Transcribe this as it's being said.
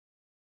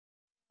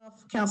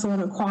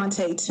Councilwoman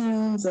Kyonzte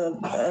Toombs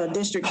of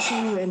District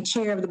 2 and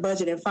Chair of the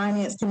Budget and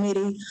Finance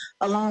Committee,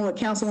 along with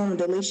Councilwoman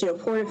Delicia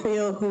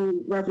Porterfield,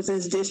 who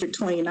represents District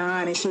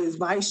 29, and she is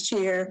Vice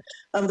Chair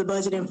of the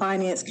Budget and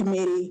Finance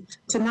Committee.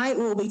 Tonight,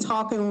 we'll be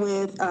talking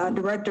with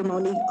Director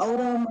Monique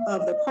Odom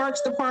of the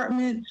Parks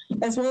Department,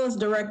 as well as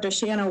Director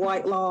Shannon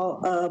Whitelaw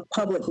of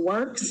Public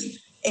Works.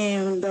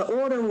 And the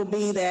order will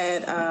be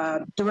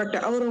that Director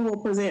Odom will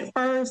present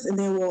first, and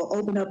then we'll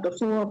open up the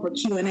floor for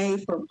Q&A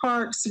for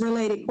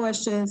parks-related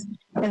questions,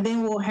 and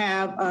then we'll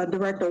have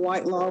Director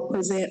Whitelaw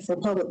present for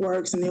Public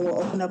Works, and then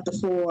we'll open up the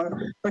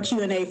floor for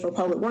Q&A for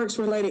Public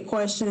Works-related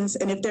questions.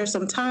 And if there's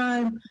some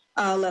time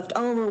left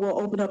over, we'll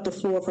open up the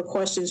floor for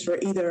questions for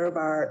either of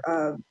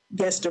our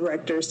guest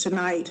directors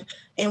tonight.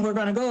 And we're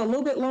going to go a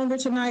little bit longer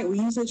tonight. We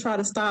usually try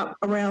to stop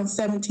around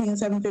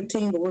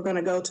 7:15, but we're going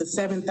to go to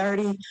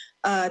 7:30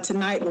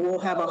 tonight, but we'll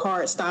have a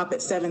hard stop at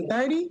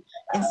 7:30.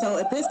 And so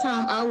at this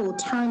time, I will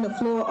turn the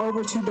floor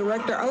over to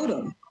Director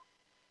Odom.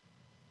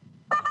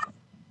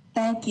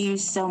 Thank you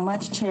so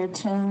much, Chair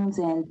Toombs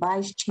and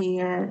Vice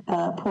Chair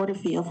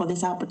Porterfield, for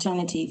this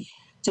opportunity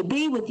to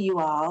be with you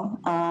all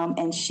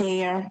and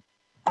share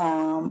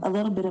a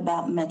little bit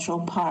about Metro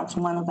Parks,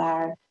 one of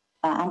our,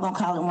 I'm going to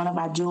call it one of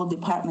our jewel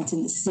departments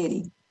in the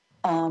city.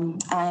 I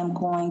am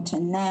going to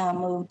now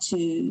move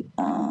to,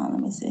 let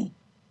me see,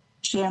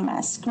 share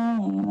my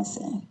screen. Let's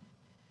see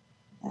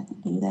if I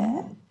can do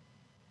that.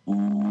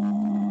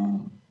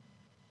 And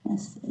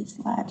let's see,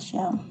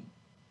 slideshow.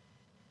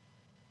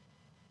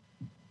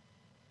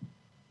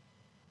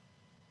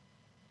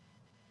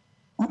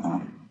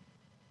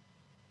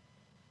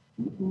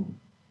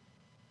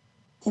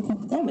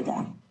 There we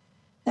go.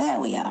 There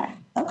we are.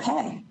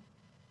 Okay.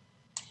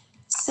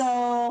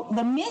 So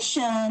the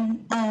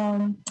mission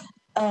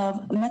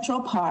of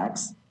Metro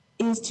Parks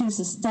is to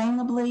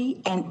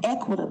sustainably and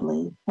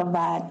equitably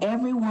provide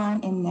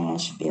everyone in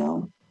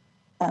Nashville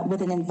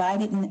with an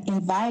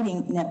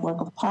inviting network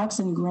of parks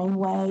and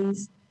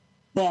greenways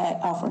that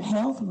offer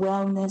health,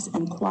 wellness,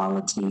 and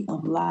quality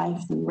of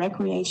life through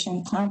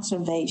recreation,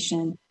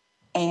 conservation,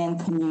 and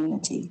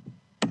community.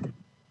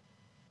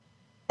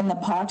 In the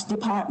Parks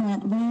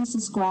Department, we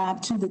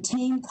subscribe to the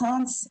team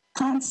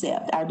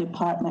concept. Our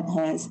department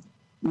has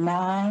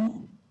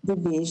 9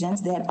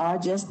 divisions that are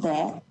just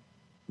that,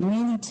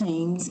 mini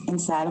teams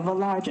inside of a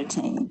larger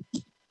team.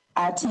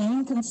 Our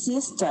team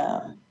consists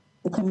of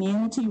the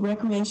Community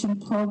Recreation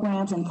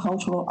Programs and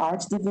Cultural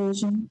Arts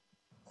Division,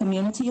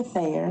 Community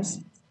Affairs,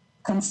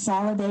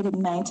 Consolidated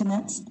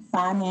Maintenance,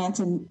 Finance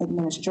and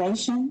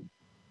Administration,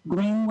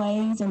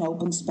 Greenways and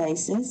Open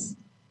Spaces,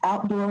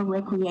 Outdoor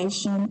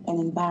Recreation and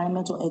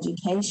Environmental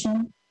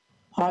Education,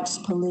 Parks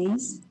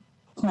Police,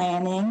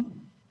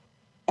 Planning,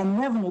 and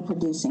Revenue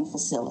Producing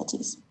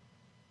Facilities.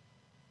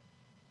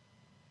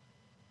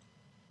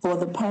 For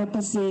the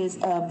purposes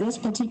of this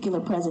particular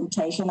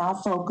presentation, I'll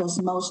focus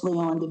mostly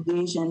on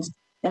divisions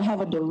that have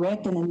a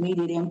direct and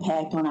immediate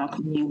impact on our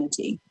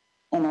community.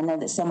 And I know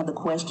that some of the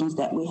questions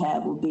that we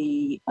have will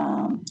be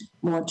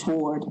more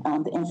toward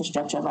the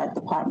infrastructure of our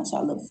department, so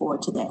I look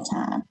forward to that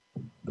time.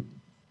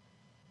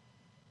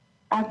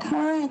 Our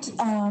current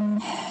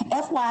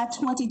FY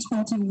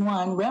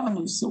 2021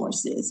 revenue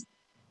sources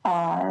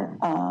are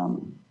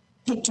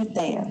pictured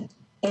there.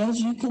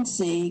 As you can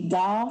see,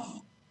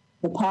 golf,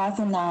 the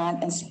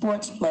Parthenon, and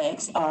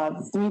Sportsplex are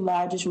the 3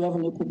 largest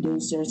revenue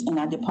producers in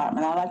our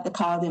department. I like to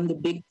call them the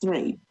big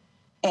 3.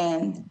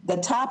 And the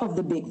top of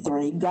the big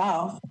 3,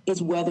 golf,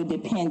 is weather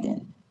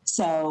dependent.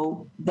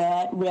 So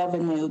that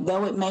revenue,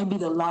 though it may be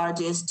the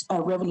largest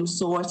revenue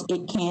source,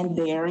 it can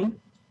vary.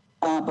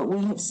 But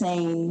we have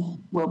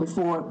seen, well,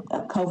 before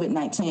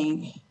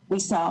COVID-19, we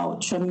saw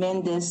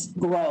tremendous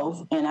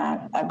growth in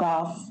our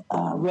golf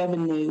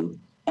revenue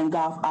and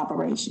golf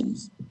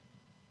operations.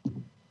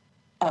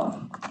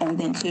 Oh, and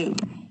then too,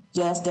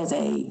 just as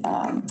a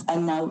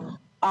note,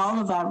 all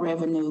of our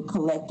revenue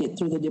collected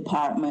through the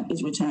department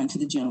is returned to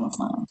the general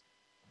fund.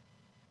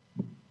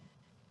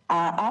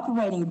 Our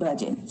operating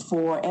budget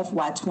for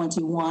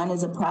FY21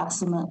 is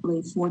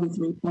approximately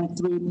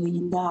 $43.3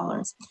 million.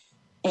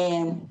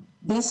 And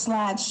this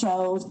slide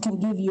can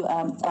give you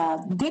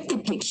a good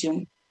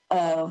depiction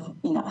of,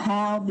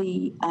 how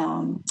the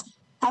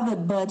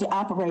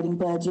operating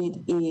budget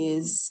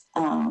is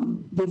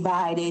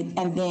divided,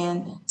 and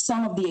then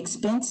some of the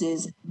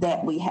expenses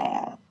that we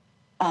have.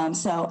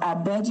 So our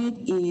budget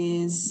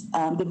is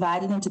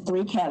divided into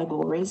 3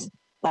 categories,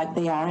 like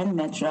they are in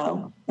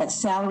Metro. That's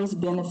salaries,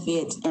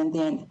 benefits, and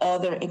then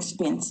other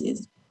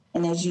expenses.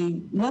 And as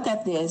you look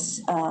at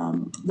this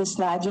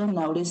slide, you'll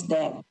notice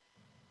that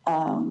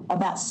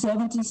about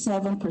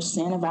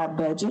 77% of our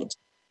budget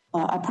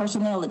are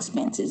personnel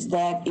expenses.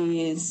 That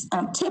is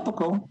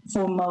typical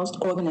for most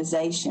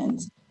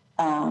organizations,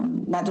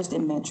 not just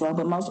in Metro,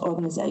 but most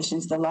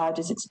organizations. The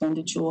largest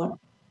expenditure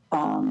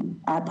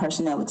are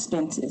personnel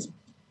expenses.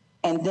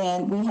 And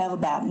then we have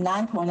about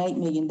 $9.8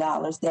 million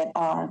that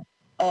are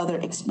other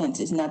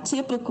expenses. Now,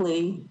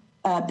 typically,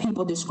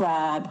 people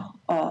describe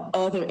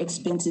other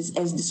expenses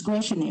as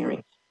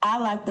discretionary. I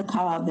like to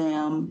call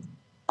them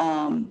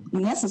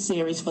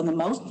necessaries for the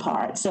most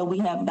part. So we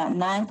have about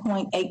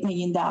 $9.8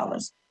 million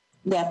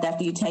left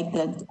after you take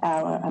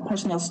our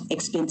personnel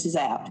expenses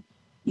out.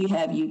 You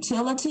have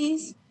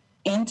utilities,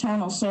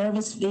 internal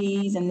service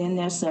fees, and then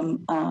there's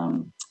some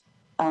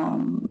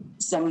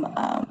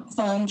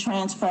fund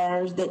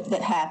transfers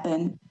that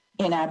happen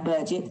in our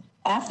budget.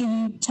 After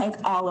you take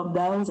all of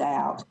those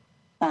out,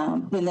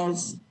 then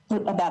there's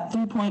about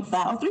 3.5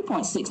 or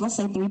 3.6, let's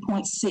say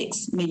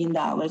 $3.6 million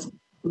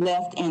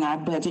left in our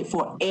budget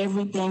for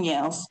everything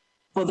else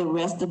for the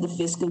rest of the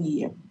fiscal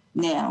year.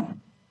 Now,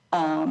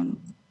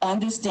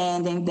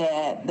 understanding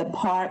that the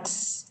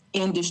parks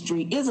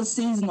industry is a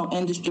seasonal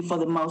industry for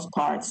the most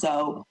part.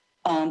 So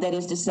that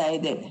is to say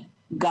that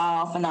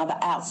golf and other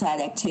outside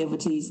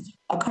activities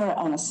occur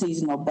on a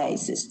seasonal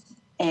basis.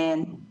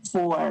 And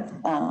for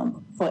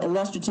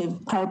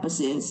illustrative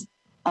purposes,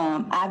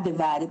 I've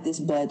divided this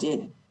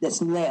budget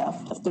that's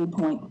left of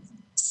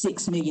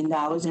 $3.6 million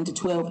into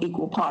 12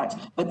 equal parts,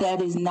 but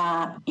that is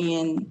not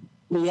in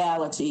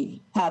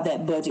reality how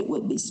that budget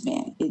would be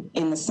spent.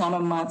 In the summer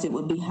months, it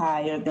would be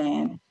higher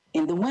than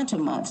in the winter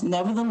months.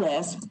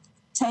 Nevertheless,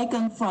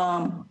 taken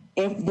from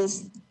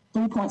this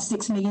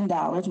 $3.6 million,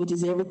 which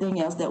is everything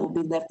else that will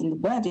be left in the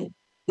budget,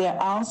 there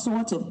are all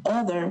sorts of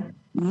other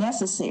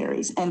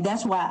necessaries, and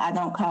that's why I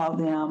don't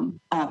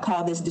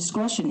call this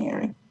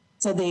discretionary.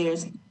 So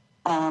there's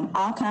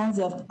all kinds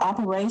of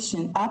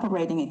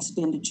operating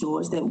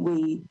expenditures that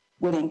we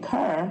would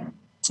incur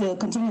to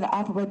continue to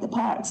operate the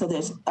park. So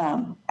there's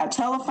our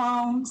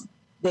telephones,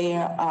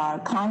 there are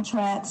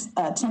contracts,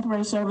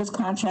 temporary service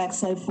contracts,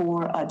 say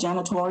for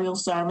janitorial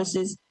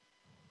services,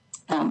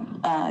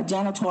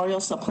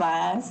 janitorial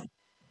supplies,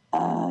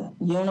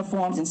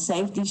 uniforms and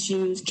safety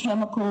shoes,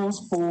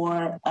 chemicals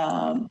for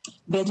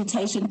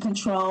vegetation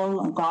control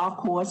on golf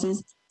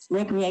courses,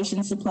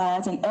 recreation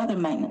supplies, and other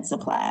maintenance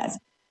supplies.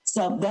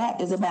 So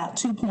that is about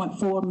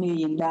 $2.4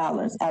 million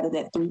out of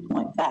that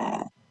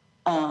 3.5.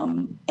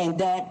 And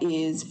that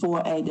is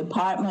for a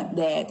department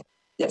that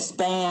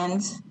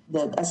spans,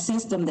 a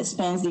system that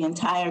spans the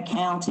entire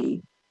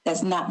county.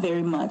 That's not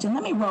very much. And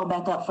let me roll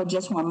back up for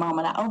just one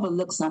moment. I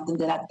overlooked something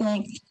that I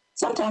think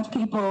sometimes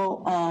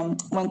people,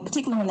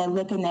 particularly when they're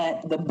looking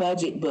at the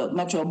budget book,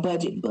 Metro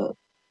budget book,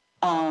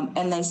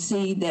 and they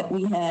see that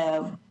we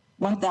have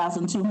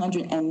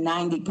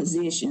 1,290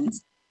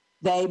 positions,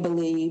 they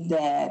believe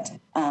that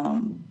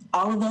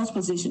all of those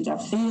positions are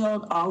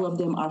filled, all of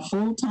them are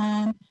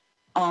full-time,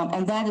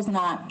 and that is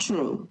not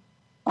true.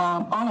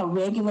 On a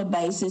regular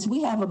basis,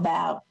 we have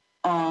about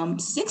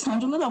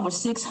 600, a little over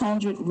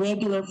 600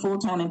 regular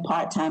full-time and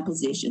part-time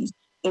positions.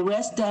 The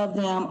rest of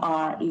them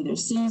are either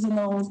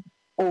seasonals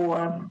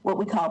or what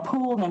we call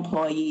pool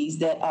employees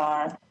that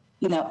are,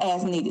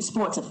 as needed,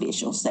 sports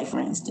officials, say for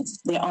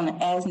instance. They're on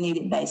an as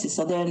needed basis,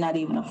 so they're not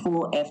even a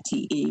full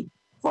FTE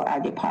for our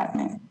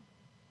department.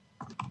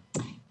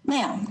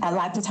 Now, I'd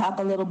like to talk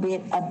a little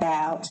bit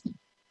about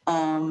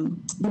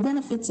the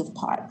benefits of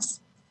parks.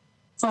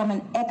 From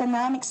an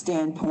economic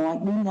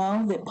standpoint, we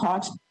know that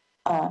parks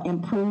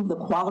improve the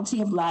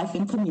quality of life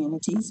in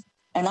communities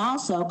and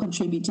also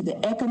contribute to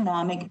the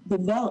economic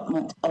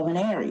development of an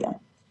area.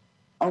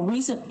 A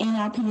recent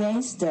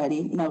NRPA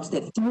study notes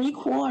that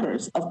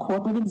 3/4 of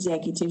corporate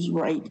executives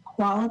rate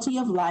quality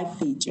of life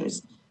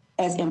features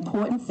as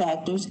important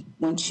factors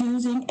when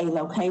choosing a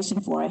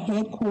location for a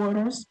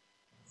headquarters,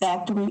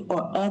 factory,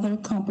 or other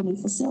company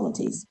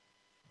facilities.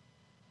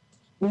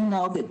 We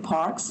know that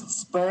parks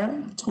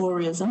spur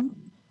tourism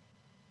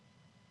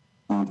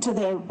to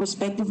their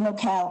respective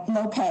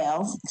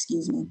locales,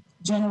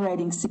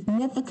 generating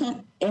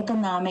significant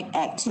economic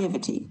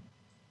activity.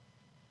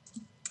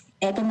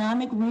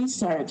 Economic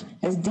research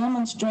has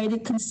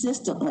demonstrated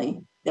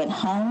consistently that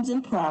homes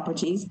and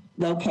properties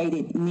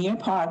located near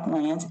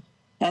parklands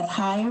have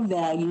higher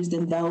values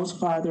than those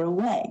farther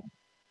away.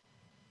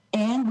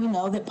 And we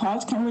know that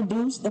parks can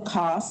reduce the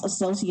costs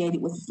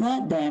associated with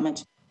flood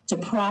damage to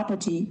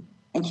property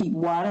and keep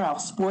water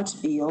off sports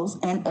fields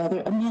and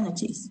other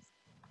amenities.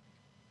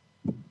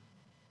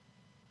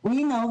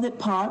 We know that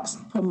parks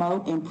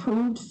promote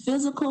improved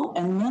physical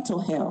and mental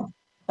health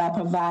by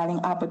providing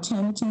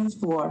opportunities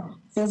for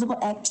physical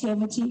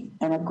activity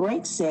and a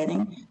great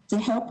setting to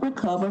help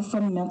recover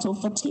from mental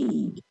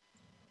fatigue,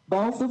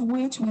 both of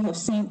which we have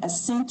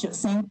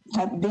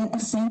have been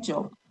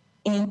essential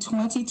in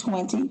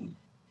 2020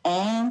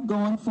 and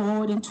going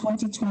forward in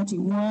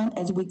 2021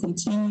 as we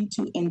continue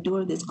to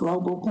endure this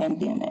global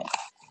pandemic.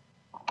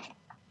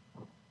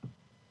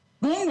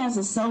 Then there's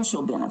the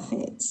social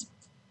benefits.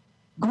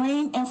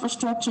 Green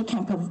infrastructure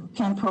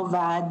can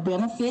provide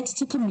benefits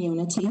to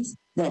communities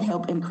that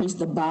help increase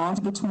the bonds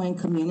between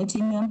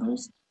community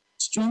members,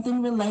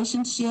 strengthen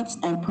relationships,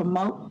 and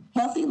promote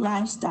healthy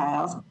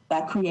lifestyles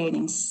by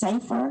creating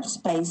safer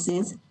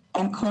spaces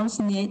and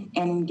close-knit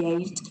and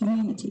engaged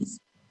communities.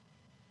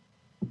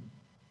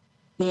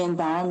 The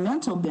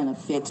environmental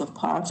benefits of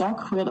parks are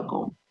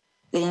critical.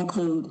 They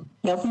include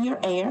healthier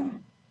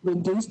air,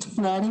 reduced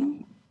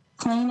flooding,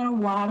 cleaner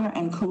water,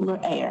 and cooler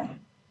air.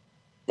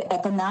 The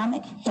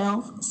economic,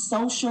 health,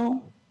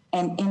 social,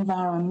 and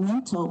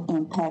environmental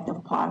impact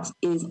of parks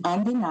is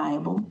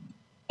undeniable,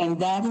 and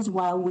that is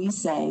why we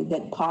say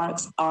that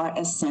parks are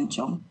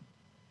essential.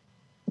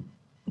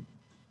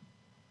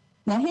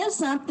 Now, here's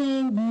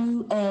something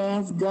you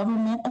as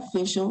government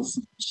officials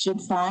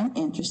should find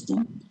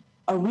interesting.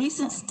 A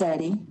recent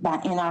study by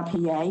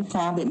NRPA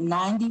found that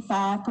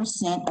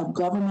 95% of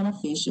government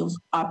officials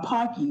are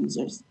park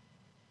users,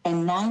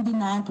 and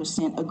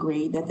 99%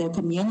 agree that their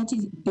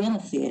communities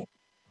benefit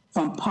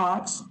from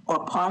parks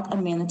or park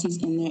amenities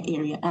in their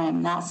area. I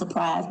am not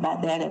surprised by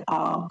that at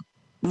all.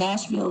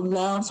 Nashville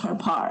loves her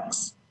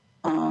parks,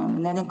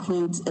 and that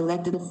includes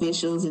elected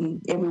officials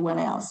and everyone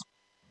else.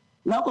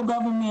 Local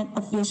government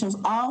officials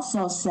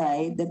also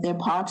say that their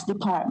parks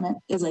department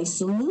is a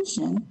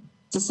solution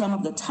to some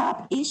of the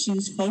top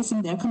issues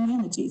facing their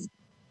communities,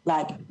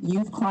 like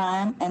youth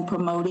crime and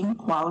promoting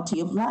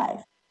quality of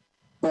life,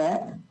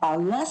 but are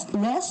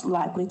less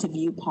likely to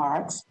view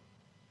parks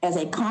as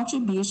a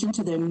contribution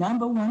to their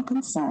number one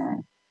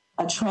concern,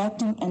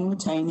 attracting and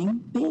retaining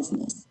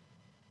business.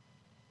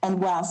 And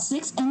while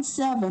 6 and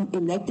 7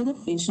 elected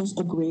officials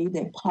agree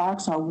that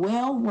parks are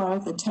well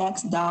worth the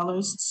tax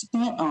dollars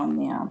spent on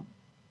them,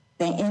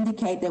 they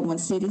indicate that when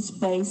cities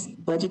face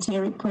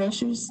budgetary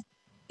pressures,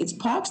 it's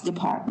parks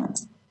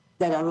departments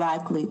that are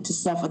likely to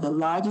suffer the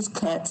largest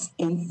cuts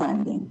in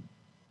funding.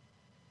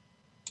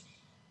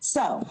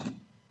 So,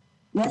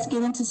 let's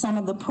get into some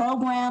of the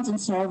programs and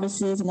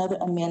services and other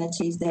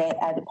amenities that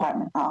our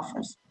department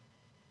offers.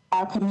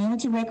 Our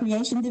Community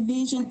Recreation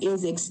Division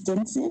is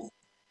extensive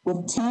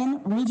with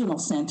 10 regional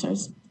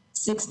centers,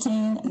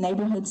 16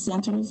 neighborhood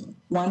centers,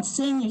 1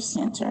 senior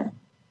center,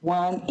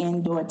 1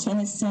 indoor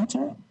tennis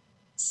center,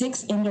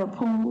 6 indoor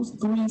pools,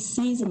 3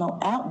 seasonal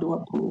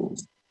outdoor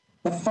pools,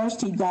 the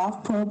First Tee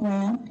Golf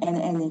program, and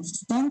an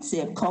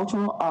extensive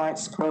cultural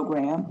arts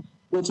program,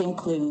 which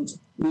includes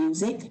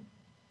music,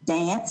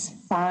 dance,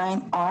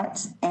 fine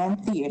arts, and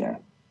theater.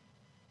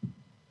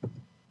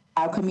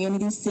 Our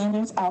community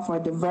centers offer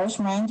a diverse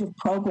range of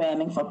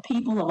programming for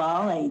people of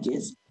all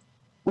ages.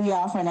 We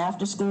offer an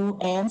after-school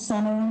and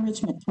summer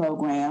enrichment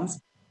programs,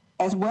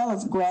 as well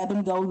as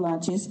grab-and-go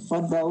lunches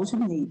for those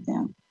who need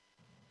them.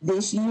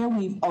 This year,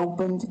 we've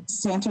opened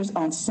centers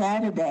on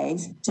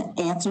Saturdays to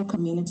answer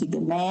community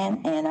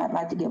demand, and I'd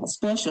like to give a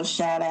special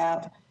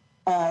shout-out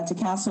to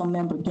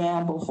Councilmember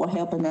Gamble for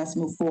helping us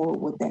move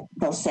forward with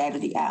those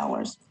Saturday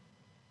hours.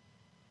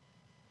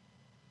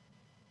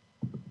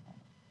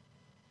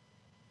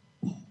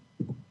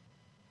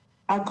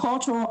 Our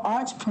cultural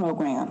arts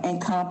program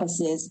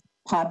encompasses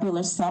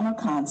popular summer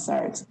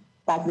concerts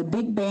like the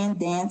Big Band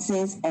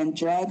Dances and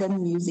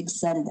Dragon Music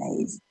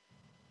Sundays,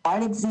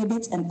 art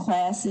exhibits and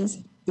classes,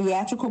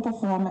 theatrical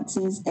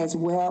performances, as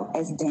well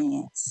as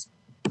dance.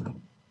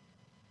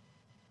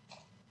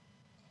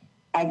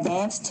 Our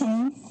dance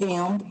team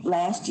filmed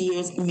last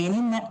year's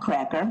Mini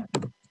Nutcracker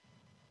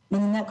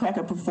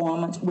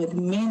performance, which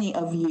many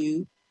of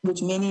you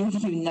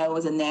know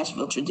is a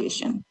Nashville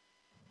tradition.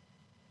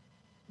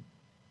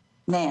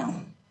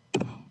 Now,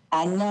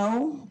 I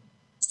know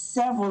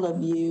several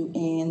of you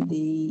in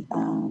the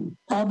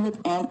public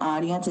and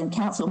audience and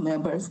council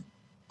members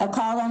have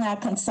called on our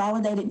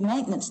consolidated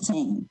maintenance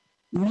team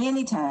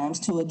many times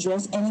to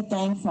address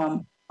anything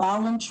from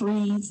fallen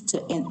trees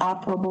to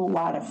inoperable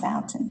water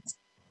fountains.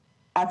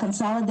 Our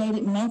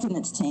consolidated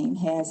maintenance team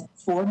has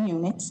 4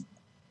 units: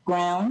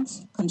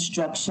 grounds,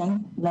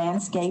 construction,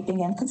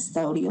 landscaping, and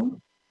custodial.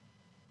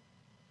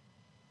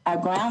 Our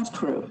grounds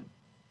crew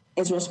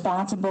is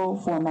responsible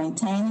for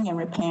maintaining and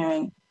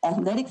repairing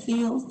athletic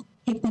fields,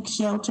 picnic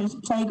shelters,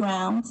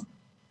 playgrounds,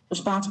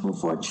 responsible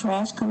for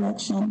trash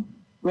collection,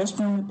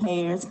 restroom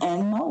repairs,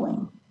 and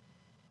mowing.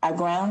 Our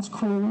grounds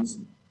crews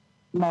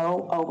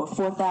mow over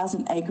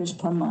 4,000 acres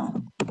per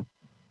month.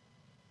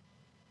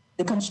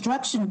 The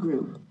construction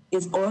group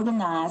is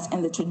organized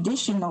in the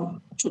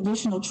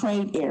traditional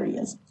trade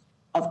areas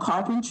of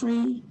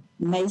carpentry,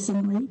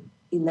 masonry,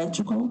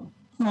 electrical,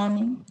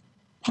 plumbing,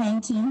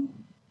 painting,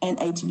 and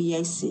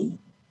HVAC.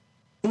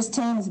 This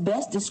team is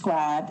best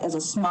described as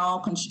a small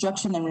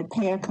construction and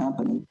repair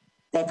company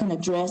that can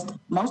address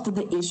most of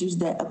the issues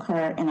that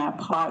occur in our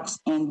parks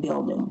and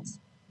buildings.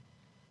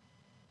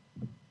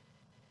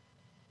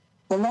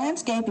 The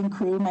landscaping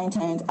crew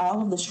maintains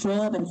all of the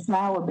shrub and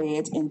flower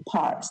beds in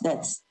parks,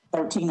 that's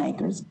 13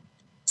 acres,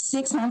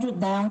 600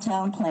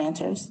 downtown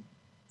planters,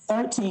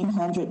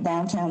 1,300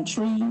 downtown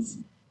trees,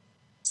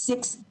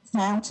 6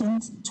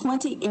 fountains,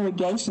 20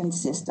 irrigation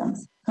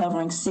systems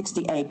covering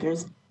 60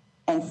 acres,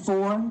 and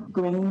 4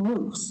 green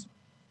roofs.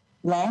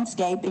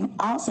 Landscaping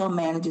also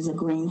manages a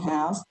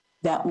greenhouse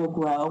that will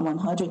grow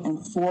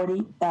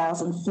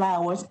 140,000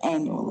 flowers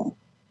annually.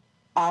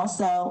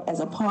 Also, as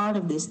a part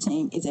of this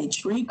team is a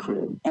tree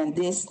crew, and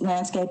this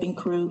landscaping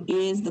crew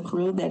is the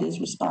crew that is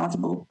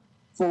responsible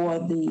for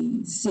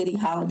the city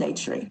holiday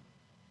tree.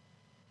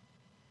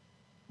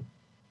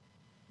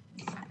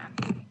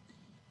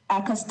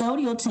 Our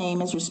custodial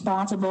team is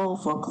responsible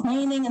for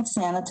cleaning and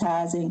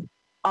sanitizing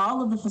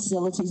all of the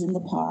facilities in the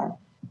park.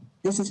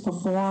 This is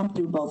performed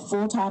through both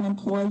full-time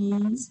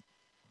employees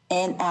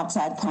and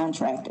outside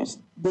contractors.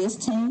 This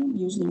team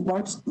usually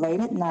works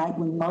late at night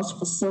when most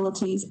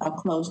facilities are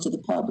closed to the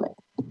public.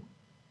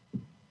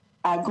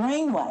 Our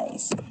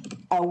greenways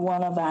are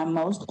one of our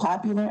most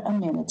popular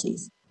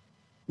amenities.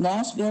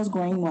 Nashville's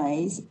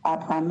greenways are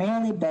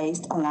primarily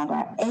based along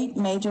our 8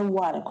 major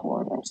water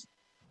corridors: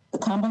 the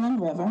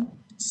Cumberland River,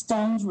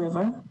 Stones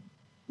River,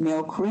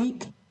 Mill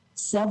Creek,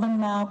 7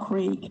 Mile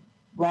Creek,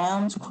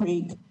 Browns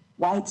Creek,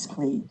 Whites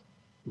Creek,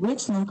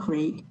 Richland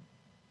Creek,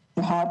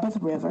 the Harpeth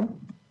River,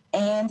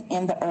 and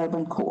in the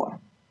urban core.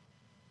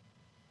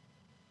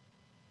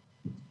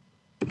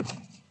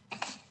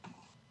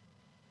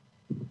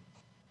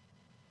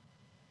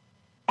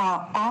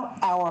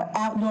 Our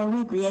outdoor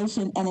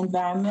recreation and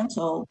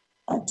environmental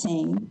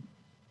team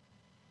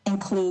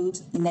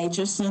includes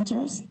nature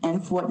centers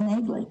and Fort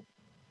Nagley.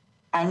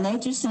 Our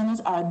nature centers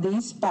are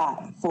the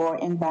spot for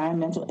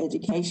environmental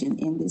education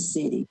in this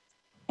city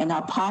and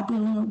are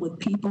popular with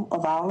people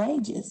of all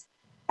ages.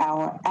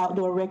 Our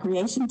outdoor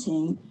recreation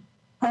team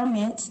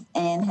permits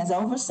and has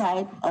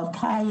oversight of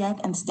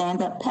kayak and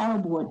stand-up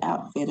paddleboard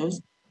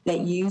outfitters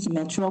that use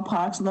Metro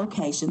Parks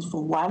locations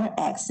for water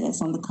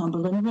access on the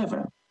Cumberland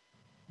River.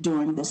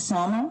 During the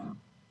summer,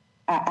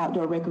 our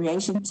outdoor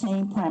recreation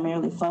team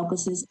primarily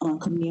focuses on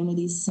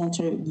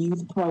community-centered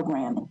youth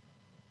programming.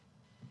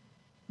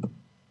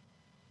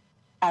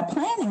 Our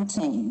planning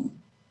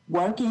team,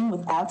 working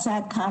with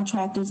outside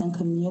contractors and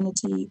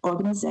community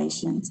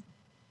organizations,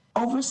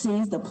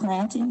 oversees the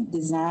planting,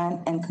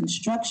 design, and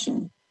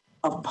construction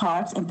of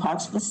parks and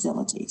parks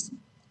facilities.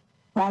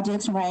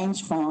 Projects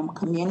range from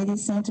community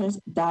centers,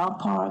 dog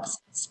parks,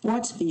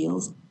 sports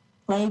fields,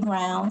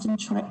 playgrounds,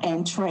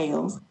 and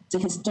trails to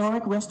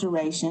historic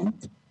restoration,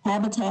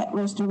 habitat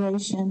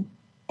restoration,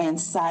 and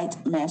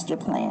site master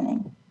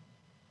planning.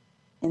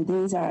 And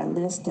these are a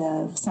list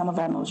of some of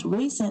our most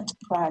recent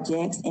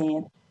projects,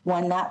 and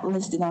one not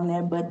listed on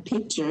there but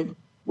pictured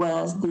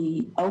was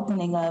the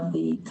opening of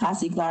the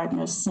Cassie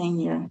Gardner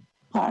Senior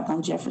Park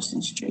on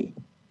Jefferson Street.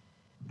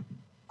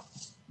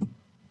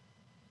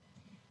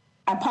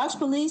 Our Parks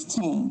Police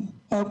team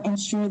help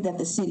ensure that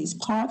the city's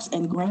parks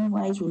and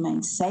greenways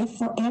remain safe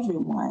for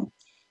everyone.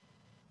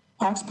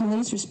 Parks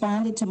Police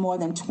responded to more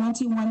than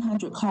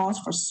 2,100 calls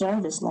for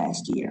service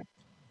last year.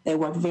 They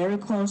work very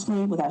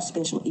closely with our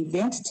special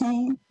events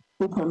team,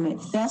 who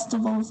permit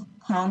festivals,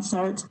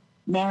 concerts,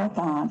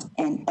 marathons,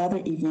 and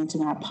other events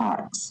in our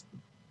parks.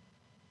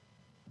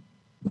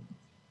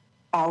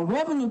 Our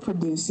revenue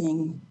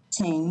producing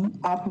team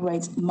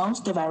operates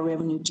most of our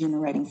revenue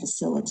generating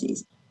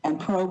facilities and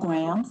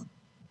programs,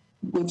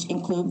 which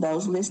include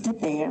those listed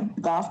there: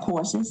 golf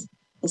courses,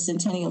 the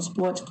Centennial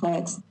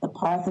Sportsplex, the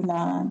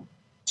Parthenon,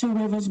 Two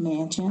Rivers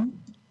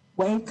Mansion,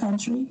 Wave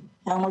Country,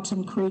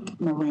 Hamilton Creek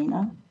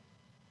Marina,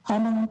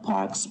 Cumberland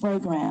Park Spray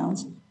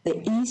Grounds,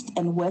 the East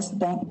and West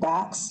Bank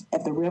docks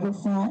at the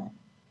riverfront,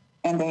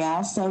 and they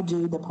also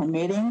do the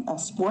permitting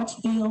of sports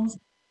fields,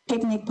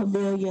 picnic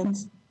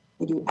pavilions.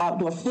 They do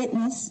outdoor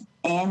fitness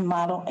and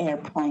model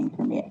airplane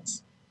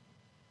permits.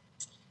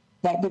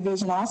 That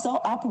division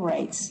also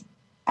operates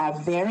our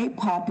very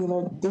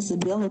popular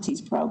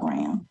disabilities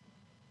program.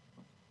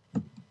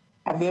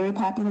 Our very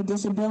popular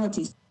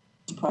disabilities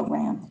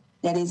program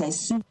that is a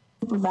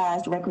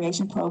supervised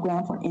recreation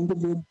program for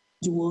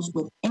individuals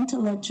with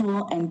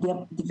intellectual and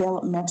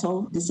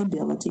developmental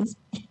disabilities.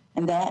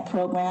 And that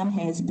program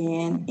has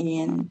been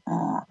in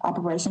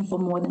operation for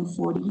more than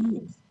 40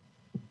 years.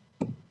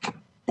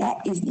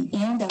 That is the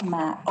end of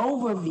my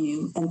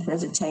overview and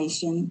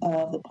presentation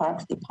of the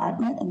Parks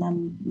Department, and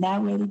I'm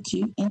now ready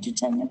to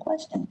entertain your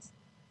questions.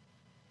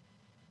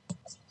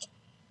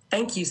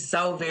 Thank you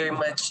so very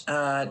much,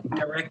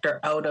 Director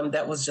Odom.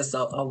 That was just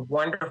a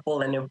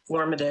wonderful and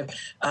informative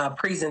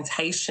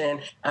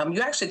presentation.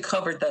 You actually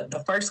covered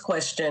the first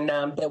question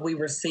that we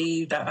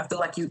received. I feel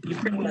like you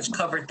pretty much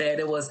covered that.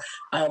 It was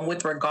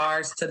with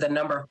regards to the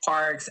number of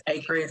parks,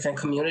 acreage, and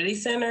community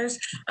centers.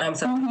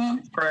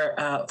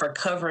 For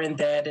covering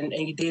that, and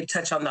you did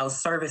touch on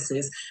those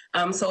services.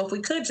 So if we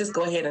could just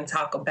go ahead and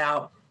talk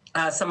about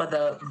some of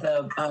the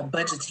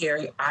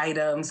budgetary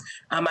items.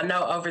 I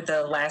know over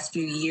the last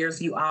few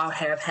years, you all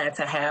have had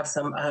to have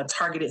some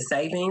targeted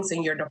savings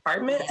in your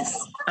department.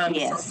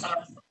 Yes.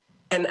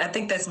 And I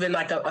think that's been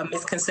like a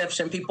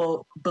misconception.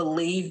 People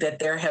believe that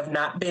there have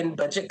not been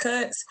budget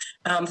cuts.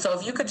 So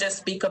if you could just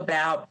speak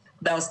about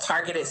those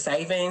targeted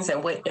savings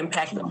and what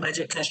impact the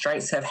budget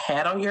constraints have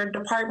had on your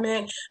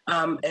department,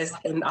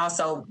 and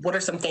also what are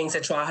some things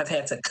that you all have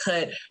had to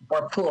cut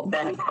or pull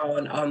back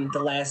on the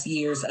last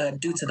years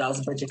due to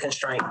those budget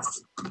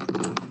constraints?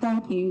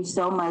 Thank you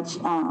so much,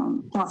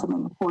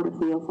 Councilmember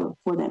Porterfield,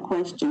 for that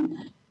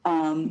question.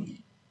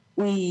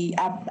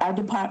 Our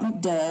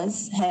department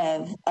does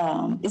have,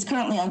 is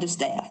currently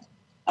understaffed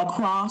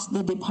across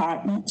the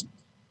department.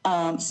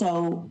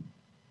 So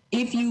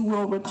if you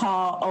will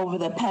recall, over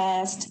the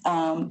past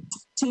 2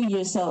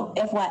 years, so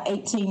FY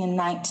 18 and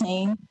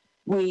 19,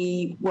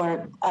 we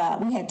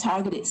had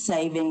targeted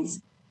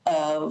savings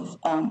of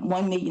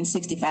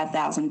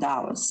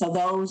 $1,065,000. So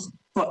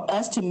for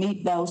us to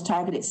meet those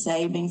targeted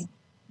savings,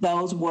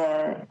 those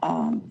were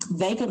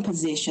vacant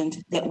positions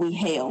that we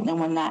held and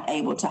were not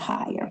able to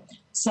hire.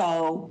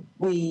 So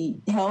we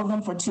held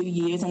them for 2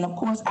 years. And of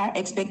course, our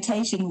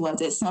expectation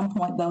was at some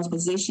point those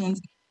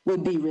positions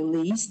would be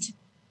released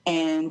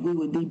and we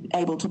would be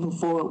able to move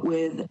forward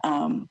with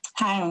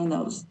hiring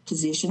those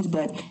positions.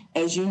 But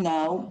as you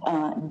know,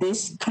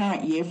 this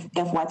current year,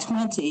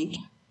 FY20,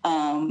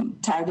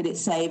 targeted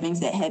savings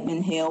that had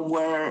been held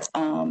were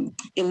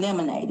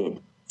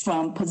eliminated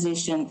from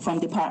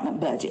department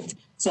budgets.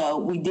 So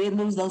we did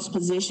lose those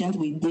positions.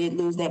 We did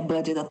lose that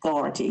budget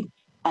authority.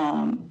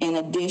 In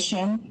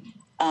addition,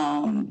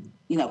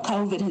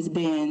 COVID has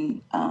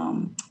been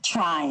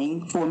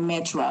trying for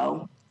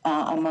Metro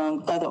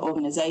among other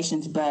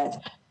organizations,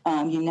 but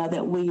you know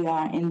that we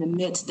are in the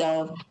midst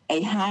of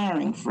a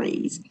hiring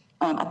freeze.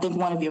 I think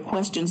one of your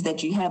questions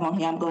that you have on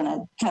here, I'm going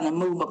to kind of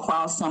move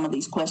across some of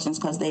these questions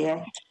because they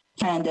are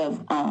kind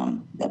of,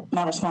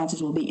 my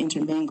responses will be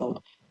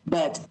intermingled.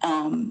 But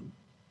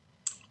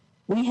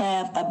we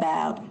have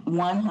about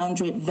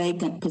 100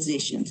 vacant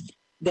positions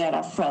that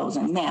are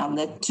frozen. Now,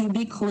 to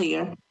be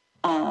clear,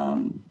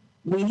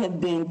 we have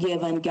been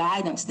given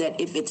guidance that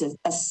if it's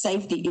a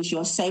safety issue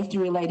or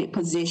safety-related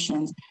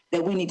positions,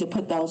 that we need to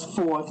put those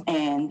forth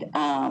and,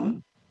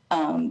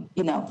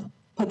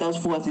 put those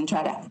forth and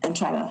try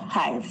to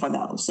hire for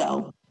those.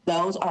 So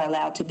those are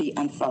allowed to be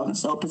unfrozen.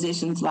 So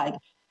positions like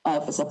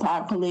if it's a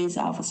park police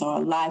officer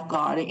or a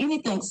lifeguard or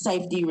anything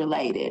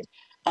safety-related,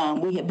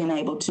 we have been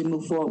able to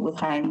move forward with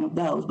hiring of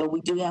those. But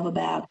we do have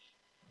about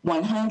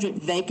 100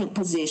 vacant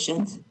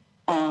positions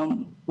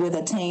with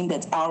a team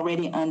that's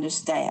already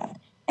understaffed.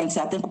 And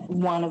so I think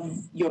one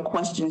of your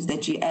questions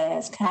that you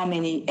asked, how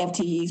many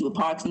FTEs would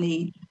Parks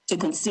need to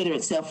consider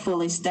itself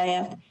fully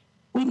staffed?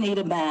 We need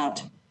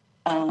about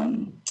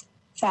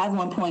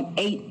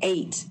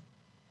 51.88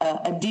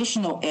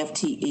 additional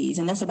FTEs,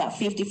 and that's about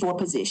 54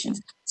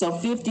 positions. So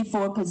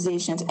 54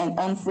 positions and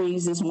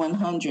unfreeze this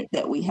 100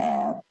 that we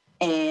have,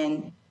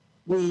 and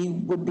we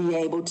would be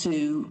able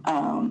to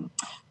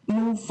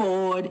move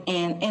forward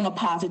in a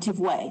positive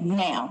way.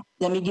 Now,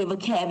 let me give a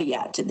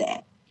caveat to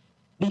that.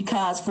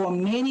 Because for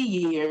many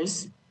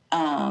years,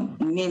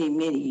 many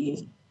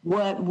years,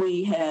 what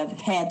we have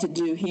had to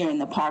do here in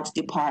the Parks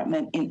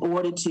Department in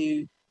order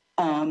to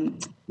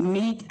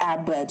meet our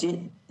budget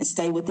and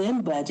stay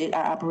within budget,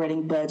 our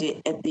operating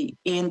budget at the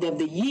end of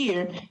the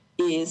year,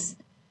 is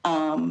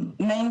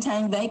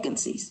maintain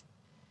vacancies.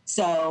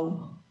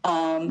 So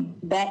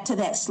back to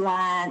that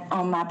slide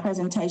on my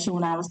presentation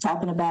when I was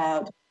talking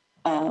about,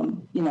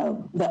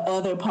 the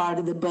other part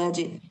of the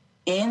budget.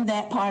 In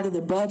that part of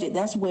the budget,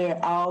 that's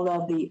where all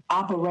of the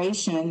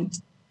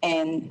operations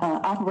and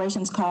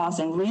operations costs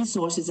and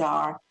resources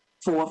are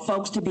for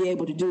folks to be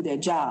able to do their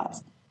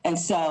jobs. And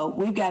so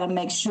we've got to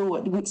make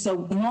sure.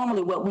 So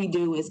normally what we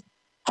do is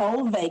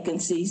hold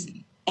vacancies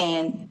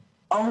and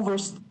hold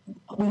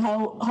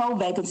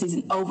vacancies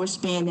and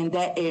overspend in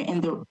that area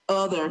in the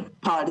other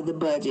part of the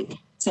budget.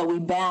 So we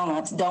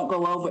balance, don't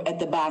go over at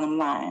the bottom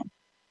line.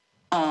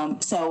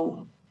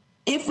 So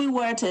if we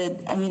were to,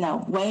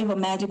 wave a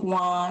magic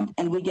wand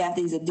and we got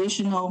these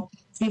additional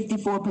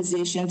 54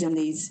 positions and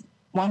these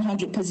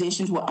 100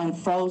 positions were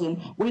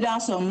unfrozen, we'd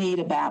also need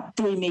about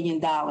 $3 million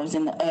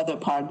in the other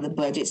part of the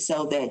budget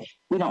so that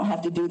we don't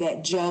have to do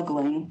that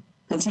juggling,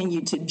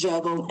 continue to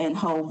juggle and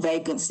hold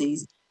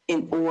vacancies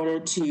in order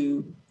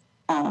to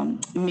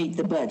meet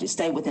the budget,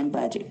 stay within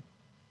budget.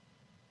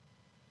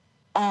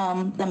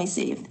 Let me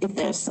see if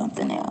there's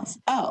something else.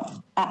 Oh,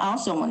 I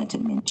also wanted to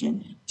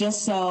mention,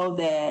 just so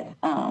that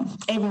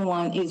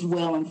everyone is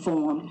well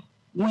informed,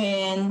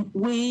 when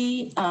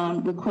we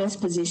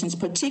request positions,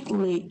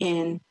 particularly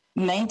in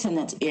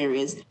maintenance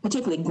areas,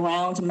 particularly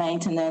grounds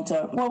maintenance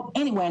or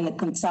anywhere in the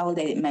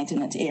consolidated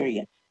maintenance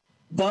area,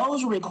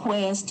 those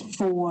requests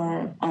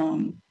for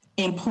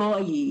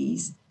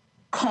employees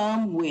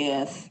come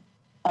with,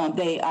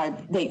 they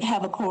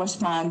have a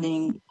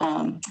corresponding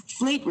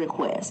fleet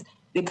request.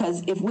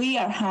 Because if we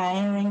are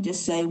hiring,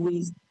 just say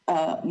we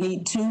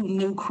need 2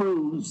 new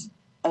crews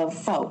of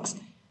folks,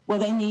 well,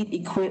 they need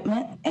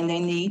equipment and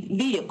they need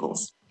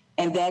vehicles.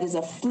 And that is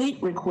a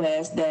fleet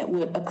request that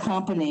would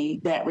accompany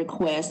that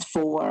request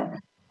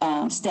for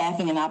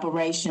staffing and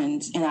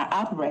operations in our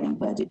operating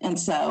budget. And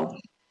so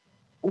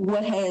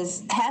what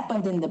has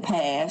happened in the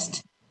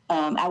past,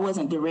 I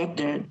wasn't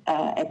director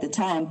at the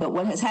time, but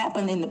what has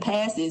happened in the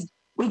past is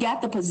we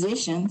got the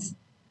positions,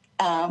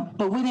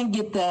 but we didn't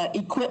get the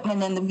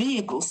equipment and the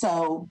vehicle.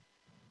 So,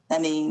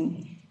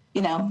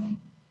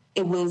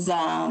 it was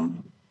a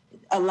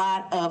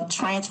lot of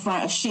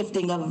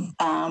shifting of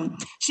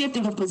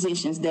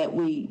positions that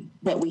we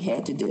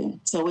had to do.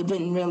 So it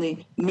didn't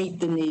really meet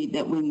the need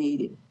that we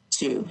needed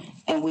to.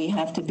 And we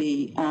have to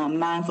be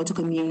mindful to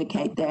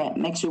communicate that,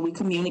 make sure we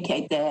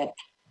communicate that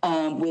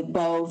with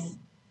both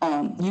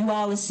you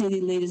all as city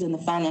leaders and the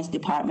finance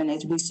department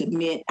as we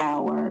submit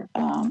our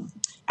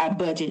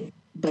budget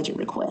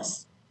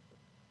requests.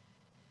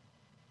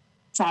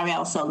 Sorry, I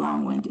was so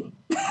long-winded.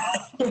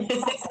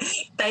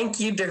 Thank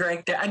you,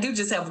 Director. I do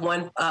just have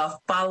one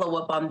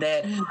follow-up on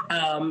that.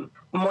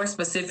 More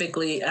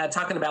specifically,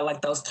 talking about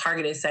like those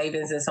targeted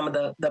savings and some of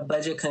the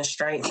budget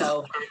constraints.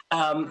 So,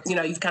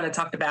 you've kind of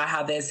talked about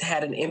how this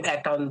had an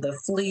impact on the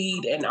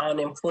fleet and on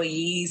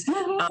employees.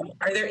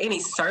 Are there any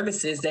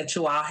services that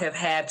you all have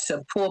had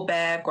to pull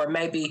back, or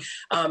maybe,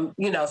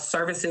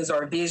 services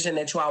or vision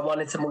that you all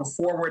wanted to move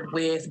forward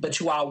with, but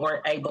you all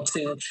weren't able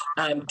to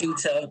due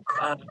to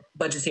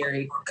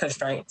budgetary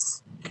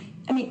constraints?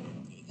 I mean,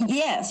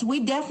 yes,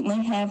 we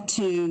definitely have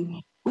to.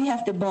 We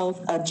have to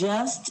both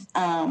adjust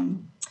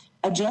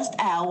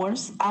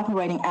hours,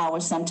 operating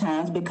hours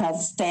sometimes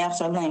because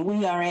staffs are lame.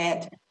 We are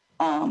at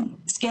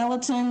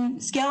skeleton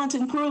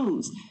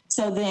crews.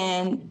 So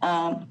then,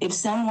 if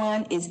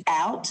someone is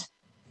out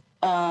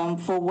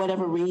for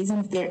whatever reason,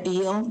 if they're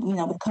ill,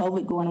 with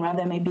COVID going around,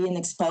 there may be an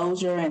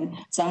exposure, and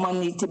someone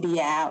needs to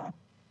be out.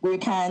 We're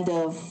kind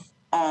of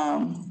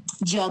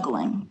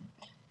juggling.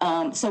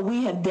 So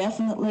we have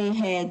definitely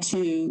had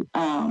to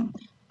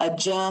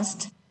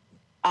adjust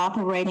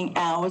operating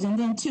hours. And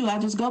then too, I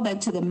just go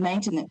back to the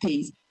maintenance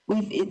piece.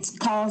 It's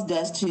caused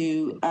us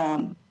to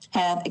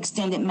have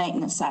extended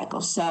maintenance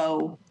cycles.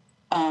 So,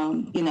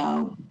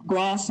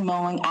 grass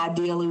mowing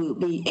ideally would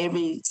be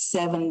every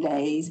 7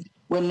 days.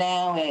 We're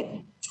now at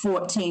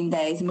 14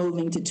 days,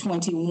 moving to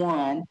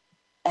 21.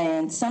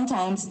 And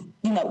sometimes,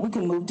 we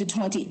can move to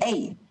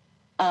 28.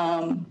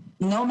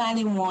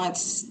 Nobody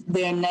wants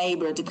their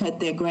neighbor to cut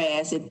their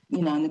grass in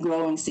the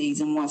growing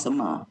season once a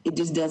month. It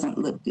just doesn't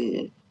look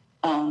good.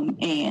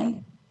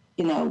 And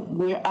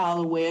we're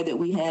all aware that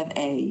we have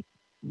a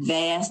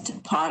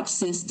vast park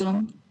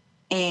system.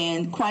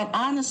 And quite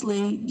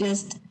honestly,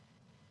 just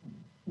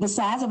the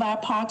size of our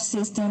park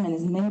system and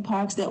as many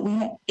parks that we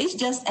have, it's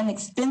just an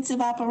expensive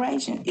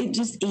operation. It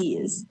just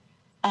is.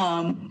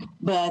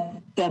 But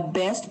the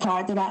best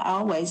part that I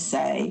always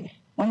say,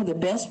 one of the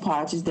best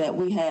parts is that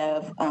we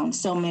have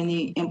so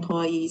many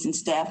employees and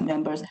staff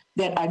members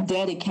that are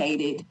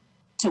dedicated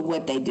to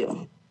what they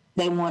do.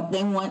 They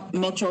want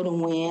Metro to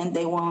win.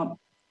 They want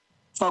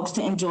folks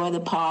to enjoy the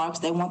parks.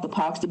 They want the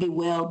parks to be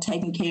well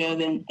taken care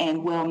of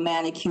and well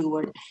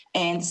manicured.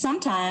 And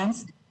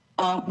sometimes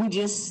we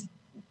just,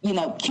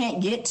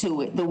 can't get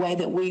to it the way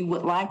that we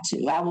would like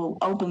to. I will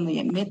openly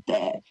admit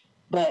that.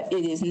 But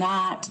it is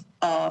not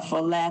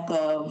for lack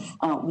of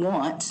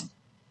want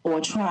or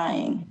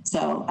trying.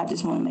 So I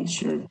just want to make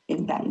sure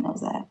everybody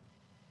knows that.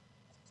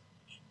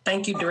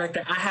 Thank you,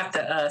 Director. I have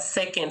to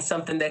second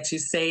something that you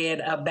said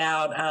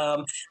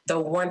about the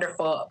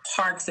wonderful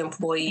parks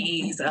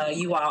employees.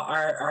 You all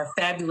are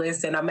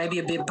fabulous, and I may be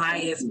a bit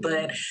biased,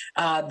 but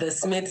the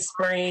Smith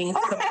Springs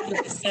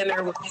Community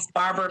Center with Ms.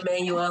 Barbara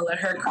Manuel and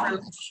her crew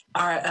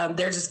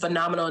they're just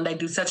phenomenal, and they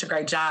do such a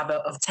great job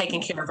of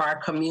taking care of our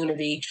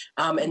community,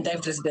 and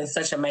they've just been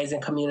such amazing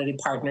community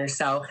partners.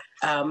 So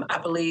I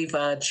believe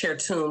Chair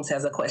Toombs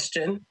has a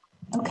question.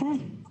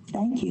 Okay,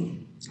 thank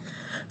you.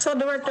 So,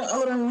 Director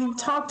Odom, we've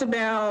talked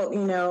about,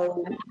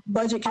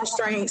 budget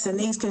constraints, and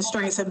these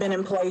constraints have been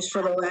in place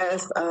for the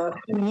last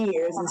few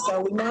years. And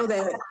so we know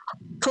that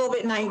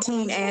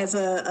COVID-19 adds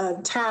a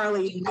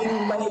entirely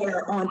new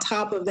layer on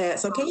top of that.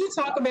 So can you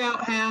talk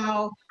about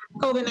how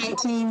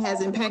COVID-19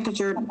 has impacted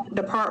your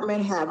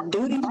department? Have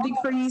duties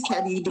decreased?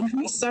 Have you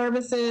decreased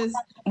services?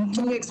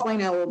 Can you explain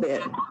that a little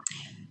bit?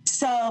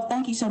 So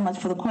thank you so much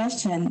for the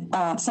question.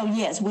 So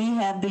yes, we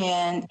have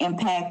been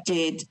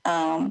impacted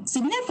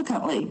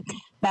significantly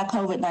by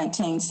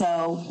COVID-19.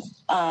 So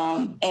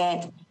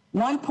at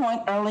one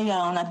point early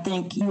on, I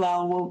think you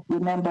all will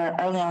remember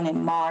early on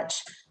in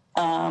March,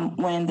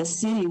 when the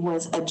city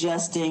was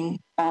adjusting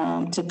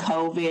to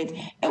COVID,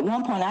 at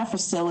one point our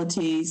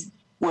facilities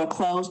were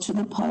closed to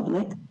the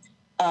public.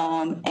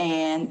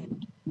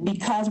 And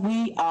because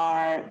we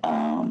are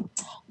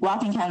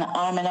walking kind of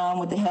arm in arm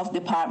with the health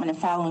department and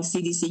following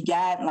CDC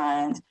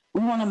guidelines,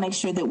 we want to make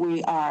sure that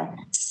we are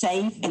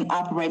safe and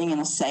operating in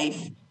a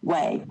safe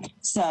way.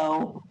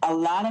 So a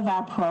lot of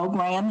our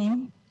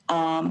programming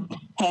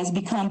has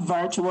become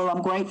virtual.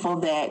 I'm grateful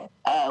that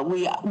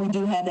we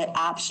do have that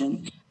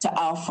option to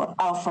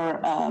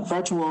offer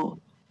virtual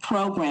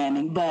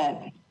programming,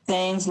 but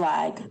things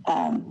like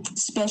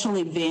special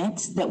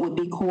events that would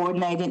be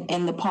coordinated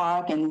in the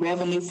park, and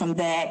revenue from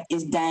that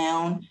is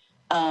down.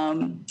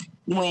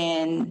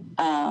 When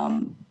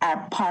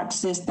our park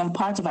system,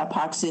 parts of our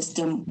park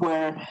system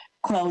were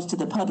closed to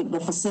the public, the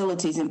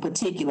facilities in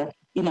particular,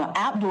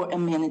 outdoor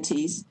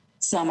amenities,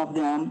 some of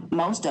them,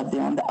 most of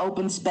them, the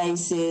open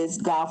spaces,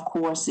 golf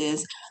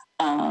courses,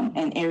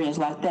 and areas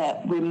like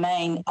that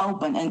remain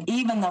open. And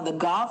even though the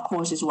golf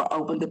courses were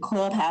open, the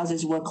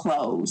clubhouses were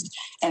closed.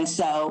 And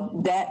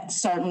so that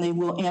certainly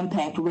will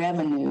impact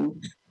revenue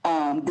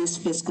this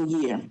fiscal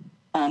year.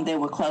 They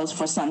were closed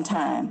for some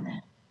time.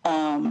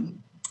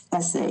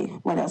 Let's see,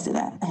 what else did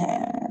I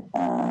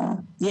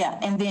have?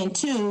 And then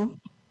two,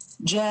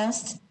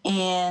 just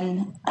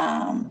in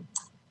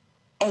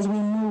as we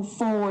move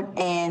forward,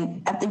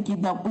 and I think, we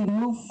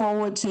move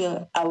forward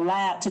to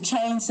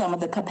change some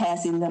of the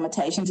capacity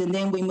limitations, and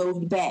then we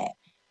moved back.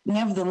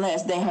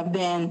 nevertheless, there have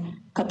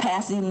been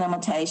capacity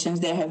limitations.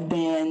 There have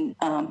been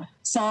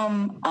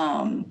some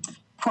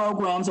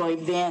programs or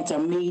events or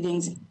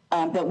meetings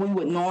that we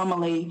would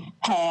normally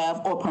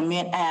have or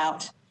permit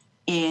out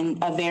in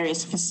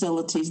various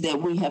facilities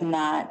that we have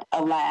not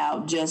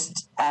allowed,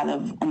 just out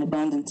of an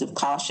abundance of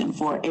caution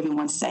for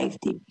everyone's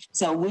safety.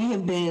 So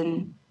we've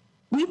been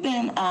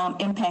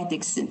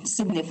impacted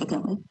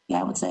significantly.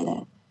 Yeah, I would say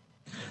that.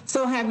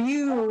 So have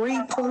you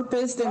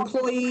repurposed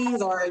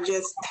employees or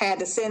just had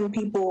to send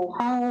people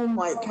home?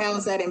 Like, how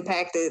has that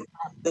impacted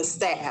the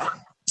staff?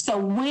 So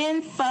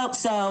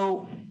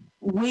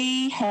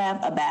we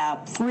have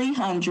about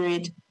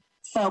 300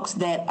 folks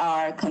that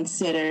are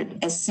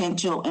considered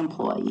essential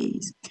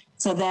employees.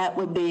 So that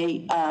would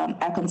be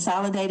our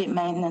consolidated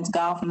maintenance,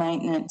 golf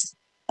maintenance,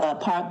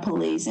 park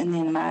police, and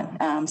then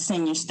my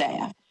senior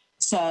staff.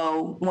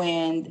 So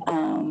when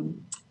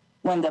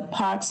the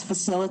parks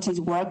facilities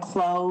were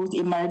closed, we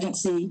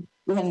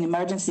had an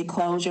emergency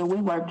closure, we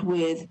worked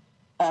with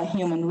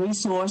human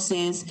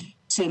resources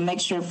to make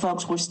sure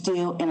folks were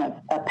still in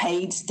a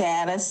paid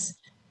status,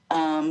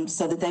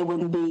 so that they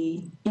wouldn't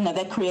be,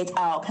 that creates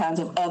all kinds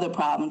of other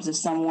problems. If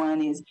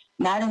someone is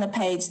not in a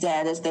paid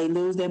status, they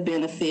lose their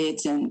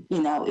benefits, and,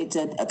 it's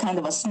a kind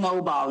of a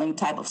snowballing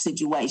type of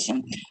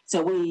situation.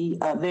 So we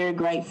are very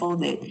grateful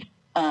that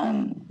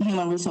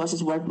human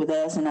resources worked with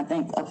us, and I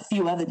think a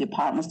few other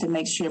departments, to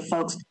make sure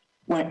folks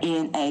were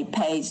in a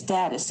paid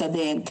status. So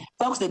then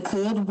folks that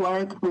could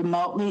work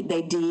remotely,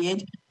 they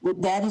did.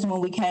 That is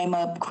when we came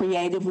up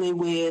creatively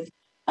with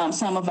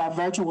some of our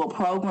virtual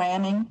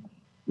programming.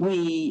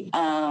 We,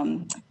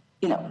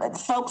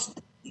 folks,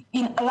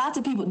 lots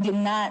of people did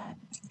not,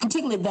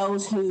 particularly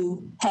those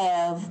who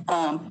have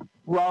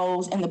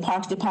roles in the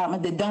Parks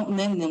Department that don't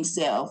lend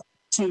themselves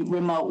to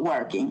remote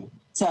working.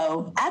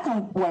 So I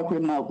can work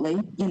remotely,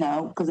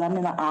 because I'm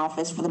in the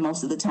office for the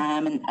most of the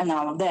time and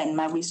all of that, and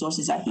my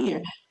resources are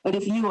here. But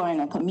if you are in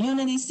a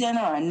community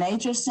center or a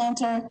nature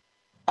center,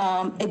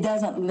 it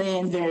doesn't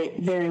lend very,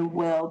 very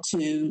well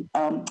to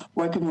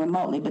working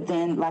remotely. But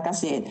then, like I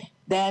said,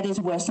 that is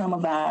where some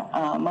of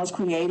our most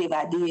creative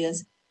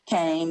ideas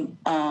came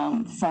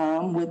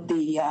from, with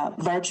the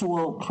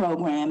virtual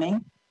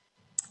programming.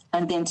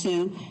 And then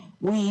too,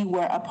 we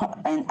were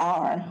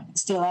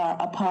still are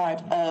a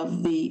part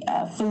of the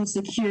food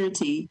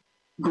security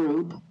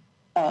group,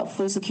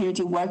 food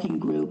security working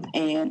group,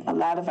 and a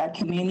lot of our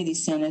community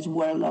centers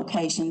were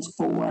locations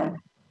for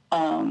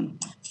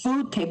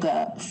food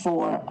pickup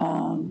for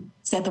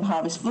Second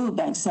Harvest Food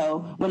Bank.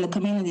 So when the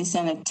community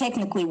center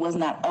technically was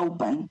not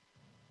open,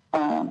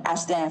 our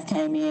staff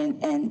came in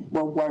and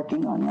were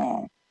working on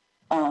that.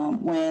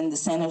 When the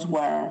centers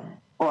were,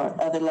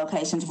 or other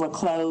locations were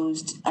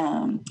closed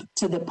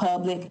to the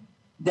public,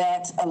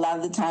 that's a lot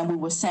of the time we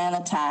were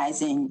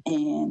sanitizing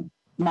and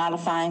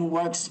modifying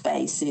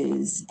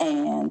workspaces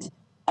and,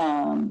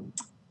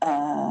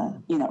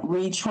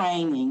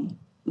 retraining,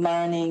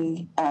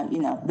 learning,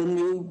 the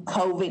new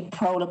COVID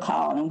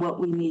protocol and what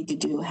we need to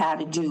do, how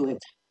to do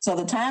it. So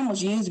the time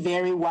was used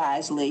very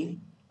wisely,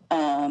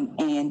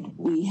 and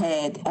we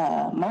had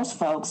most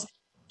folks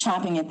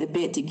chomping at the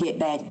bit to get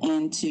back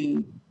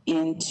into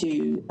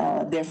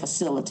their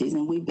facilities,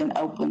 and we've been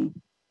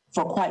open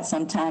for quite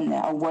some time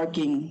now, or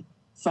working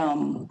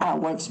from our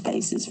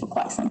workspaces for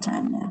quite some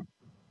time now.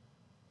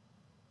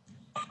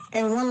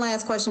 And one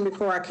last question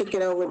before I kick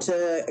it over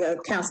to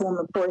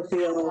Councilwoman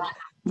Porterfield.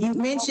 You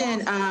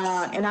mentioned,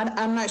 and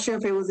I'm not sure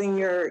if it was in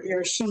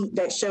your sheet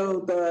that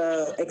showed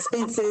the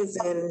expenses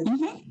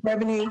and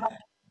revenue.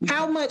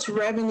 How much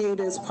revenue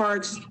does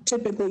Parks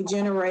typically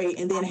generate,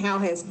 and then how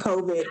has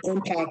COVID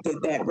impacted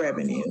that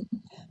revenue?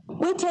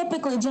 We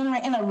typically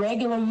generate, in a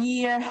regular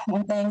year,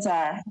 when things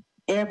are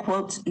air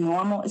quotes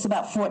normal, it's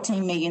about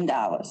 $14 million.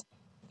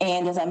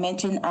 And as I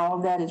mentioned, all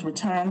of that is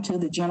returned to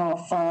the general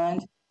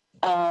fund.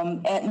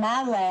 At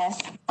my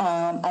last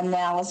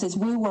analysis,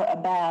 we were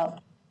about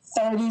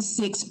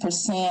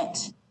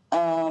 36%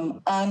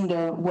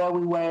 under where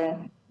we were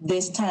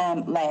this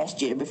time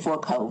last year before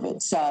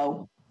COVID.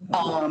 So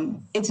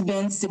it's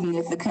been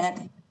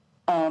significant.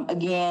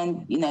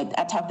 Again,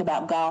 I talked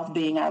about golf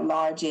being our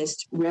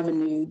largest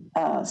revenue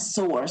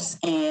source,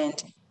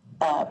 and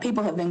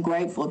people have been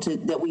grateful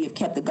that we have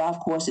kept the golf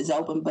courses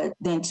open. But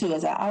then too,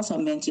 as I also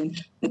mentioned,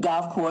 the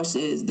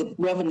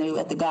revenue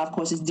at the golf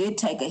courses did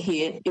take a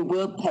hit. It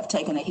will have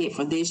taken a hit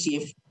for this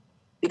year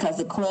because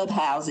the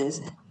clubhouses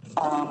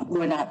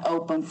were not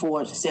open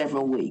for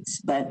several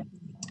weeks. But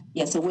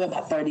yeah, so we're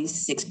about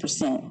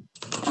 36%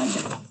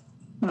 under.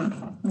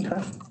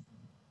 Okay.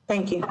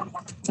 Thank you.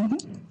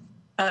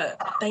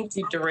 Thank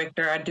you,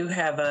 Director. I do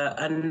have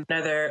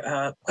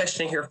another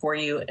question here for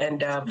you,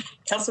 and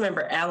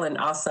Councilmember Allen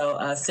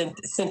also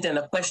sent in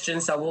a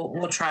question, so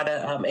we'll try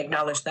to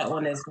acknowledge that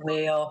one as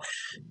well.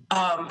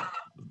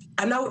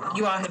 I know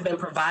you all have been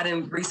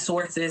providing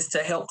resources to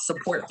help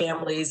support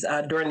families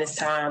during this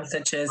time,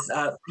 such as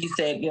you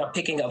said,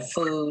 picking up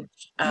food,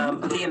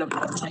 being a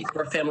place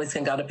where families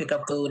can go to pick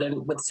up food,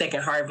 and with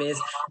Second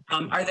Harvest.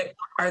 Are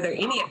there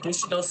any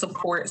additional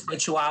supports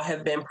that you all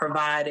have been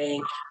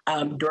providing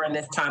during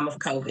this time of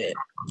COVID?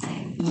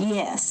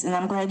 Yes, and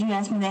I'm glad you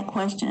asked me that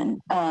question.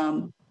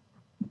 Our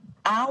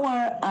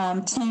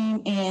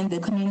team in the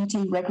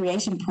community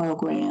recreation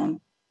program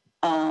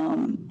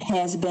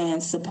has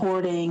been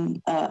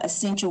supporting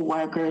essential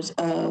workers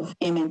of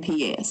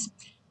MNPS.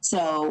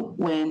 So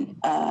when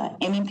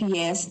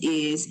MNPS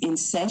is in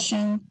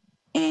session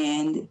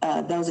and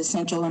those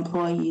essential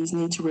employees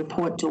need to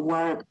report to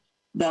work,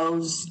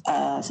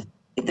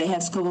 if they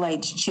have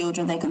school-age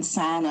children, they can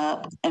sign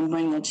up and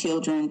bring their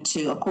children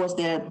to, of course,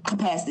 there are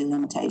capacity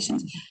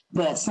limitations,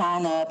 but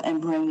sign up and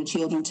bring the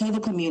children to the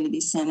community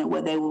center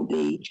where they will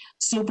be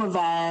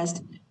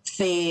supervised,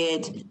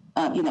 fed,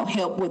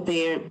 help with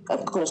their,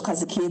 of course, because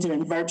the kids are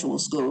in virtual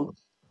school,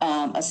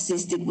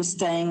 assisted with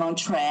staying on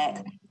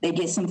track. They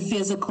get some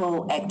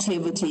physical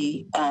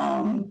activity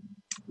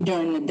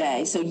during the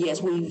day. So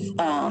yes,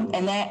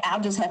 and that I'll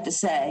just have to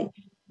say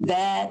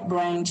that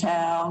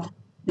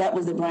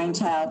was the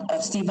brainchild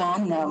of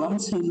Stevon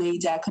Nellums, who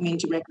leads our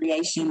community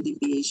recreation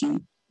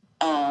division,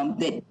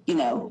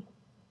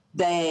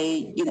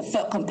 they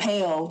felt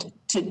compelled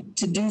to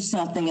do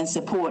something and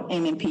support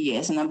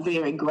MNPS, and I'm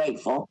very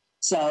grateful.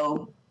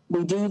 So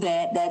we do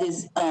that. That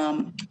is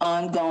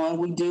ongoing.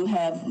 We do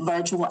have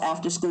virtual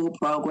after-school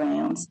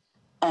programs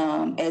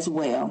as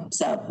well.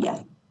 So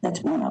yeah,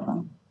 that's one of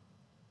them.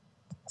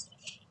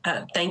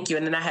 Thank you.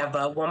 And then I have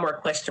one more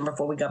question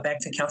before we go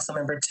back to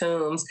Councilmember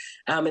Toombs.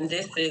 And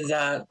this is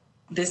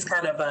this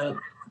kind of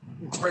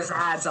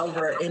resides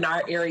over in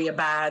our area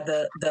by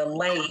the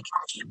lake.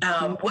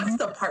 What's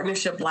the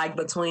partnership like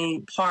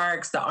between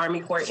Parks, the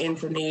Army Corps of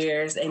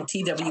Engineers, and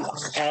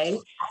TWRA?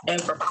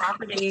 And for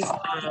properties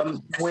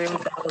where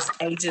those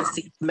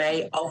agencies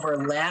may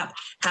overlap,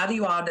 how do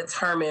you all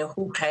determine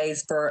who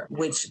pays for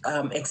which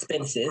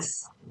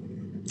expenses?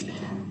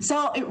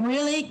 So it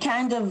really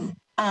kind of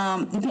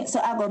depends. So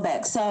I'll go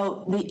back.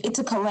 So it's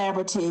a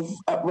collaborative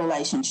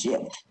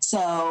relationship.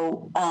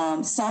 So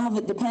some of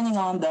it, depending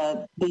on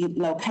the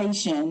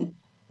location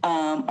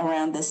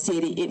around the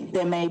city,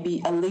 there may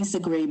be a lease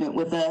agreement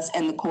with us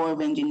and the Corps of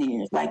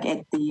Engineers, like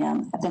at the,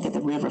 I think at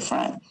the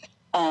riverfront.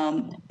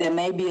 There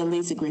may be a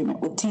lease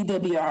agreement with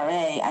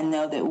TWRA. I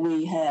know that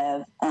we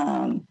have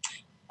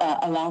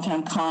a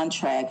long-term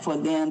contract for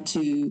them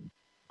to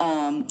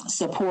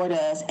support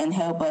us and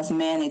help us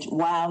manage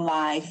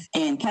wildlife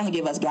and kind of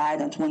give us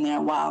guidance when there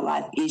are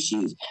wildlife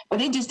issues.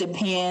 But it just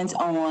depends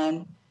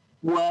on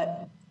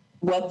what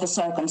the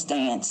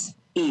circumstance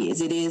is.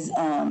 It is,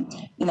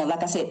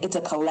 like I said, it's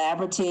a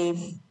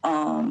collaborative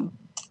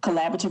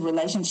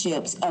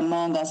relationships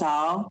among us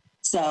all.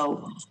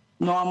 So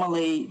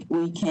normally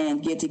we can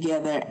get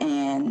together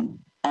and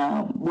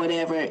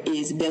whatever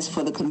is best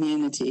for the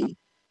community,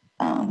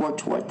 work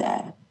toward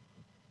that.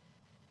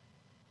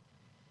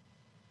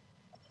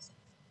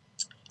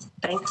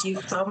 Thank you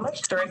so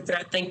much, Director.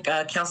 I think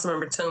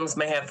Councilmember Toombs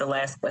may have the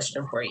last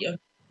question for you.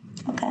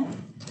 Okay.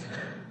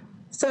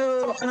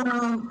 So,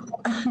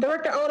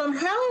 Director Odom,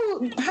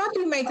 how do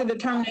you make the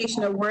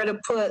determination of where to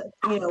put,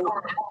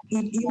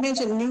 you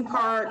mentioned new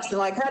parks,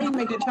 like how do you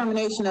make the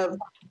determination of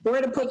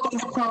where to put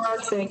these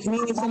parks and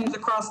community centers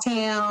across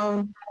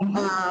town?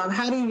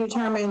 How do you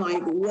determine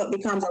like what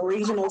becomes a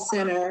regional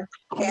center,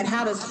 and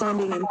how does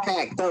funding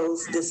impact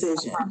those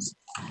decisions?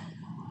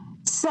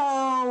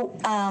 So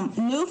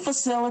new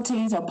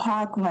facilities or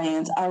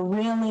parklands are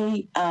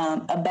really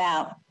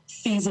about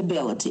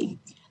feasibility.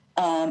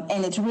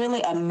 And it's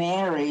really a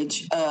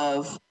marriage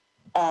of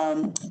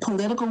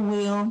political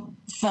will,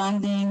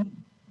 funding,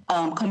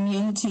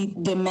 community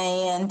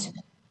demand,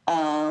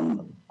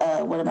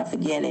 what am I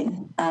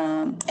forgetting?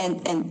 And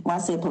when I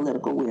say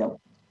political will,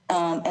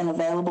 and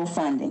available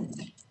funding.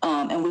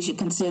 And we should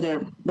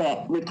consider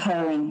that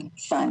recurring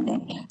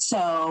funding.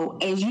 So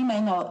as you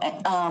may know,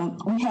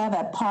 we have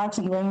a Parks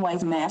and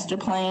Greenways master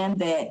plan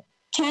that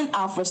can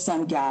offer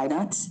some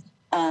guidance.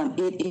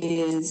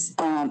 It's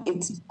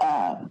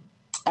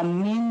a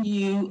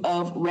menu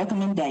of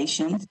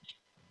recommendations,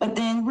 but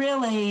then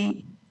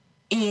really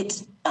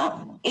it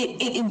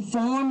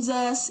informs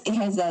us. It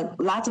has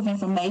lots of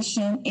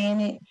information in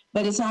it,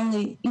 but it's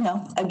only,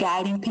 a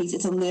guiding piece.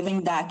 It's a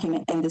living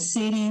document. And the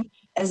city,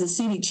 as the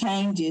city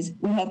changes,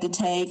 we have to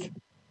take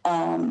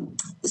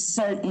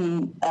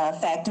certain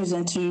factors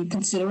into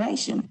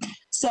consideration.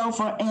 So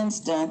for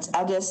instance,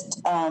 I'll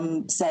just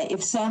say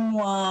if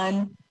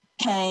someone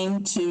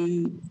came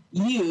to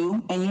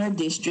you in your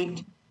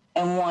district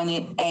and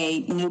wanted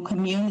a new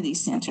community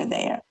center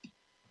there,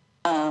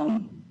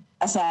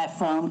 aside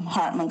from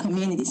Hartman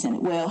Community Center.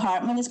 Well,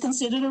 Hartman is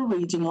considered a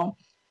regional,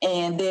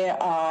 and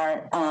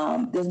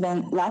there's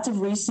been lots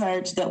of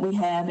research that we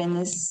have in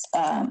this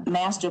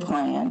master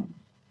plan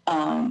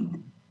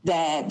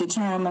that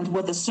determines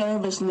what the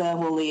service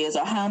level is,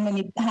 or how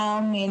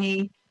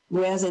many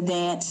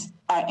residents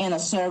are in a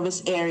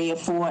service area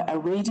for a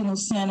regional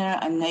center,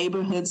 a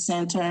neighborhood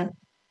center.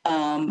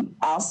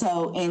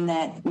 Also in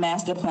that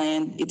master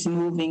plan, it's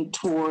moving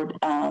toward,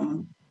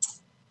 I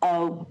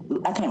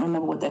can't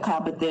remember what they're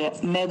called, but they're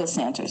mega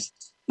centers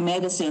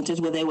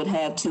where they would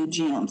have 2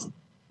 gyms.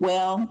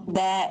 Well,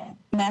 that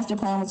master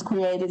plan was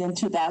created in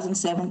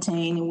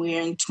 2017 and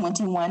we're in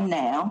 21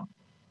 now.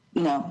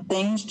 You know,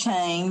 things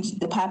change,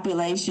 the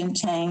population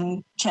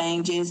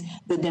changes,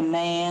 the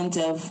demands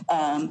of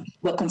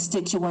what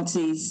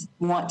constituencies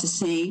want to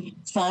see.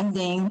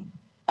 Funding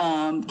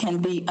can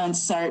be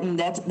uncertain.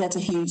 That's a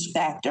huge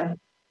factor.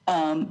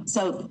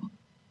 So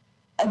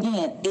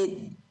again,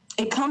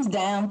 it comes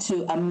down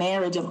to a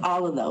marriage of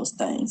all of those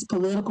things: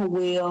 political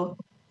will,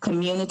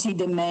 community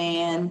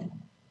demand,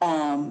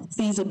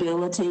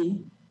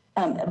 feasibility.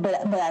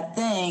 But I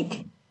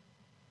think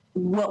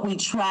what we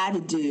try to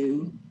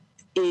do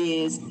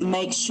is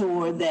make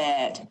sure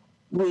that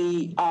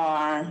we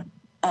are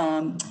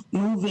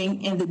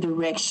moving in the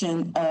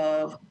direction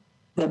of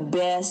the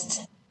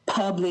best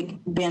public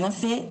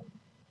benefit,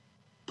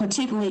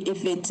 particularly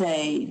if it's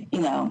a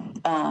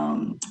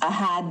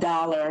high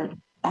dollar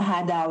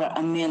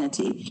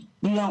amenity.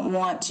 You don't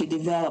want to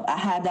develop a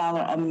high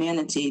dollar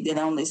amenity that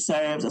only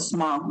serves a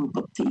small group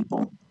of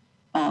people.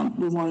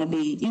 We want to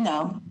be,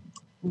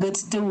 good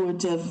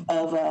stewards of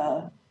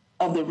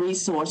the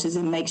resources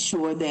and make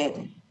sure that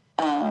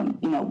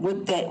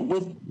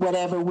with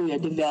whatever we are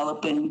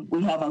developing,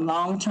 we have a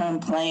long-term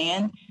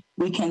plan.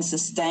 We can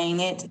sustain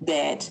it.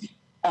 That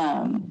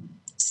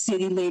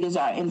city leaders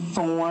are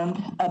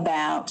informed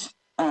about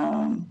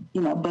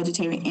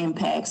budgetary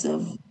impacts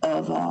of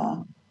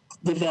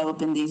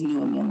developing these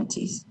new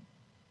amenities.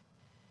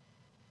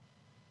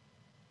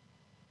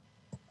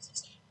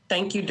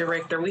 Thank you,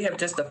 Director. We have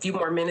just a few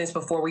more minutes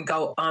before we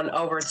go on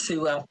over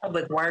to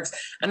Public Works.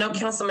 I know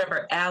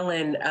Councilmember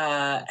Allen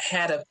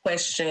had a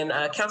question.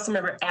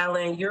 Councilmember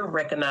Allen, you're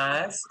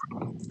recognized.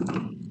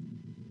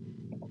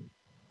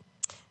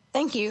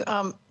 Thank you.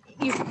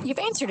 You've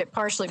answered it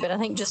partially, but I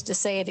think just to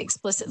say it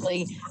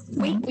explicitly,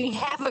 we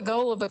have a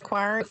goal of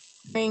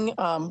acquiring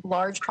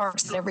large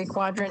parks in every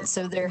quadrant.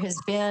 So there has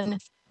been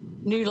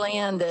new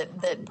land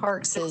that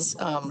Parks has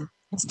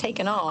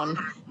taken on.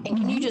 And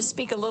can you just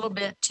speak a little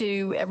bit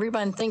to,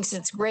 everyone thinks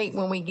it's great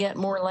when we get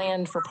more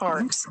land for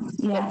parks.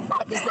 Yeah.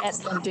 What does that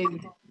then do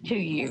to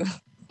you?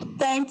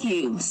 Thank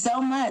you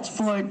so much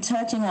for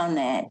touching on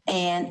that.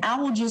 And I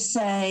will just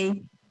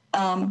say,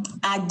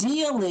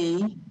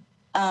 ideally,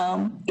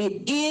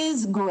 it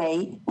is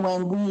great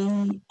when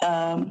we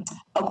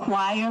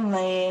acquire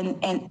land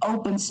and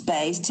open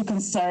space to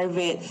conserve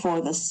it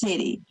for the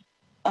city.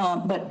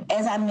 But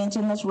as I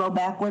mentioned, let's roll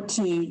backward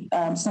to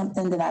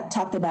something that I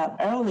talked about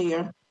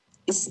earlier,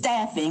 is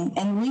staffing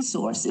and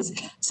resources.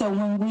 So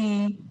when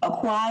we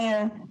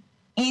acquire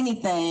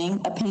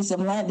anything, a piece of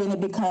land, then it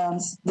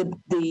becomes the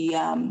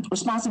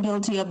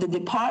responsibility of the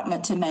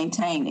department to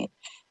maintain it.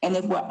 And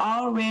if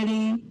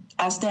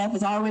our staff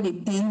is already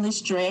thinly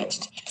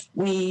stretched,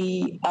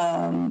 we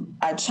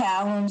are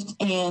challenged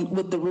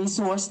with the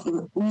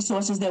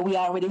resources that we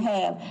already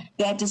have,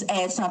 that just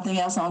adds something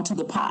else onto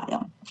the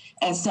pile.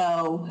 And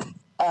so,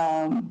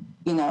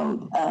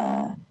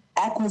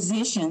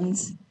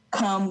 acquisitions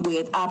come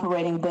with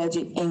operating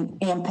budget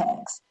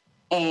impacts.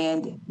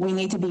 And we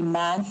need to be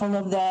mindful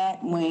of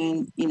that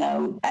when,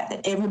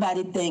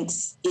 everybody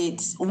thinks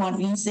it's, one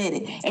of you said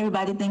it,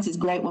 everybody thinks it's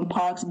great when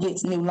Parks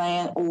gets new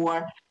land,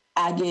 or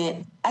I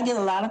get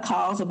a lot of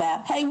calls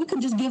about, hey, we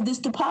can just give this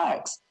to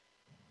Parks.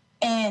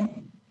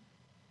 And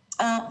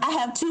I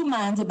have two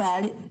minds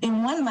about it.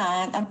 In one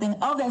mind, I'm thinking,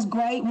 oh, that's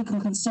great. We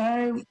can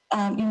conserve,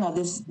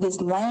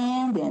 this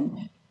land,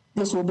 and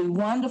this will be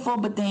wonderful.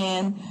 But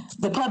then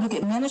the public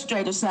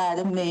administrator side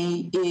of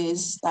me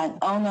is like,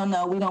 oh,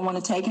 no, we don't want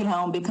to take it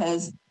home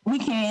because we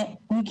can't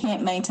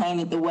maintain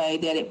it the way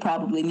that it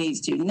probably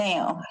needs to.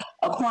 Now,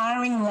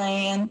 acquiring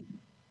land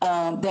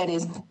that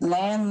is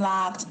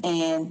landlocked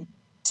and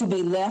to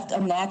be left a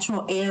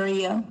natural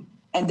area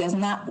and does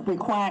not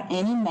require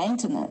any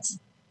maintenance,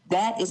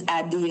 that is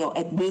ideal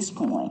at this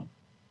point.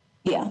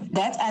 Yeah,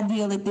 that's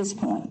ideal at this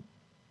point.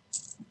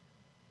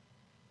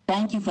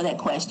 Thank you for that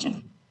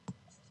question.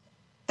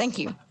 Thank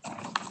you.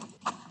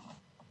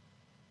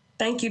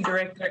 Thank you,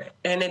 Director.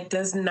 And it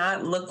does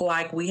not look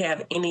like we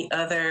have any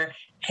other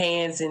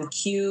hands in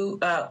queue.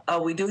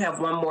 We do have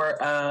one more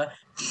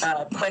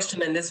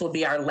question, and this will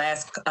be our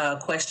last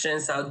question.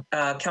 So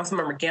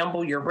Councilmember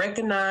Gamble, you're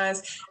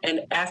recognized.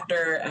 And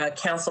after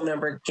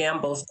Councilmember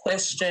Gamble's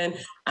question,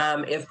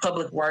 if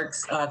Public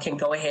Works can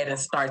go ahead and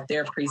start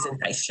their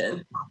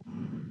presentation.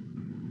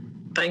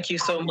 Thank you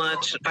so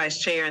much, Vice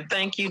Chair, and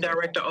thank you,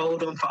 Director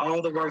Odom, for all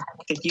the work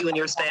that you and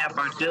your staff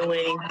are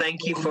doing.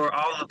 Thank you for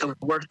all of the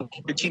work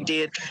that you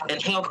did in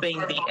helping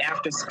the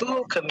After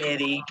School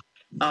Committee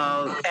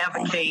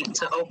advocate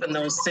to open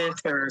those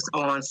centers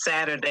on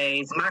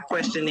Saturdays. My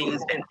question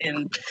is,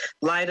 in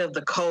light of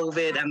the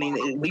COVID, I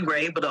mean, we were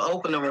able to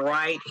open them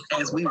right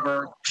as we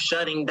were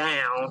shutting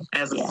down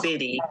as a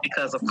city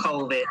because of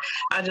COVID.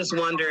 I just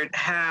wondered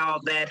how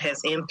that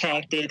has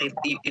impacted, if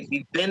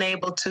you've been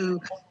able to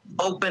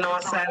open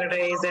on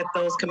Saturdays at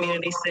those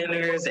community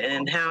centers,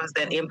 and how has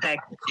that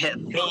impact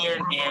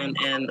been?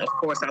 And of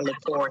course, I look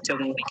forward to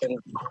when we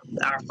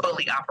are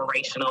fully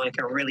operational and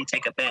can really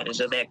take advantage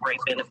of that great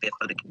benefit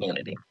for the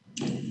community.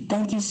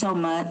 Thank you so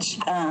much,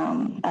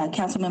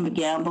 Councilmember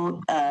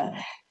Gamble.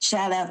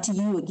 Shout out to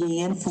you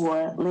again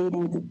for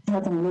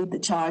helping lead the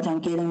charge on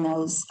getting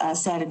those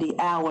Saturday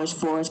hours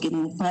for us,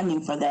 getting the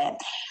funding for that.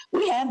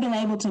 We have been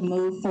able to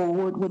move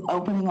forward with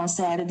opening on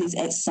Saturdays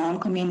at some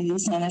community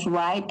centers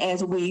right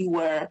as we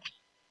were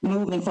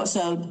moving forward.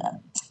 So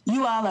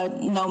you all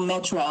know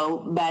Metro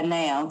by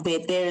now,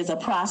 that there is a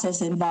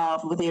process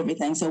involved with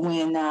everything. So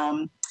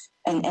when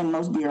and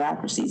most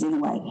bureaucracies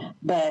anyway.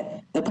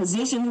 But the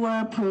positions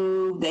were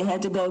approved. They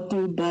had to go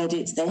through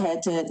budgets. They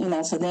had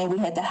to, so then we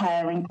had the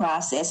hiring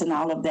process and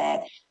all of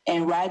that.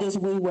 And right as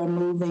we were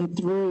moving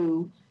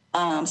through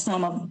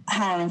some of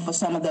hiring for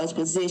some of those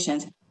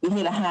positions, we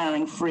hit a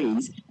hiring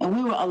freeze. And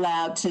we were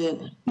allowed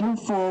to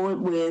move forward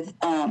with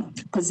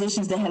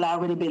positions that had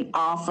already been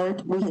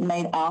offered. We had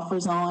made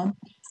offers on.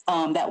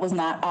 That was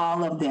not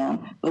all of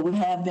them, but we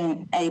have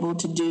been able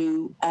to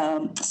do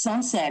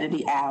some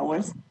Saturday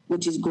hours,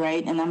 which is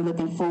great. And I'm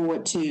looking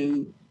forward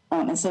to,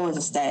 and so is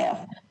the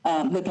staff,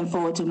 looking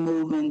forward to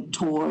moving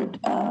toward,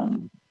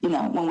 when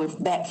we're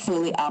back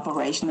fully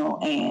operational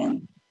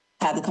and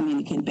how the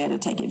community can better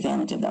take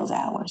advantage of those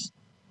hours.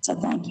 So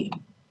thank you.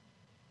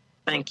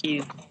 Thank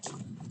you.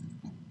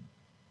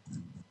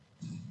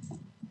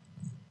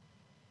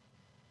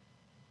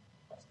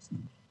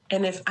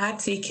 And if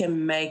IT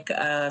can make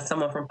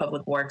someone from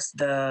Public Works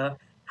the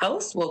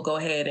host, we'll go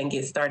ahead and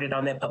get started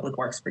on that Public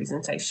Works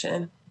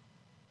presentation.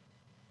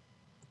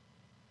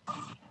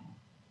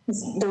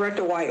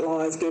 Director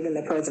Whitelaw is giving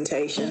the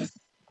presentation.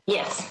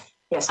 Yes,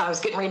 I was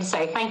getting ready to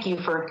say thank you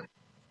for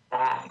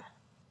that.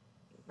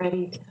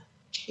 Ready to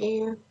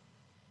share?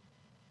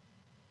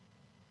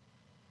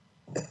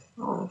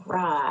 All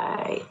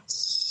right.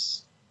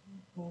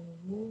 Let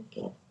me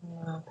get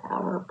my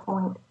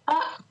PowerPoint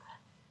up.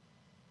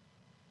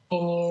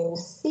 Can you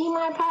see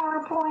my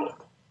PowerPoint?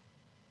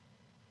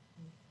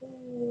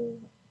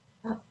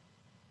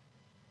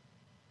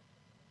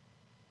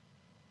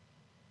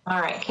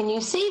 All right, can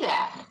you see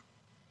that?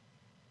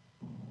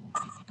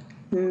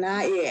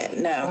 Not yet,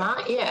 no.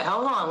 Not yet,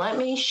 hold on, let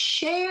me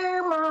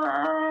share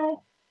my,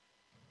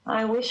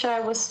 I wish I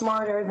was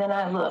smarter than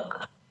I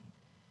look.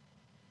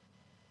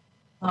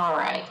 All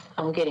right,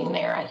 I'm getting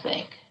there, I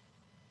think.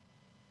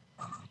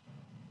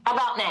 How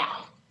about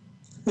now?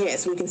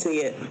 Yes, we can see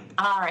it.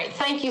 All right.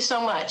 Thank you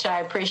so much. I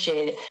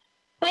appreciate it.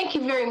 Thank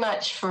you very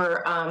much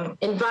for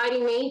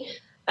inviting me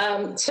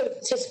to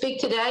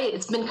speak today.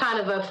 It's been kind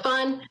of a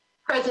fun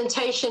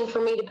presentation for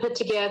me to put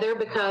together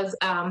because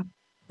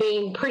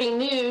being pretty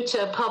new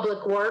to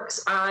Public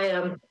Works,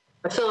 I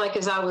feel like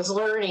as I was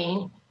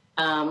learning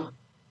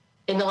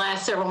in the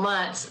last several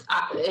months,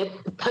 it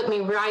put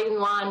me right in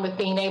line with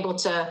being able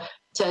to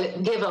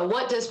give a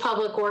what does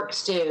Public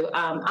Works do?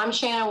 I'm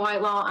Shannon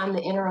Whitelaw. I'm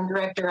the interim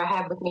director. I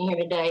have with me here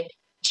today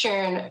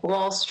Sharon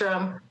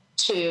Wallstrom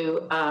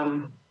to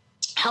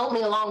help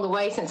me along the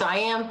way since I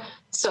am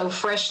so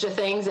fresh to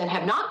things and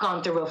have not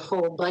gone through a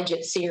full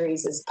budget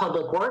series as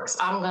Public Works.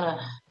 I'm going to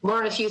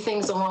learn a few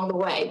things along the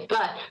way,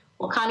 but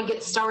we'll kind of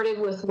get started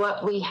with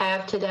what we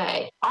have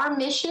today. Our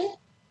mission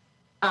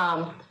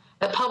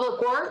at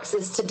Public Works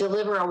is to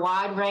deliver a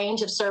wide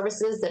range of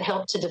services that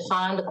help to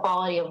define the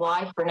quality of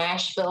life for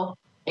Nashville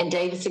and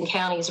Davidson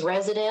County's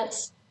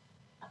residents,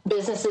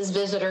 businesses,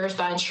 visitors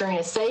by ensuring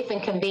a safe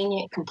and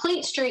convenient,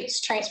 complete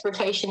streets,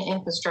 transportation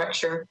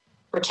infrastructure,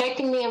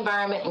 protecting the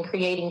environment, and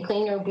creating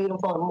cleaner,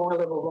 beautiful, and more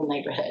livable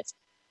neighborhoods.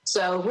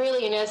 So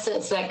really, in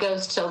essence, that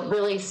goes to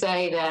really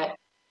say that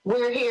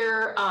we're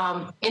here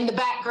in the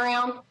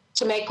background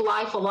to make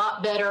life a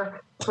lot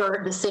better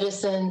for the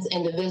citizens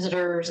and the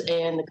visitors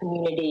and the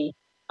community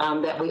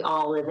that we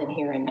all live in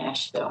here in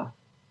Nashville.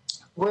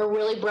 We're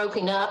really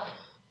broken up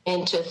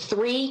into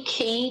 3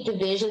 key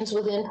divisions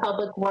within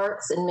Public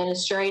Works: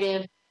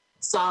 administrative,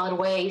 solid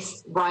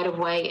waste,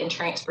 right-of-way, and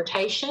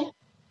transportation.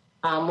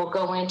 We'll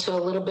go into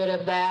a little bit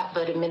of that,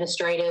 but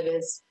administrative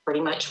is pretty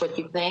much what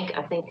you think.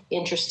 I think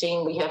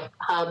interesting, we have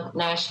Hub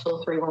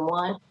Nashville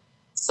 311.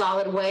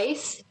 Solid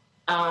waste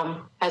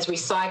has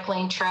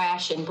recycling,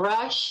 trash, and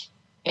brush.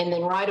 And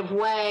then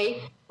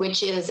right-of-way,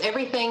 which is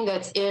everything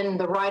that's in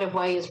the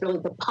right-of-way is really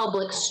the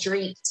public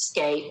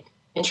streetscape,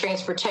 and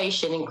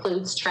transportation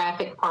includes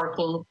traffic,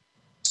 parking,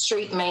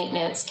 street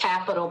maintenance,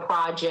 capital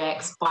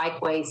projects,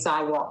 bikeways,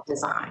 sidewalk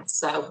design.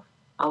 So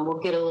we'll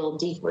get a little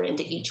deeper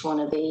into each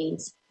one of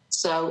these.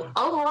 So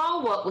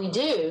overall, what we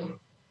do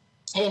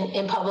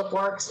in Public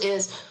Works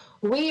is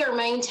we are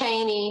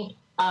maintaining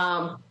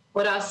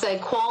what I say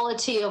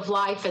quality of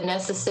life and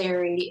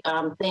necessary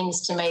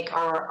things to make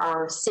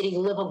our city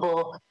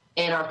livable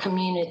and our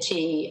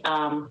community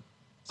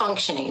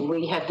functioning.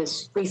 We have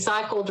this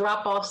recycle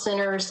drop-off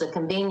centers, the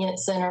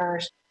convenience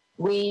centers.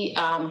 We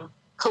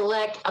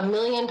collect 1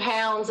 million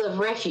pounds of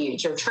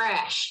refuge or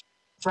trash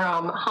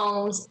from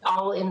homes,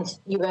 all in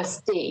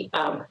USD.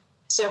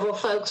 Several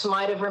folks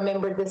might have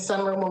remembered this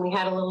summer when we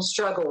had a little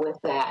struggle with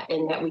that,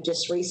 and that we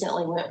just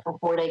recently went from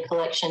 4-day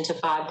collection to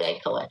 5-day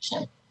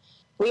collection.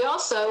 We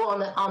also,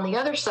 on the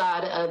other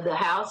side of the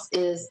house,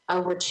 is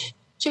over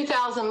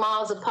 2,000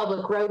 miles of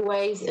public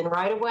roadways and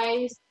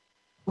right-of-ways,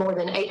 more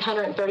than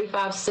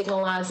 835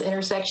 signalized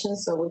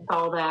intersections, so we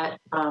call that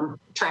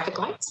traffic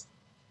lights,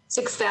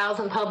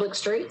 6,000 public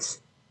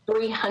streets,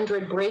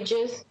 300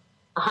 bridges,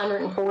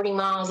 140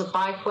 miles of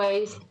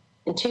bikeways,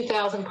 and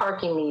 2,000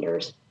 parking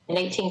meters and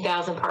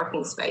 18,000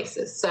 parking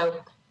spaces.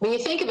 So when you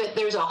think of it,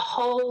 there's a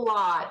whole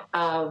lot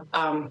of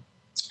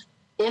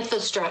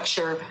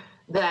infrastructure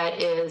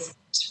that is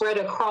spread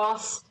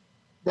across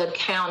the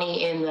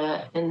county and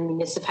the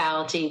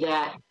municipality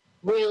that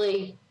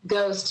really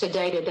goes to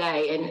day to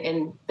day.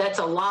 And that's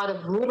a lot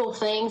of little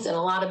things and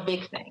a lot of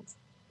big things.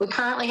 We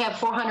currently have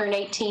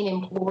 418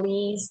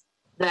 employees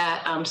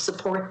that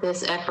support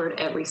this effort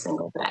every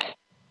single day.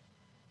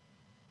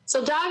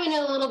 So diving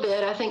in a little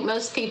bit, I think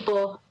most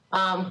people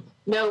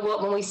know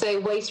what when we say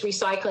waste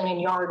recycling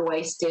and yard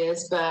waste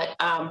is, but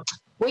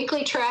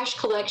weekly trash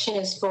collection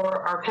is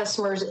for our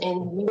customers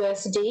in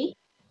USD,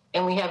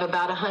 and we have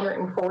about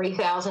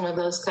 140,000 of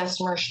those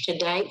customers to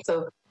date,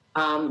 so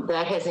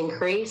that has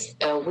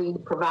increased. We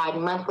provide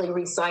monthly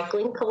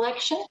recycling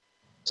collection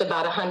to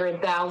about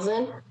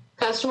 100,000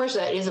 customers.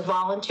 That is a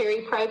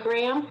voluntary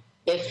program.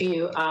 If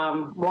you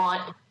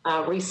want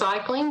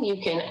recycling,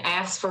 you can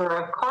ask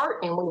for a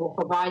cart and we will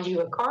provide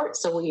you a cart.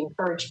 So we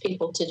encourage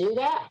people to do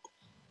that.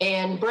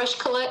 And brush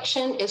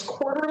collection is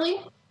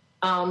quarterly,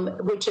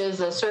 which is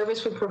a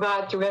service we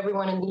provide through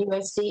everyone in the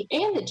USD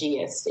and the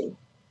GSD.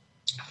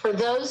 For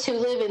those who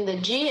live in the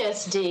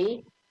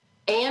GSD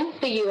and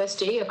the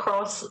USD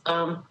across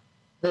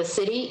the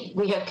city,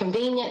 we have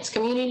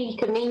community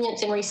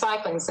convenience and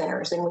recycling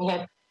centers, and we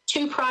have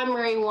 2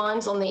 primary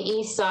ones on the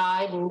east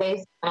side, and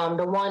they,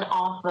 the one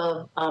off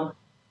of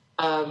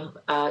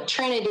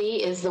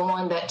Trinity is the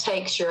one that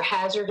takes your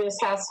hazardous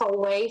household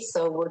waste.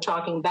 So we're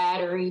talking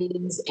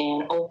batteries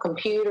and old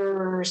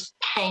computers,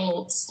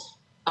 paints,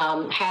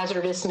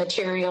 hazardous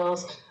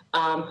materials,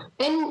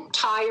 and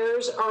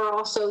tires are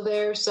also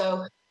there.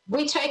 So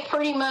we take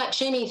pretty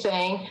much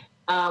anything,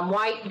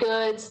 white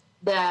goods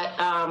that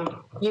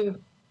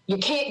you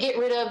can't get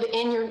rid of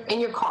in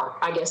your cart,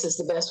 I guess is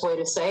the best way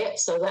to say it.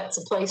 So that's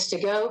a place to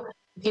go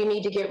if you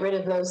need to get rid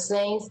of those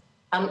things.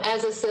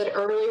 As I said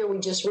earlier, we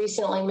just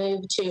recently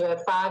moved to a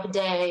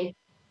 5-day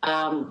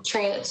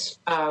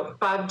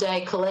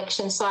 5-day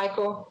collection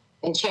cycle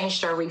and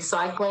changed our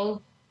recycling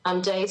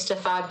days to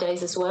 5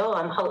 days as well.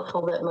 I'm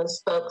hopeful that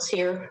most folks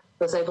here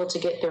was able to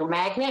get their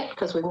magnet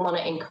because we want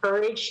to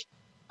encourage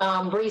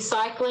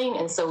recycling.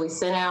 And so we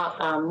sent out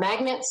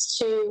magnets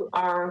to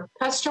our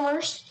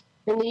customers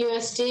in the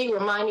USD,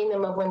 reminding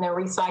them of when their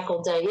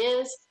recycle day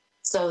is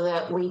so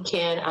that we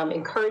can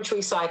encourage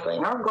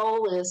recycling. Our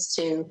goal is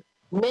to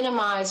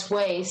minimize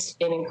waste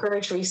and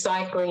encourage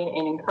recycling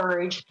and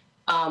encourage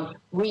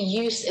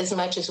reuse as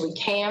much as we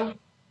can.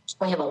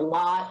 We have a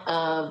lot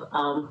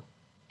of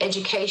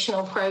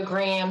educational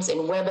programs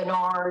and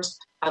webinars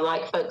I'd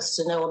like folks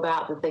to know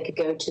about that they could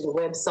go to the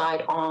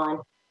website on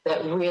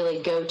that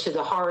really go to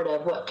the heart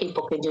of what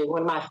people can do.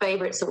 One of my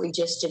favorites that we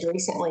just did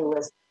recently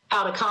was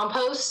how to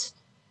compost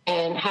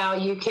and how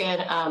you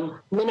can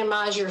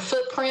minimize your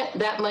footprint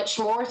that much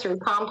more through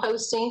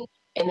composting.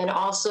 And then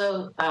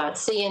also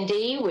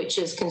C&D, which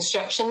is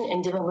construction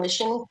and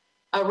demolition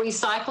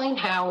recycling,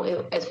 how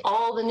as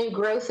all the new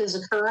growth is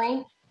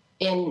occurring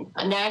in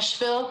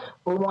Nashville,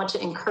 we want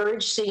to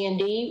encourage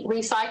C&D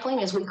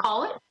recycling, as we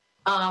call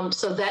it.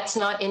 So that's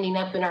not ending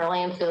up in our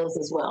landfills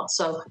as well.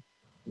 So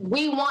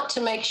we want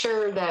to make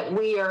sure that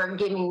we are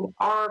giving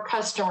our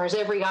customers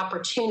every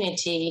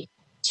opportunity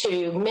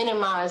to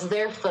minimize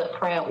their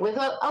footprint with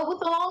a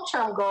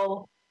long-term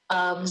goal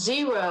of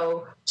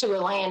 0 to a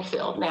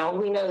landfill. Now,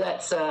 we know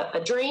that's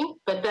a dream,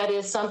 but that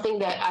is something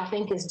that I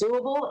think is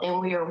doable and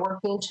we are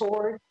working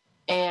toward,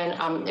 and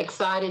I'm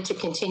excited to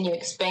continue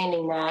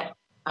expanding that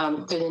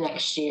through the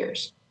next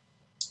years.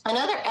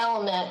 Another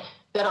element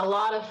that a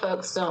lot of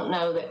folks don't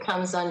know that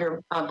comes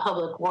under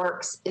public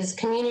works is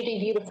community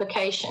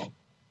beautification.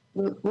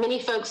 Many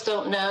folks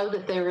don't know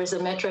that there is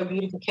a Metro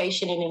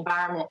Beautification and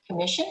Environment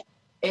Commission.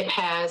 It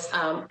has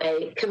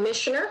a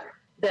commissioner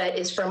that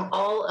is from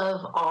all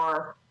of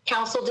our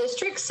council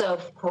districts. So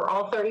for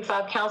all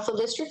 35 council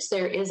districts,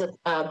 there is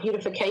a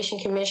beautification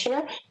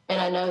commissioner.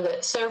 And I know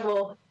that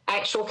several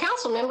actual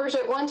council members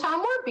at one time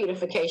were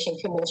beautification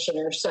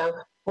commissioners. So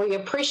we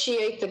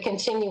appreciate the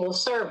continual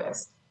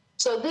service.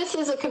 So this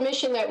is a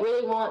commission that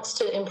really wants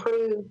to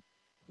improve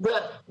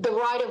the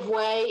right of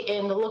way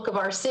and the look of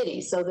our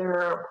city. So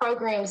there are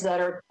programs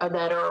that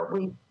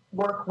we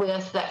work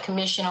with that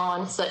commission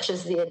on, such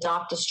as the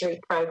Adopt a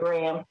Street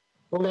program,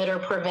 litter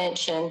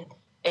prevention,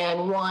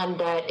 and one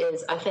that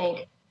is, I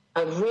think,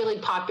 a really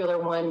popular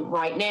one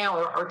right now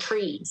are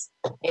trees.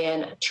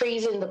 And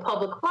trees in the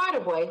public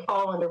right-of-way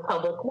fall under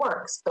public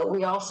works, but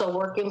we also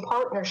work in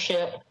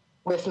partnership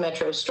with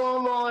Metro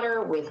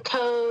Stormwater, with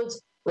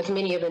codes, with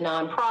many of the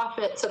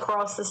nonprofits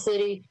across the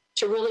city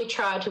to really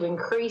try to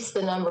increase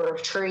the number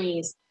of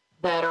trees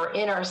that are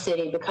in our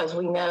city, because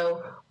we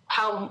know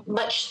how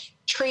much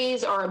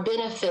trees are a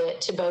benefit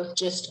to both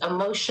just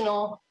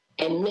emotional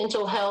and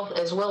mental health,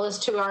 as well as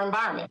to our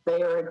environment.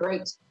 They are a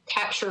great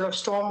capture of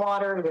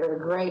stormwater. They're a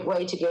great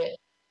way to get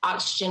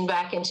oxygen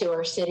back into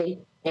our city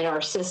and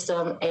our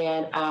system.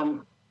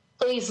 And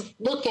please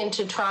look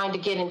into trying to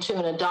get into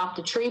an Adopt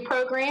a Tree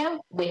program.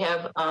 We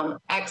have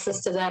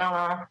access to that on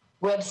our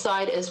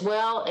website as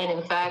well. And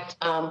in fact,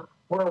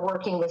 we're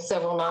working with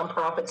several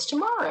nonprofits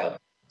tomorrow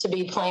to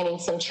be planting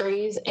some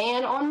trees,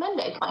 and on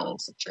Monday planting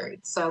some trees.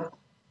 So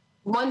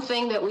one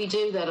thing that we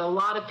do that a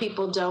lot of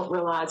people don't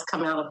realize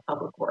come out of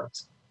public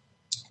works.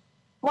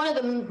 One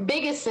of the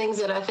biggest things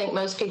that I think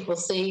most people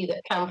see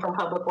that come from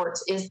public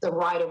works is the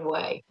right of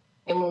way.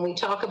 And when we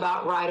talk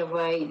about right of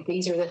way,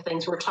 these are the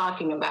things we're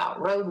talking about: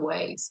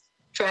 roadways,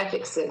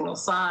 traffic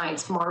signals,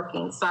 signs,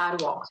 markings,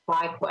 sidewalks,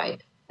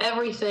 bikeway,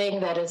 everything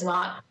that is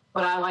not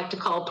what I like to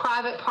call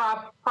private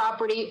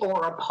property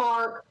or a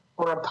park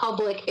or a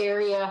public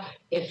area.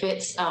 If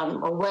it's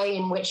a way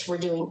in which we're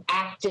doing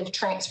active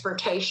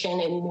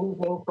transportation and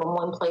moving from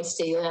one place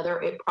to the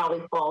other, it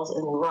probably falls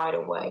in the right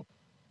of way.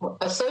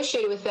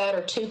 Associated with that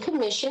are two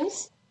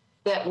commissions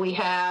that we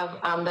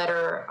have that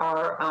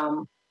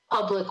are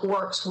Public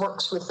Works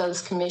works with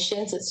those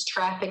commissions. It's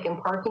Traffic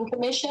and Parking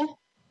Commission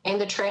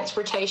and the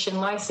Transportation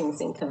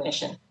Licensing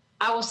Commission.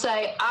 I will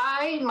say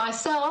I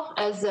myself,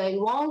 as a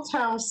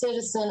long-term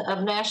citizen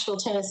of Nashville,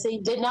 Tennessee,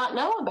 did not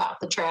know about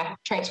the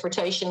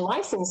Transportation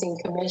Licensing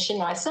Commission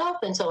myself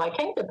until I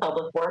came to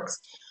Public Works.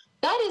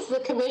 That is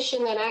the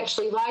commission that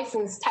actually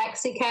licensed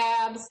taxi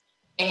cabs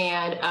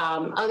and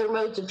other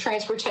modes of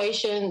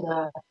transportation,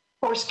 the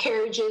horse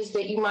carriages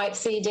that you might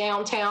see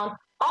downtown.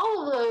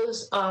 All of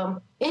those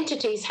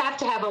entities have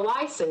to have a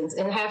license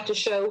and have to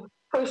show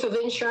proof of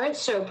insurance,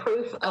 so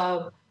proof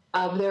of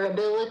their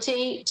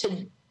ability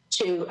to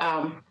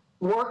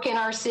work in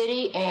our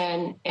city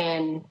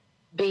and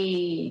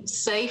be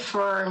safe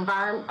for our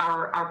environment,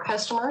 our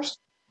customers.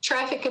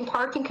 Traffic and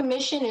Parking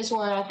Commission is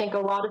one I think a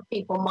lot of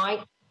people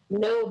might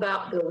know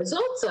about the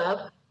results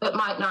of, but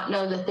might not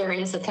know that there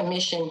is a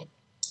commission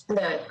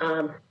that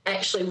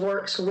actually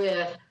works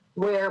with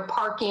where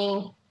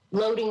parking,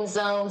 loading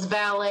zones,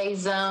 valet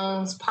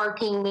zones,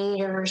 parking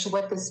meters,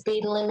 what the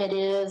speed limit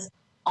is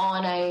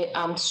on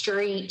a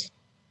street,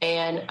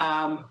 and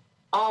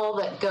all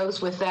that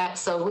goes with that.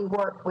 So we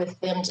work with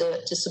them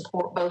to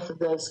support both of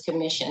those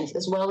commissions,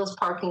 as well as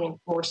parking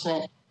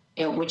enforcement,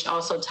 which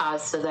also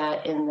ties to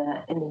that in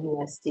the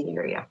USD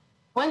area.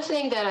 One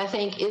thing that I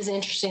think is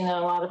interesting that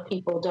a lot of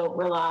people don't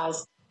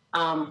realize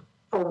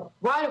for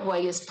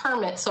right-of-way is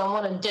permits. So I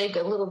want to dig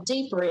a little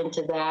deeper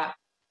into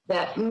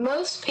that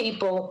most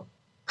people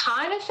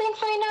kind of think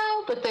they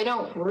know, but they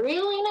don't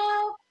really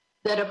know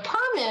that a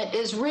permit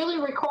is really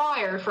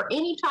required for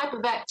any type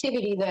of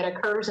activity that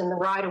occurs in the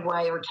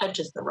right-of-way or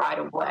touches the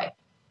right-of-way.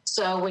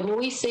 So when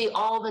we see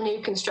all the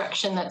new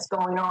construction that's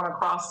going on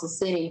across the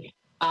city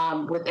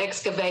with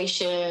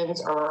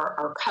excavations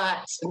or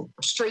cuts and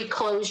street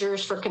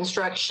closures for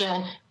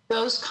construction,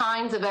 those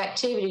kinds of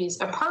activities,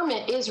 a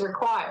permit is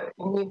required.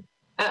 And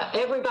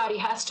everybody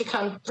has to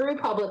come through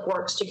Public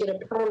Works to get a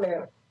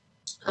permit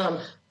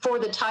for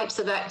the types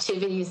of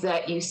activities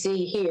that you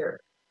see here.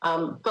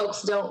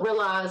 Folks don't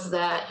realize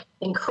that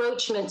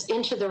encroachments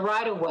into the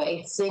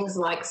right-of-way, things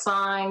like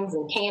signs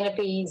and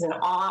canopies and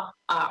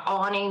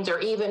awnings, or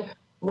even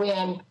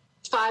when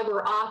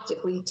fiber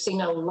optic, we've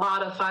seen a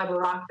lot of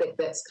fiber optic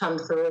that's come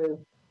through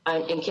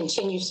and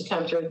continues to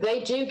come through.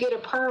 They do get a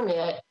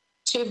permit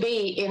to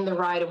be in the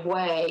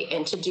right-of-way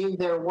and to do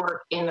their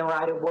work in the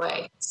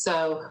right-of-way.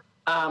 So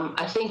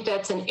I think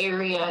that's an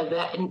area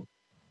that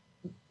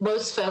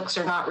most folks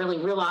are not really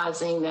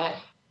realizing that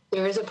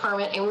there is a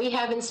permit, and we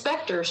have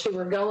inspectors who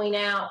are going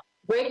out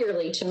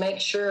regularly to make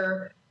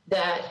sure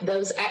that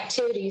those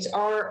activities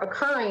are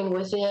occurring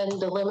within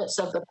the limits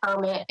of the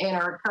permit and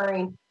are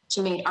occurring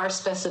to meet our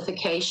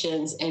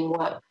specifications and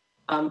what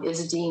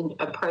is deemed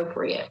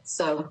appropriate.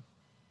 So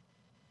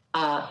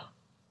the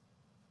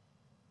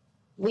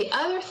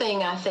other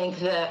thing I think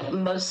that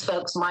most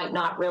folks might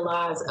not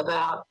realize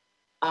about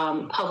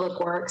Public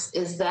Works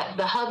is that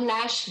the Hub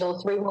Nashville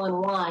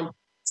 311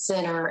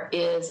 Center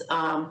is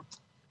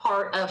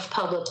part of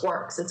Public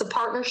Works. It's a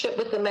partnership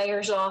with the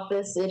mayor's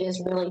office. It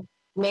is really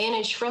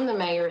managed from the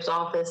mayor's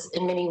office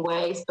in many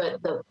ways,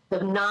 but the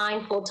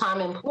 9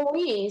 full-time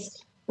employees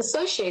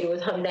associated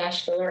with Hub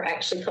Nashville are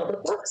actually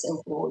Public Works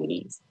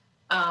employees.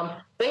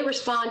 They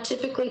respond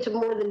typically to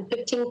more than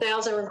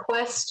 15,000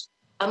 requests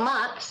a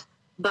month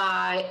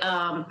by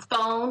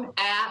phone,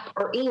 app,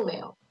 or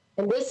email.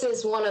 And this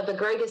is one of the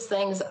greatest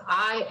things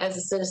I, as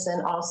a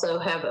citizen, also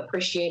have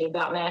appreciated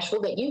about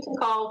Nashville, that you can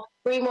call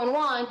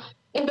 311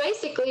 and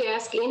basically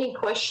ask any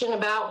question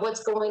about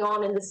what's going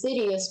on in the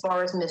city as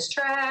far as missed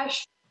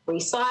trash,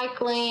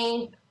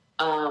 recycling,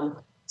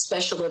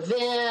 special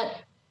event,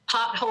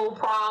 pothole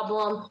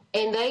problem,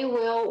 and they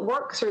will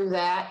work through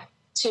that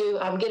to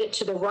get it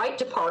to the right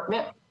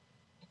department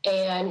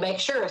and make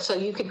sure. So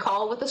you could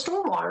call with a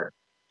stormwater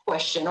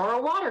question or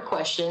a water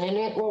question, and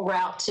it will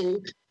route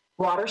to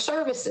water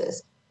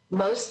services.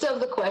 Most of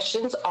the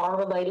questions are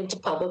related to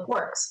public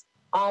works.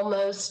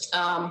 Almost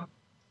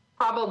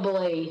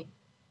probably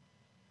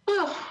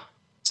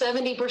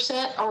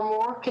 70% or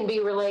more can be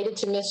related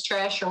to missed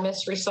trash or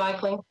missed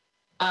recycling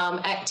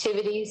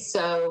activities.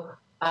 So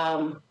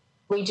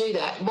we do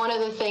that. One of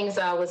the things,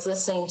 I was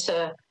listening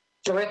to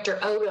Director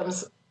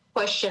Odom's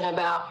question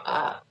about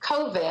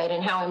COVID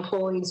and how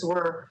employees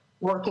were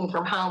working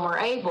from home or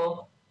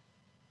able.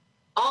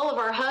 All of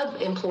our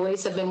hub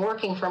employees have been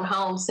working from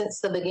home since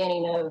the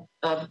beginning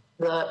of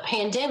the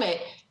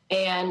pandemic,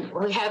 and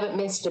we haven't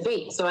missed a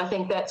beat. So I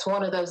think that's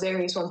one of those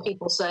areas when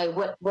people say,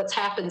 what's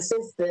happened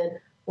since then?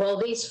 Well,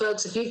 these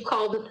folks, if you've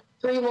called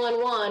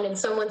 311 and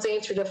someone's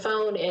answered a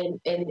phone and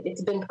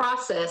it's been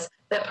processed,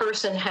 that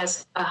person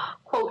has a,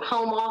 quote,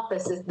 home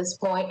office at this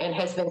point and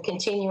has been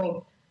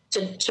continuing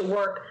to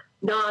work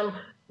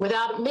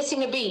without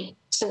missing a beat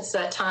since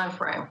that time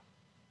frame.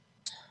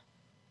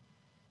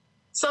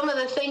 Some of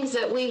the things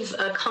that we've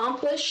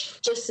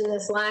accomplished just in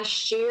this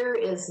last year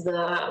is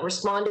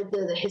responded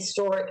to the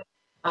historic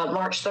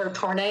March 3rd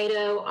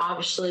tornado.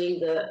 Obviously,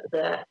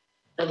 the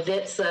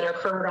events that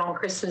occurred on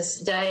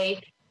Christmas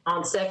Day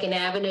on 2nd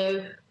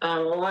Avenue. A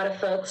lot of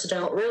folks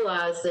don't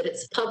realize that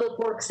it's Public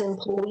Works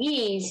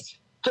employees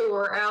who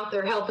are out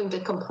there helping to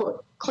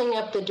clean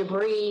up the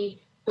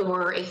debris, who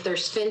are, if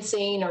there's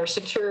fencing or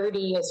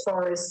security as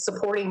far as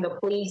supporting the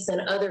police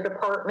and other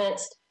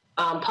departments.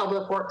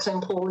 Public Works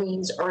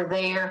employees are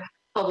there.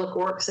 Public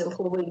Works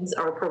employees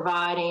are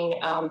providing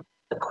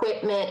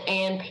equipment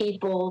and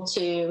people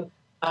to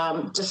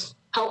just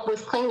help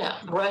with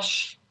cleanup,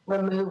 brush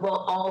removal,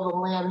 all the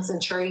limbs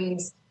and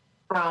trees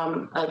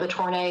from the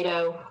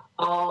tornado,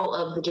 all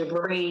of the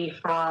debris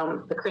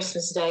from the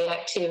Christmas Day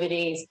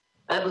activities.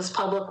 It was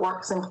Public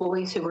Works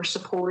employees who were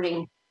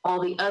supporting all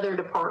the other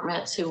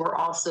departments who were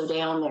also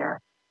down there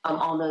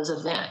on those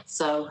events.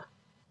 So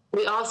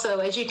we also,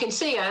 as you can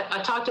see,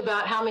 I talked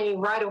about how many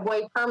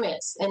right-of-way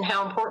permits and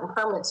how important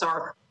permits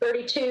are.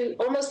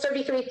 Almost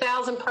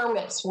 33,000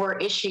 permits were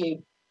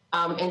issued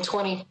in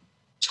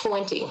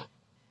 2020.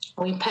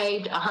 We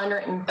paved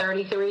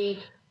 133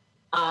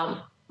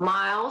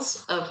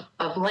 miles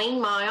of lane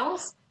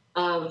miles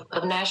of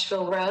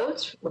Nashville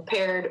roads,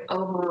 repaired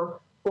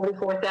over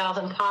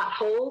 44,000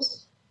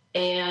 potholes,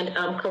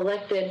 and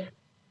collected.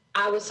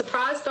 I was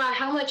surprised by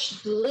how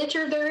much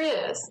litter there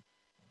is.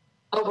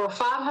 Over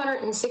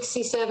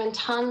 567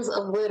 tons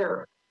of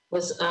litter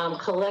was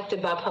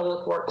collected by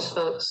Public Works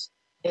folks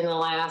in the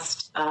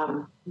last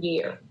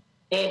year.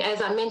 And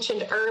as I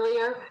mentioned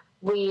earlier,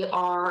 we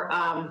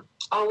are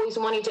always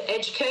wanting to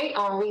educate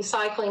on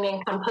recycling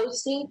and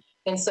composting.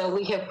 And so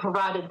we have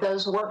provided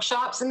those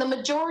workshops. And the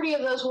majority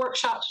of those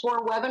workshops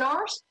were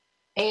webinars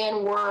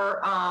and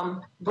were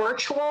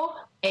virtual.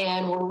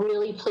 And we're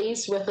really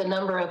pleased with the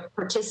number of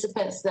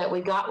participants that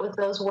we got with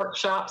those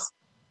workshops.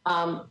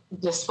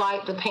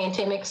 Despite the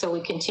pandemic, so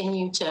we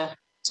continue to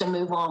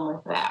move on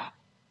with that.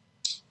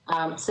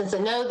 Since I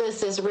know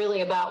this is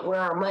really about where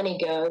our money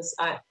goes,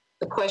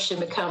 the question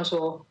becomes,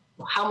 well,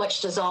 how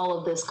much does all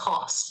of this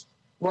cost?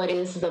 What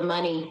is the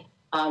money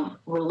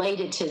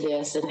related to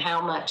this, and how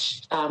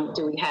much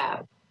do we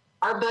have?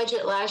 Our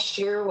budget last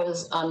year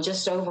was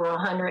just over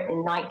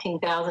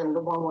 $119,000, the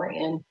one we're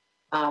in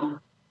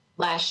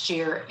last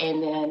year,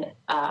 and then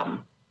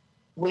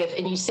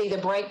and you see the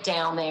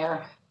breakdown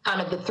there. Kind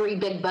of the three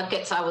big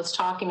buckets I was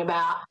talking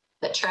about,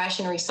 that trash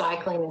and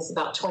recycling is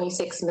about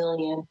 $26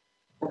 million,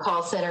 the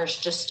call centers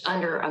just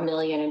under $1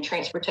 million, and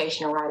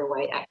transportation and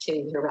right-of-way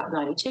activities are about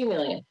 $92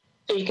 million.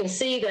 So you can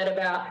see that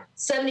about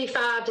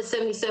 75 to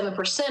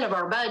 77% of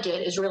our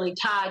budget is really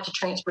tied to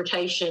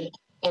transportation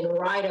and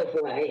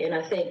right-of-way. And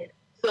I think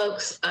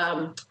folks,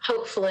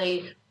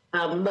 hopefully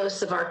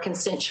most of our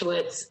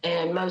constituents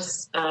and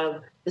most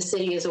of the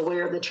city is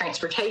aware of the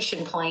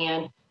transportation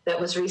plan that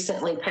was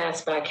recently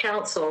passed by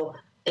council,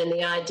 and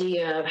the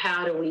idea of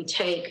how do we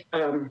take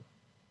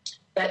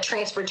that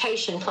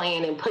transportation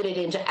plan and put it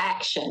into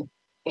action.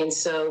 And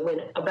so when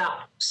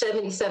about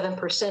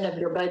 77% of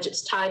your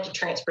budget's tied to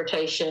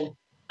transportation,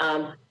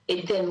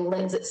 it then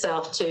lends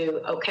itself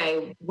to,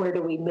 okay, where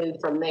do we move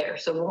from there?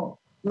 So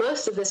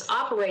most of this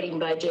operating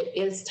budget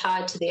is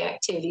tied to the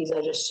activities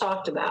I just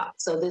talked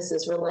about. So this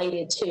is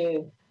related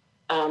to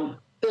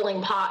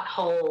filling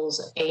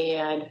potholes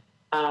and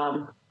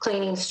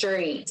cleaning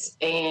streets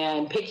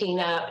and picking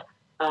up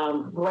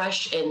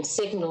brush and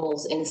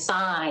signals and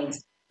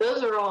signs.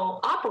 Those are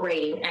all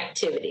operating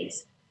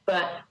activities,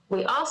 but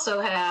we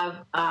also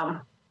have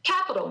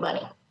capital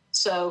money.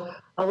 So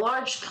a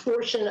large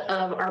portion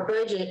of our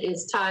budget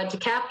is tied to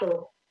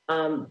capital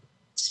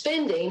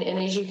spending. And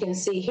as you can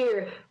see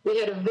here, we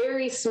had a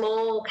very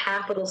small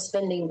capital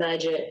spending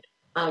budget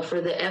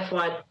for the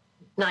FY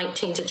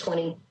 19 to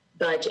 20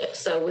 budget.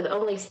 So with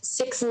only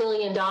 $6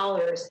 million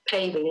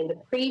paving in the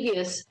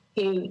previous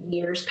few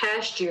years,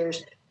 past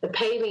years, the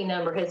paving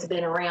number has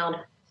been around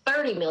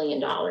 $30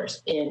 million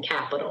in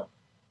capital.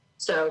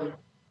 So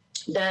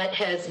that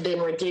has been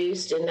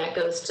reduced, and that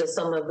goes to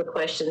some of the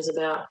questions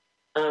about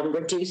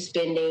reduced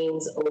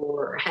spendings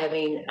or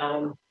having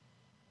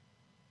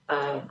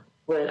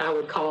what I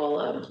would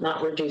call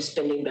not reduced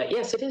spending, but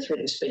yes, it is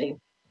reduced spending.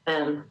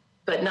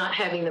 But not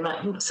having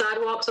the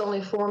sidewalks,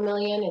 only $4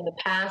 million. In the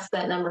past,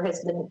 that number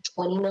has been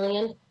 $20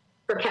 million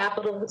for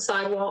capital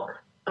sidewalk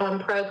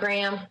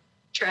program.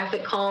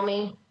 Traffic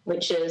calming,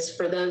 which is,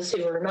 for those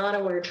who are not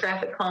aware,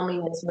 traffic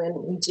calming is when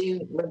we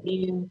do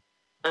review,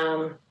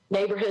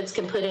 neighborhoods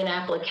can put in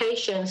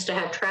applications to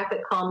have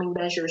traffic calming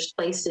measures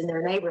placed in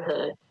their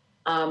neighborhood.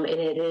 And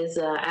it is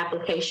an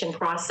application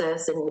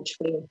process in which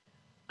we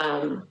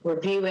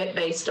review it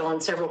based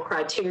on several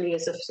criteria.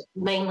 So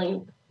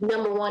mainly,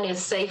 number one is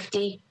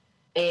safety.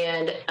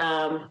 And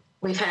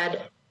we've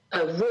had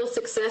a real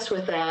success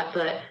with that,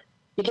 but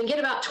you can get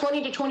about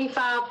 20 to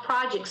 25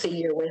 projects a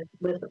year with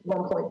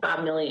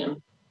 1.5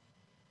 million.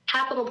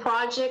 Capital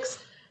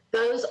projects,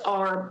 those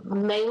are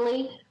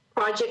mainly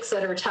projects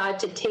that are tied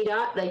to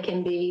TDOT. They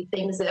can be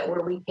things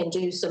where we can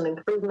do some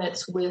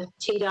improvements with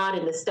TDOT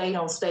in the state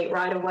on state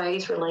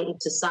right-of-ways related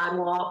to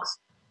sidewalks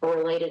or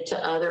related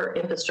to other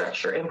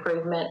infrastructure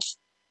improvements.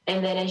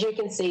 And then, as you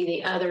can see,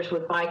 the others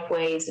with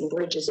bikeways and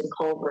bridges and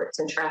culverts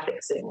and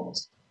traffic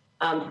signals.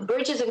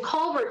 Bridges and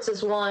culverts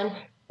is one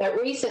that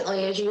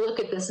recently, as you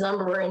look at this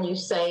number and you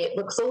say it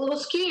looks a little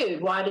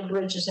skewed, why did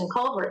bridges and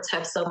culverts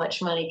have so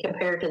much money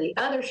compared to the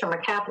others from a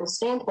capital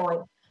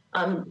standpoint?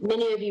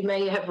 Many of you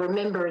may have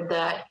remembered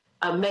that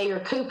Mayor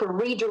Cooper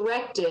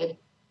redirected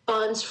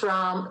funds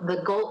from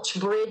the Gulch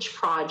Bridge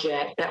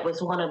project. That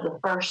was one of the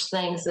first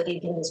things that he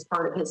did as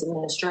part of his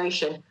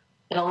administration.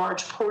 And a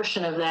large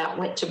portion of that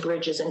went to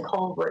bridges and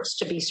culverts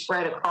to be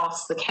spread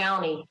across the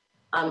county,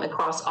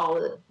 across all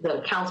of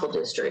the council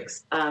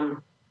districts,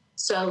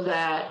 so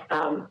that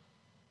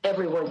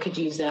everyone could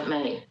use that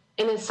money.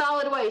 And in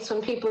solid waste,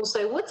 when people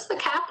say, what's the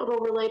capital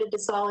related to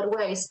solid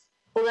waste?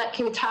 Well, that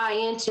can tie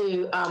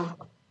into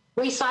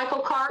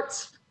recycle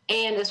carts,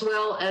 and as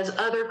well as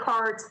other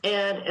carts,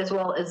 and as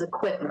well as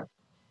equipment.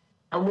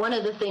 And one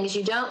of the things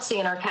you don't see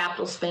in our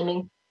capital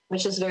spending,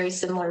 which is very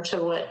similar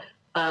to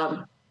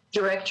what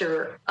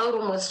Director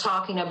Odom was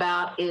talking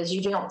about, is you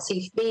don't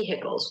see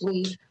vehicles.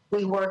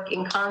 We work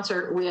in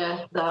concert with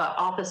the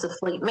Office of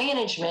Fleet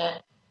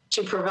Management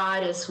to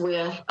provide us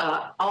with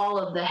all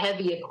of the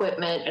heavy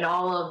equipment and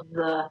all of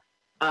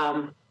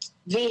the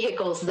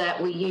vehicles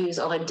that we use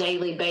on a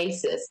daily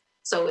basis.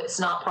 So it's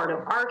not part of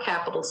our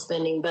capital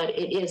spending, but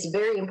it is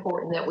very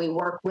important that we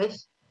work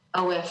with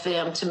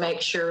OFM to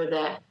make sure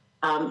that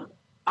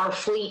our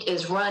fleet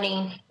is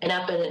running and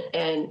up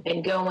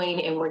and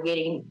going, and we're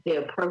getting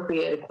the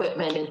appropriate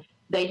equipment. And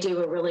they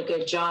do a really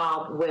good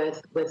job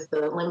with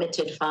the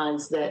limited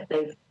funds that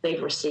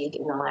they've received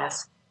in the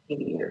last few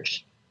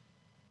years.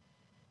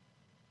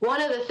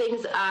 One of the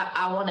things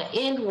I want to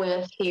end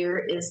with here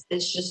is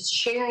just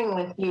sharing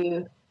with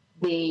you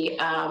the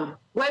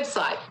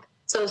website.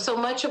 So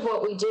much of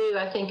what we do,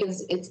 I think,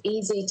 it's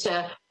easy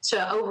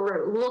to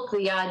overlook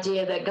the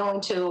idea that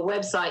going to a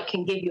website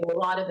can give you a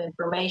lot of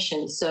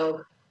information.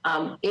 So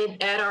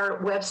at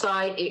our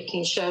website, it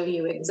can show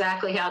you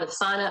exactly how to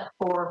sign up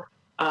for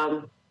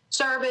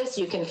service.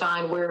 You can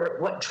find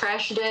what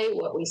trash day,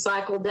 what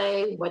recycle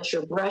day, what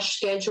your brush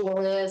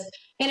schedule is,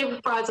 and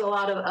it provides a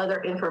lot of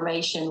other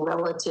information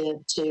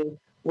relative to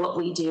what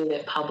we do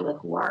at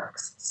Public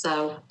Works.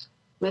 So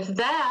with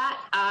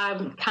that,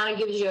 kind of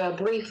gives you a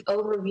brief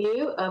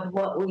overview of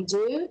what we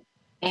do,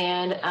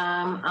 and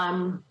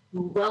I'm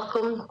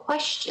welcome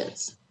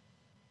questions.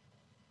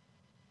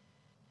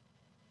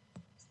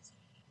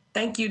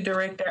 Thank you,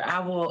 Director. I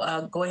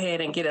will go ahead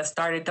and get us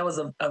started. That was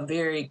a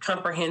very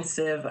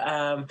comprehensive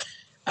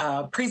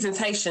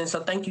presentation,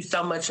 so thank you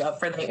so much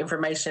for the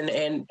information.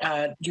 And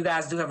you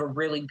guys do have a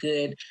really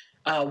good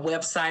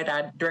website.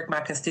 I direct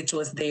my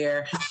constituents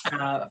there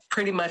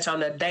pretty much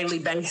on a daily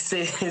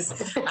basis,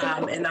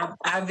 and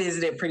I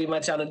visit it pretty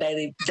much on a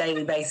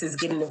daily basis,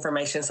 getting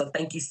information. So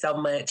thank you so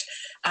much.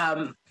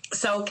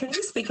 So can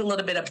you speak a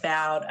little bit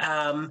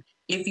about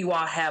if you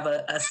all have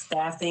a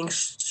staffing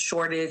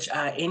shortage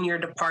in your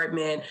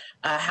department?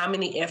 How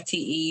many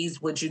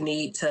FTEs would you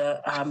need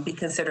to be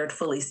considered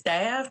fully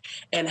staffed?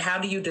 And how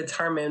do you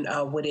determine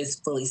what is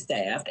fully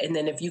staffed? And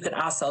then if you could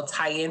also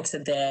tie into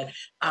that,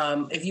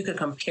 if you could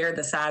compare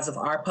the size of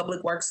our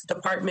Public Works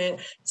Department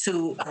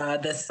to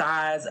the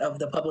size of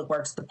the Public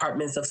Works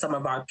Departments of some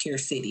of our peer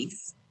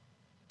cities.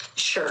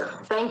 Sure.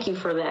 Thank you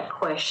for that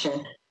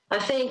question. I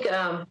think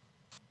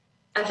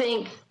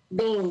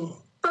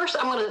first,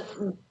 I want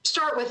to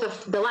start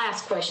with the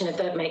last question, if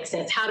that makes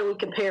sense. How do we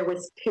compare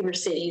with peer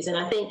cities? And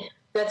I think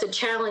that's a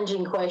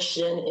challenging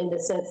question in the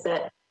sense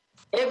that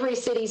every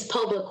city's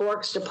Public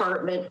Works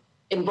Department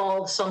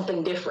involves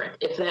something different,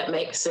 if that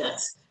makes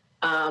sense.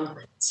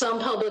 Some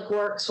public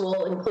works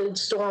will include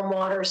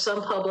stormwater.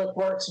 Some public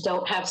works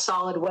don't have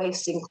solid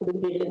waste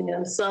included in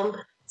them. Some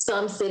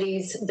Some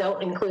cities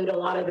don't include a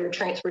lot of their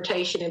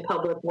transportation in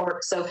public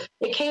works. So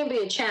it can be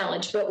a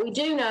challenge, but we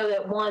do know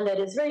that one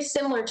that is very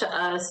similar to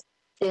us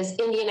is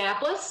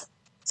Indianapolis.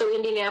 So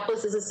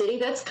Indianapolis is a city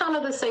that's kind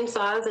of the same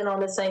size and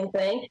on the same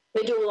thing.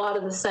 They do a lot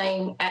of the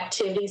same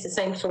activities, the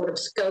same sort of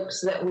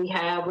scopes that we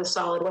have with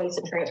solid waste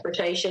and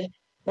transportation.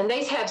 And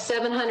they have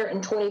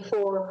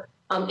 724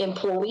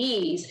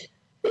 employees.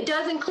 It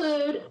does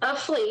include a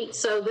fleet,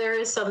 so there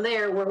is some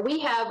there where we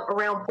have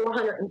around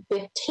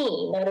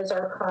 415. That is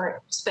our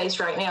current space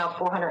right now,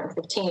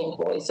 415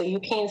 employees. So you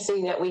can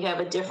see that we have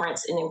a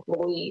difference in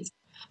employees.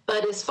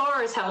 But as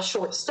far as how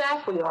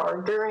short-staffed we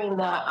are, during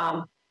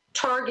the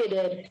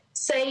targeted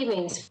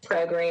savings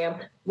program,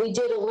 we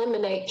did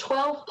eliminate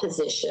 12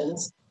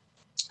 positions.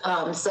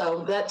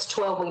 So that's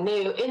 12 we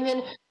knew. And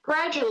then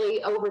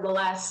gradually over the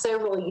last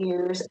several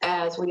years,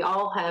 as we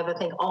all have, I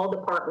think all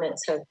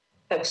departments have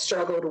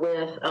struggled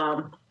with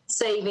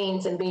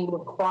savings and being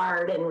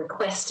required and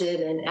requested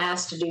and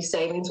asked to do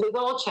savings. We've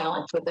all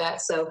challenged with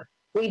that. So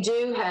we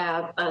do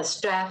have a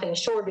staffing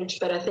shortage,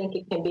 but I think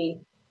it can be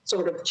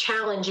sort of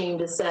challenging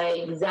to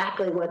say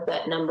exactly what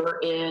that number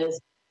is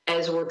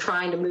as we're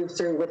trying to move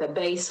through with a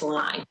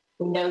baseline.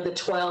 We know the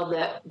 12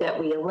 that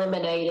we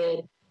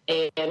eliminated,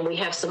 and we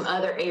have some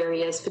other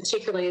areas,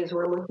 particularly as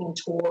we're looking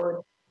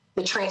toward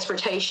the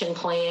transportation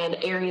plan,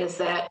 areas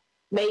that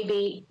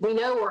maybe we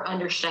know are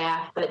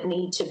understaffed but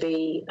need to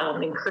be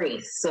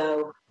increased.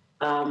 So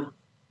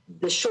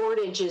the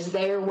shortage is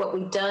there. What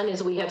we've done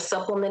is we have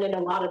supplemented a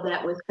lot of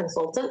that with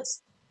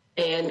consultants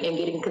and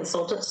getting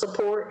consultant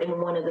support.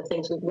 And one of the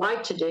things we'd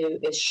like to do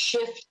is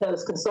shift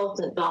those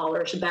consultant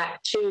dollars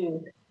back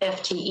to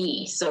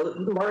FTE. So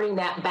learning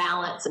that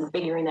balance and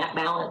figuring that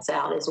balance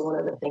out is one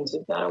of the things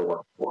we've got to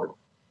work toward.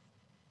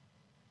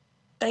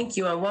 Thank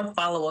you. And one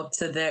follow-up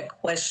to that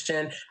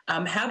question,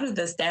 how do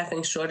the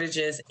staffing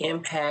shortages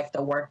impact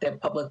the work that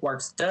Public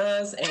Works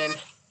does?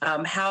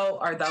 And how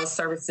are those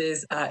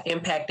services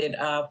impacted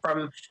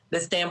from the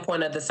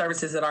standpoint of the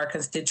services that our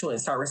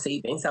constituents are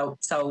receiving?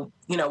 So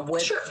you know,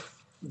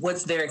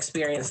 what's their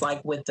experience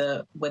like with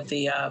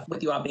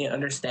you all being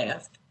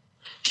understaffed?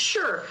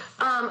 Sure.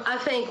 I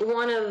think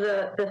one of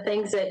the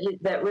things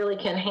that really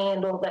can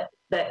handle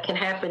that can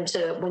happen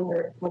to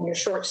when you're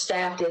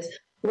short-staffed is,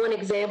 one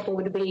example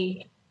would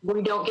be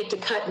we don't get to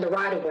cut in the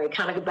right of way.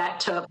 Kind of go back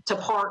to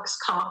Parks,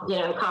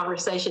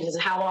 conversation is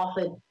how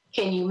often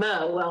can you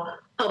mow? Well,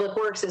 Public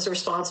Works is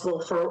responsible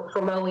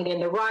for mowing in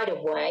the right of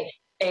way,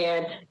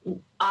 and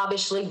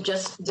obviously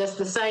just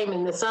the same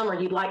in the summer,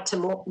 you'd like to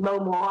mow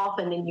more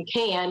often than you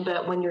can,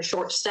 but when you're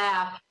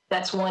short-staffed,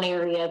 that's one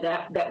area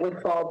that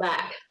would fall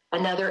back.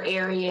 Another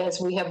area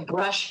is we have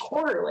brush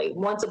quarterly.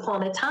 Once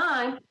upon a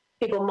time,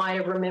 people might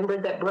have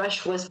remembered that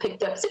brush was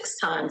picked up 6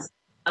 times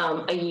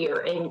a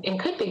year and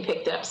could be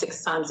picked up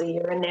 6 times a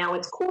year, and now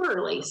it's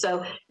quarterly.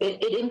 So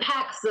it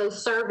impacts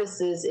those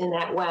services in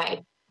that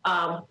way.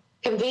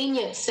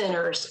 Convenience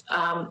centers,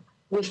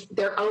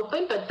 they're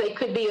open, but they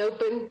could be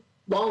open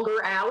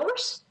longer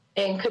hours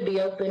and could be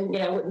open,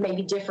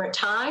 maybe different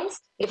times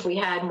if we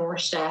had more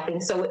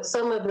staffing. So it's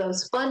some of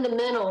those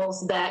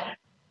fundamentals that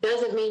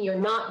doesn't mean you're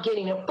not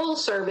getting a full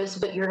service,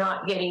 but you're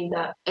not getting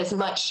as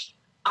much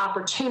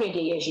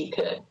opportunity as you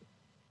could.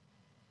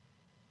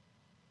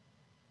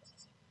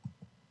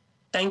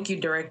 Thank you,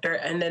 Director.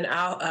 And then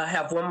I'll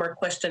have one more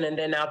question, and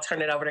then I'll turn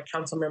it over to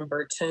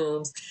Councilmember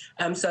Toombs.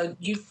 So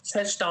you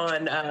touched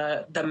on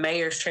the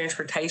mayor's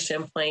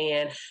transportation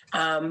plan.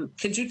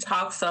 Could you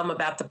talk some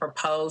about the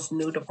proposed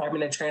new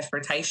Department of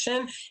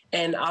Transportation,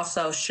 and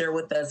also share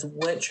with us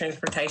what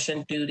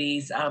transportation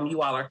duties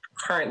you all are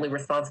currently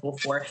responsible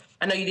for?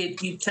 I know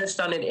you touched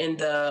on it in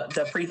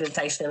the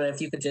presentation, if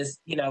you could just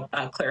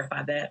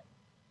clarify that.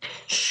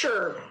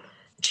 Sure.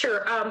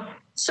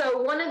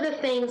 So one of the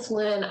things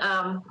when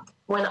I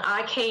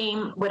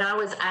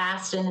was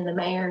asked in the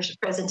mayor's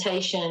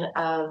presentation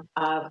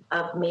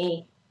of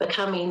me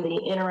becoming the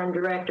interim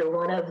director,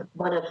 one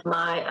of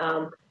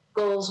my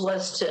goals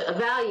was to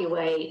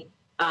evaluate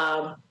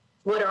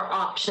what are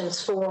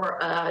options for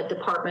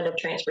Department of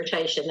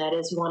Transportation. That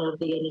is one of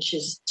the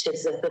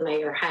initiatives that the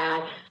mayor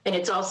had, and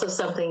it's also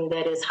something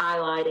that is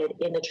highlighted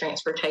in the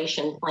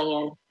transportation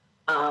plan.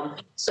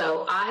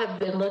 So I have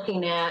been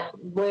looking at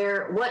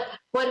what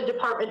a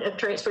Department of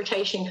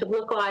Transportation could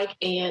look like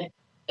and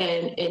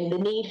the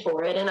need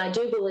for it. And I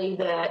do believe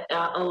that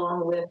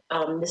along with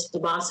Ms.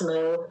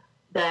 DeMassimo,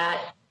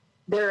 that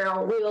there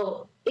are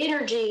real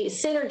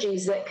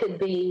synergies that could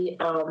be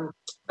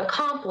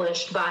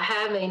accomplished by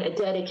having a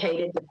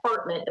dedicated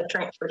Department of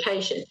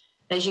Transportation.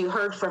 As you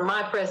heard from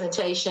my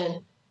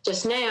presentation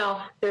just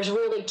now, there's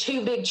really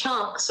 2 big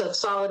chunks of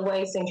solid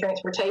waste and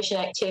transportation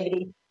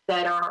activity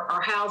that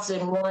are housed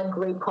in one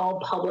group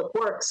called Public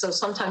Works. So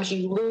sometimes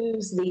you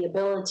lose the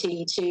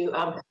ability to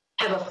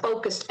have a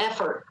focused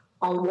effort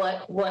on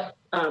what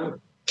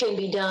can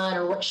be done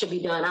or what should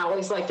be done. I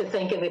always like to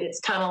think of it, it's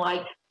kind of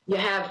like you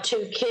have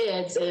 2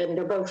 kids and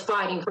they're both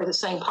fighting for the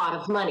same pot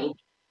of money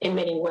in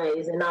many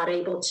ways and not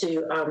able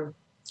to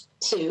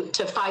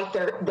fight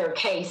their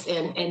case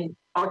and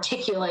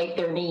articulate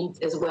their needs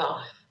as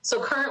well. So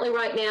currently,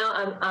 right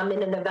now, I'm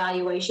in an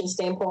evaluation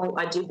standpoint.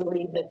 I do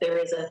believe that there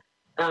is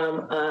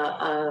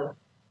a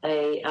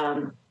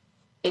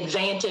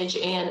advantage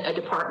in a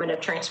Department of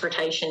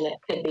Transportation that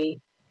could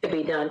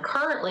be done.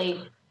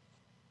 Currently,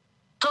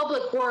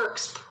 Public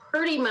Works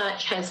pretty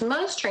much has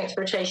most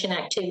transportation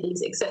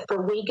activities except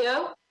for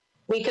WEGO.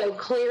 WEGO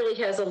clearly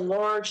has a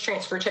large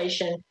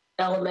transportation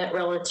element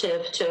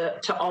relative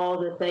to all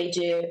that they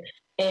do.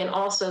 And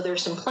also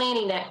there's some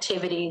planning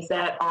activities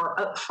that are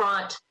up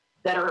front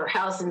that are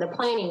housed in the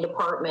planning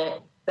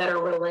department that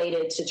are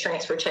related to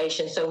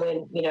transportation. So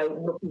when, you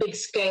know, big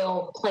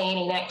scale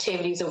planning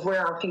activities of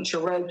where our future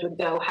roads would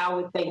go, how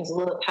would things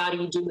look, how do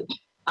you do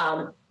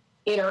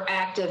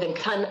interactive and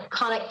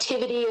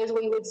connectivity, as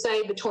we would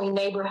say, between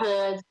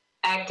neighborhoods,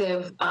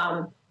 active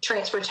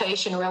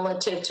transportation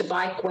relative to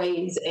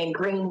bikeways and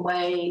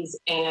greenways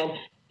and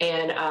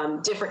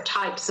different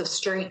types of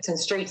streets and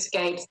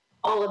streetscapes.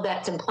 All of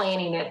that's in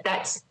planning.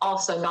 That's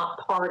also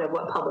not part of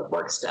what Public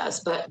Works does.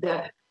 But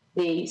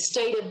the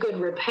state of good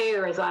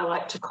repair, as I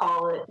like to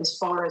call it, as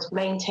far as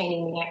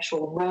maintaining the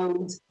actual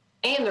roads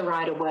and the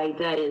right of way,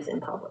 that is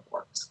in Public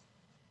Works.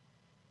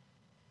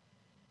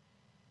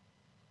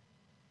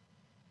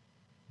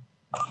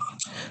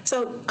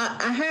 So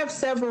I have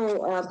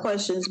several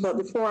questions, but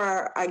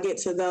before I get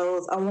to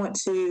those, I want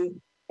to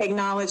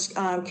acknowledge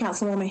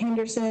Councilwoman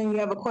Henderson. You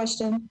have a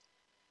question?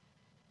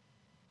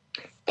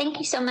 Thank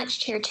you so much,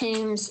 Chair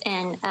Toombs,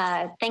 and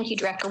thank you,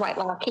 Director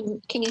Whitelaw.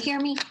 Can you hear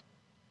me?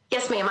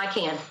 Yes, ma'am, I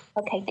can.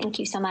 Okay, thank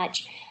you so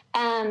much.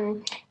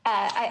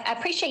 I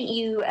appreciate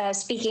you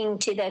speaking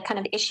to the kind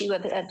of issue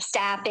of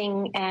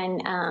staffing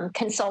and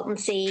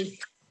consultancy.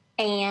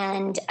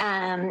 And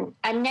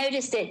I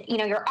noticed that, you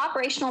know, your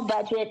operational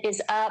budget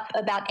is up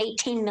about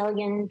 $18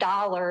 million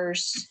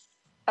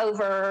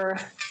over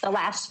the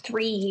last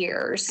 3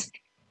 years.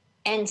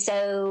 And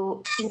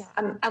so, you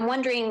know, I'm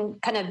wondering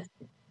kind of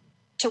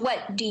to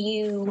what do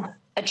you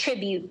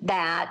attribute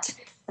that?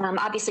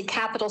 Obviously,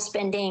 capital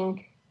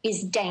spending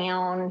is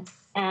down.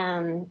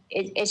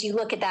 As you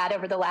look at that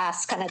over the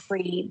last kind of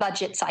 3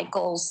 budget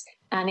cycles,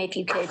 if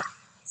you could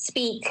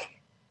speak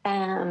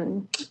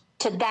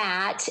to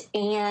that,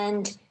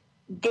 and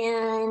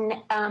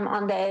then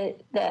on the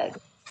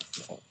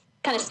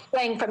kind of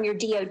straying from your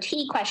DOT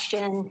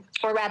question,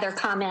 or rather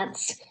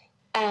comments,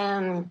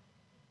 I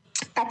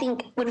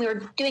think when we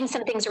were doing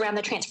some things around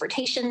the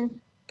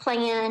transportation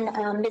plan,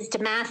 Ms.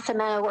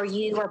 DeMassimo or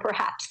you, or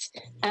perhaps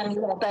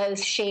you all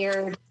both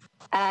shared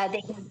that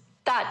you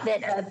thought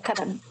that a kind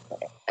of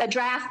a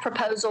draft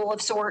proposal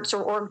of sorts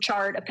or org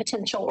chart, a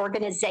potential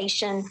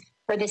organization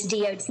for this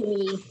DOT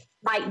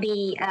might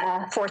be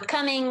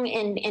forthcoming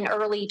in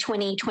early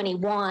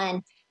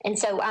 2021. And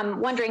so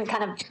I'm wondering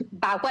kind of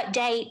by what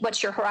date,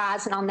 what's your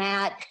horizon on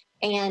that,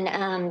 and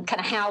kind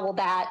of how will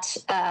that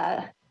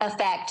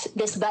affect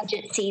this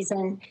budget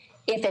season,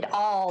 if at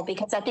all?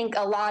 Because I think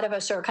a lot of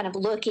us are kind of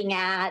looking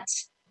at,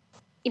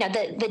 you know,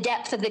 the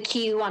depth of the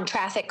queue on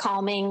traffic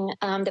calming,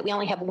 that we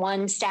only have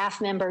one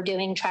staff member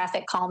doing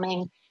traffic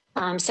calming.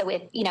 So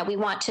if, you know, we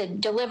want to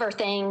deliver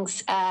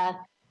things,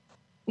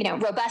 you know,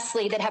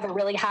 robustly that have a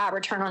really high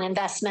return on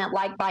investment,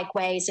 like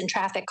bikeways and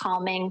traffic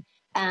calming,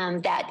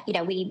 that, you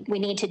know, we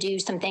need to do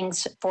some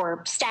things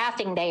for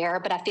staffing there.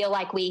 But I feel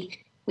like we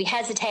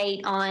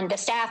hesitate on the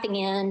staffing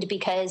end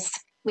because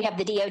we have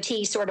the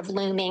DOT sort of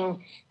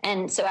looming.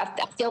 And so I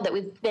feel that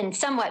we've been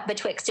somewhat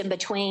betwixt and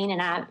between,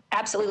 and I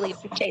absolutely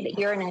appreciate that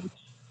you're in a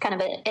kind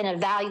of an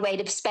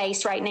evaluative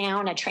space right now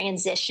in a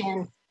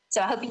transition.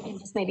 So I hope you can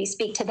just maybe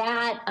speak to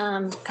that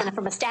kind of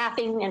from a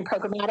staffing and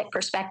programmatic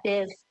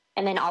perspective.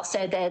 And then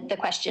also the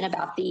question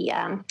about the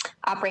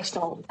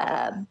operational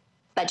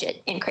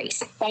budget increase.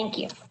 Thank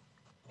you.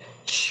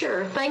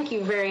 Sure. Thank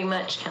you very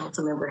much,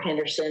 Councilmember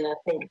Henderson. I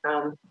think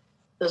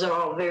those are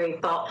all very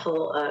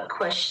thoughtful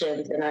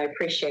questions, and I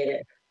appreciate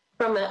it.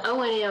 From an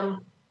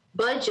O&M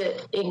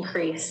budget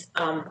increase,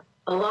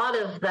 a lot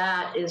of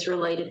that is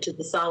related to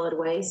the solid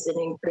waste and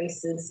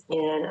increases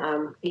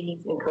in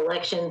fees and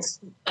collections.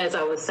 As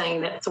I was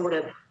saying, that sort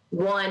of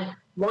one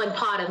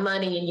pot of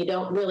money, and you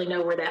don't really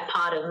know where that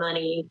pot of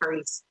money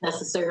increase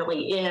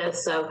necessarily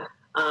is. So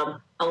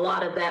a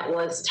lot of that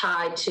was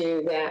tied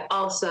to that.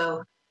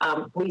 Also,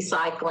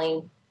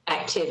 recycling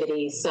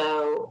activities.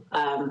 So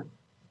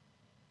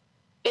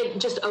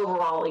it just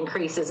overall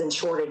increases in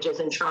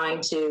shortages and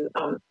trying to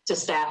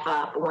staff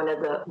up. One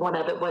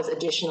of it was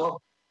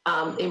additional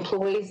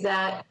employees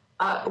that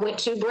went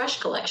to brush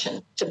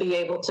collection to be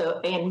able to,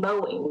 and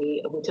mowing.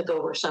 We took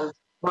over some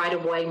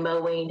right-of-way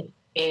mowing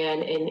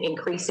and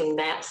increasing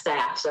that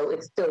staff. So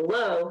it's still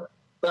low,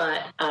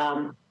 but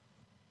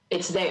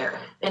it's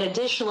there. And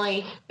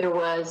additionally, there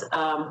was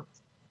a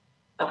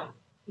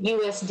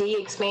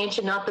USD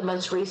expansion, not the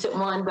most recent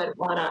one, but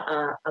one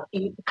a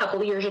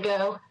couple of years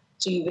ago.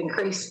 So you've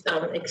increased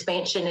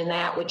expansion in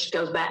that, which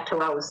goes back to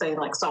what I was saying,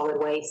 like solid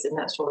waste and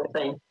that sort of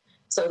thing.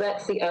 So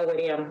that's the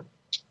O&M.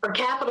 Our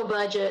capital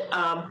budget,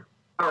 and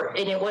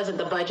it wasn't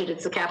the budget,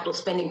 it's the capital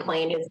spending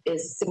plan,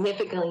 is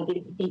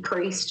significantly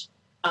decreased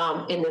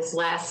in this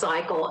last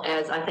cycle,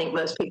 as I think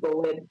most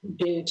people would,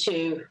 due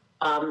to,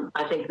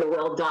 I think, the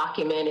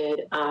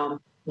well-documented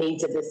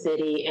needs of the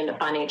city and the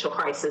financial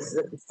crisis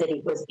that the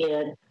city was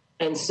in.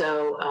 And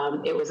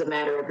so it was a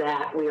matter of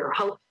that. We are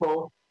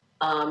hopeful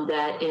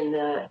that in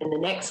the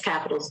next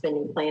capital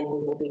spending plan, we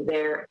will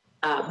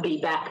be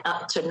back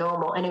up to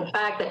normal. And in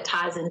fact, that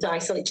ties in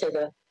nicely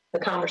to the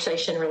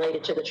conversation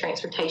related to the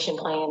transportation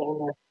plan and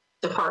the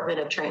Department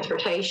of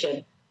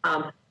Transportation.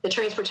 The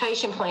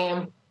transportation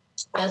plan,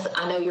 as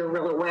I know you're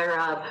really aware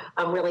of,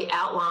 really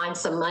outlined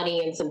some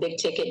money and some big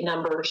ticket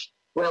numbers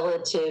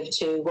relative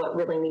to what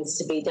really needs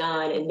to be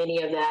done. And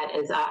many of that,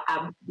 as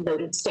I've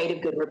noted, state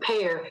of good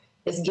repair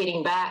is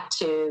getting back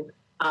to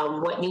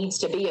what needs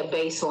to be a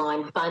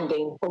baseline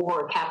funding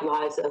for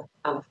capitalize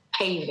of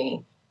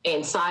paving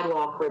and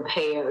sidewalk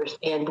repairs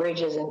and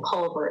bridges and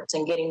culverts,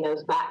 and getting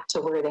those back to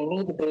where they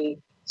need to be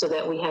so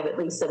that we have at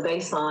least a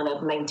baseline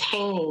of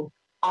maintaining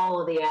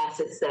all of the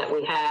assets that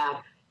we have,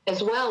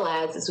 as well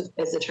as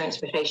the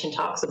transportation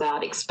talks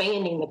about,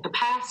 expanding the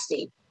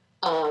capacity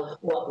of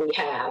what we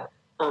have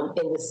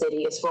in the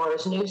city as far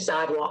as new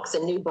sidewalks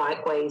and new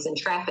bikeways and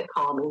traffic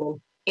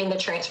calming. In the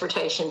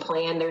transportation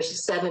plan,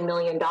 there's $7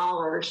 million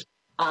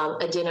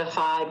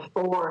identified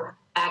for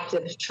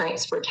active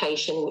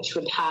transportation, which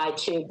would tie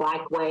to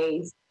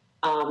bikeways.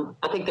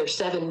 I think there's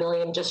 $7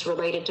 million just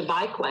related to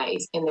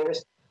bikeways, and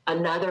there's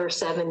another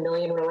 $7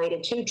 million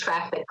related to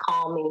traffic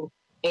calming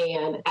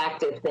and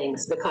active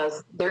things,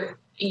 because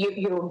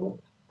your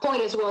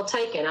point is well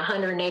taken.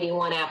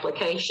 181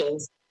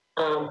 applications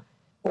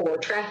for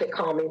traffic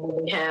calming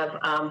when we have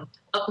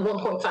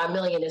 1.5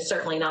 million is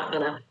certainly not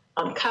going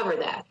to cover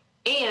that.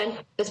 And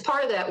as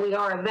part of that, we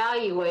are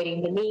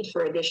evaluating the need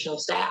for additional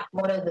staff.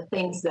 One of the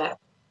things that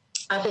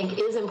I think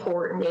is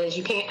important is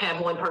you can't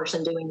have one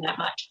person doing that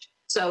much.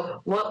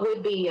 So what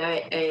would be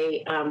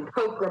a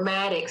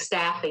programmatic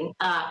staffing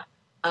up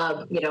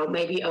of,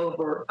 maybe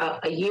over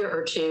a year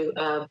or two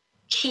of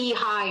key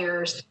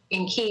hires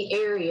in key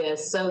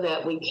areas so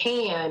that we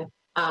can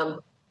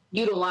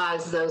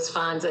utilize those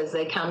funds as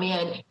they come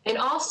in. And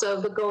also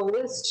the goal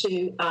is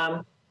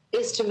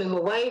to move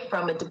away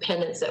from a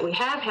dependence that we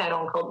have had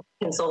on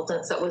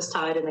consultants that was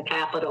tied in the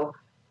capital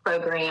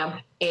program,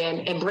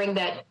 and bring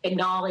that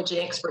knowledge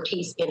and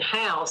expertise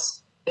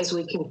in-house as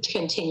we can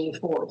continue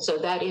forward. So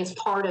that is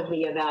part of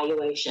the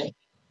evaluation.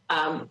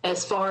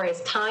 As far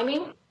as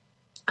timing,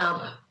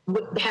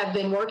 have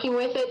been working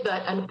with it,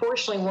 but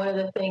unfortunately, one of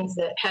the things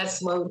that has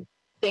slowed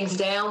things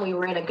down, we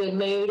were in a good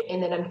mood,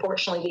 and then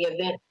unfortunately the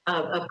event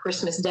of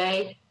Christmas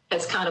Day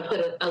has kind of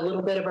put a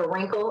little bit of a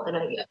wrinkle and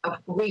a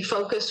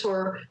refocus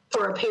for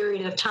a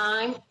period of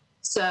time.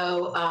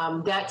 So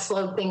that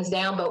slowed things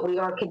down, but we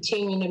are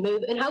continuing to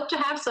move and hope to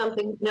have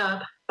something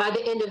by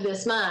the end of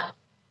this month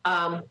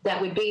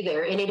that would be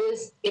there. And it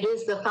is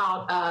the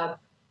thought of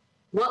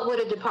what would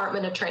a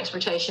Department of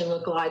Transportation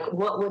look like?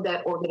 What would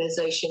that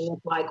organization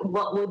look like?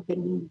 What would the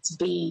needs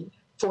be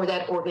for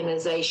that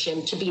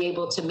organization to be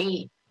able to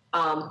meet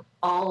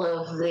all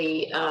of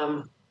the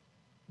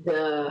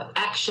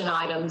action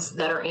items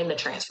that are in the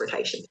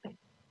transportation plan?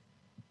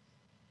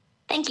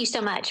 Thank you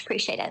so much.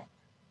 Appreciate it.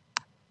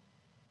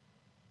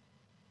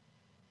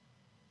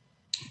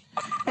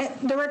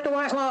 Director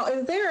Whitelaw,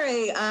 is there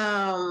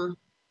a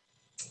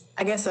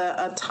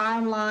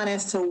timeline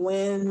as to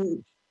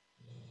when,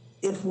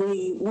 if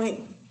we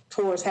went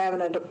towards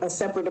having a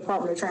separate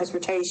Department of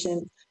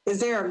Transportation, is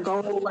there a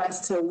goal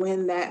as to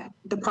when that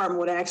department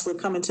would actually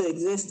come into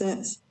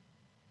existence?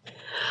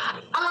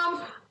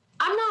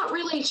 I'm not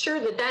really sure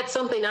that that's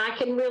something I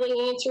can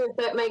really answer, if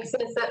that makes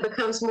sense. That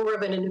becomes more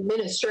of an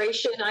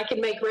administration. I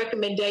can make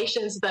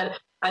recommendations, but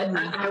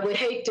I would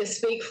hate to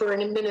speak for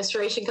an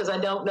administration because I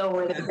don't know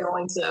where they're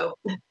going. So,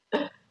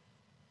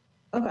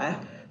 okay.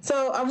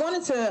 So I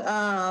wanted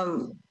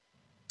to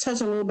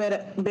touch a little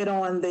bit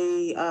on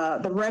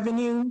the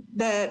revenue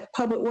that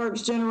Public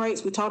Works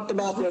generates. We talked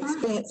about the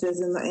expenses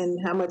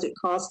and how much it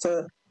costs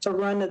to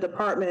run the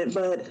department,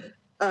 but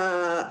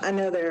I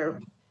know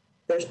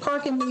there's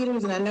parking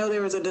meters, and I know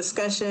there was a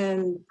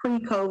discussion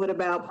pre-COVID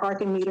about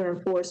parking meter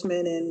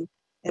enforcement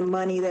and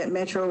money that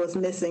Metro was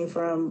missing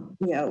from,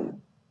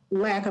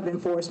 lack of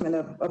enforcement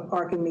of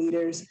parking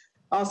meters.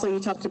 Also, you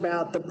talked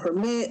about the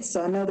permits,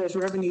 so I know there's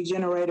revenue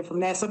generated from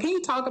that. So can you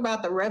talk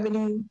about the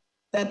revenue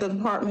that the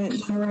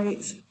department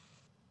generates?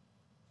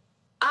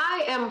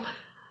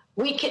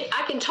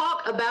 I can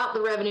talk about the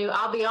revenue.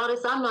 I'll be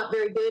honest, I'm not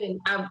very good, and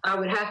I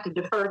would have to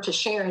defer to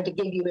Sharon to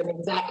give you an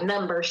exact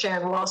number.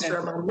 Sharon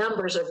Wallstrom on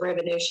numbers of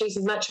revenue. She's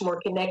much more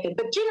connected.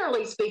 But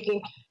generally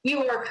speaking,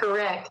 you are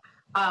correct.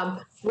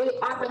 Our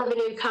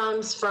revenue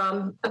comes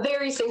from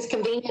various things.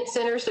 Convenience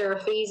centers. There are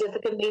fees at the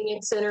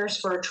convenience centers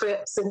for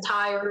trips and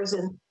tires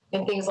and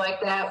things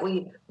like that.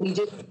 We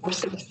do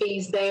receive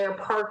fees there.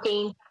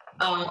 Parking.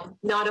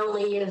 Not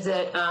only is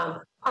it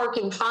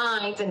parking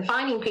fines and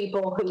finding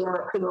people who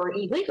are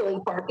illegally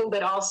parking,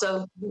 but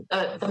also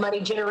the money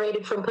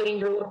generated from putting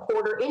your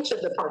quarter into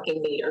the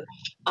parking meter.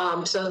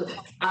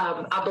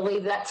 I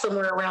believe that's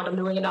somewhere around $1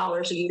 million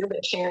a year,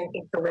 but Sharon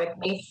can correct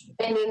me.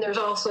 And then there's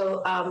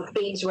also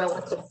fees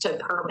relative to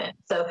permit.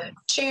 So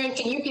Sharon,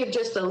 can you give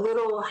just a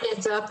little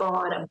heads up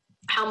on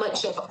how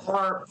much of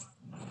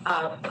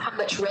how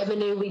much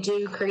revenue we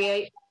do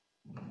create?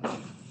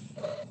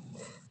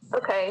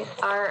 Okay,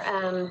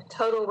 our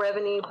total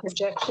revenue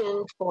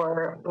projection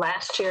for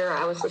last year,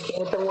 I was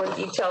looking at the more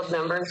detailed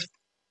numbers,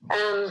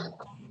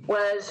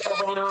 was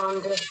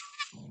around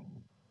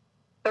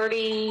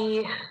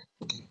 30,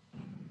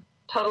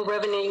 total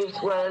revenues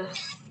was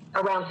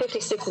around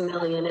 56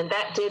 million, and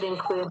that did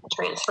include the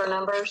transfer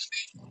numbers.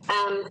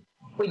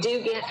 We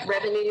do get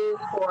revenue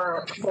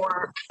for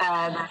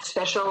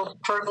special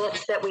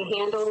permits that we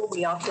handle.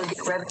 We also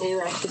get revenue,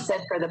 as you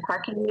said, for the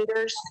parking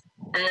meters.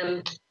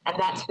 And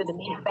that's for the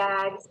meat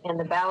bags and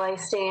the valet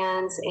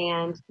stands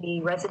and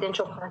the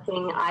residential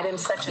parking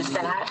items such as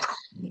that.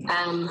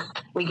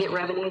 We get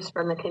revenues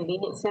from the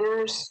convenience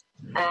centers.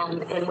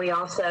 And we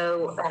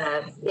also,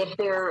 if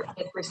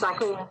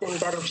recycling is in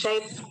better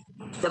shape,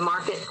 the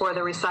market for the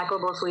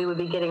recyclables, we would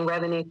be getting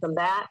revenue from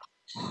that.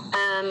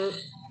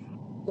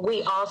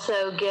 We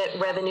also get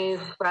revenue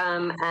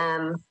from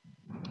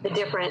the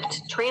different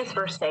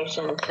transfer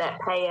stations that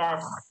pay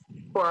us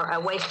for a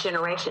waste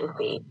generation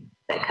fee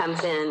that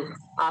comes in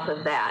off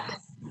of that.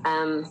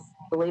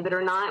 Believe it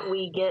or not,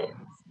 we get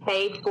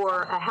paid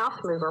for a house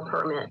mover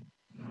permit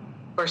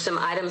for some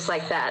items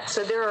like that.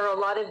 So there are a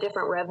lot of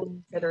different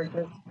revenues that are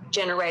just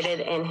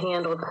generated and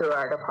handled through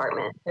our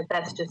department. But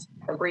that's just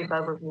a brief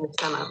overview of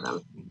some of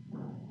them.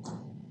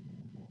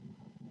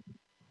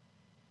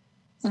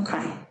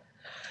 Okay.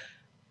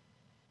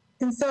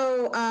 And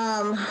so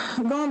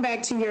going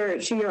back to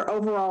your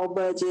overall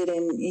budget,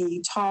 and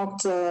you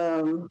talked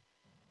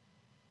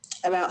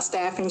about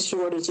staffing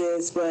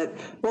shortages, but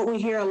what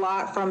we hear a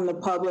lot from the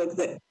public,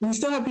 that we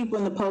still have people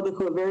in the public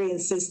who are very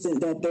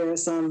insistent that there are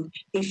some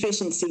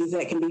efficiencies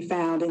that can be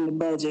found in the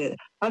budget.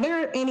 Are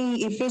there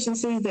any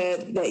efficiencies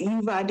that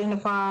you've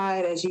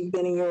identified as you've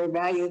been in your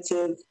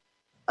evaluative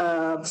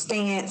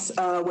stance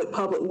with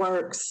Public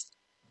Works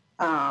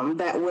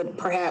that would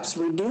perhaps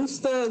reduce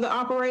the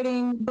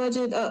operating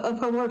budget of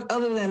Public Works,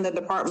 other than the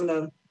Department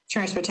of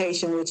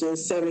Transportation, which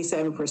is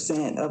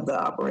 77% of the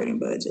operating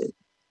budget?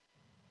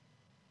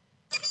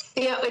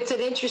 Yeah, it's an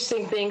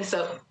interesting thing.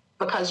 So,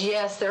 because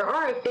yes, there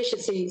are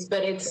efficiencies,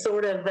 but it's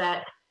sort of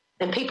that,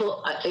 and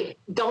people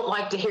don't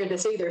like to hear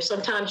this either.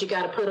 Sometimes you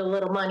got to put a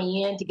little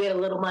money in to get a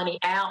little money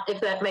out, if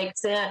that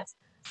makes sense.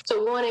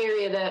 So one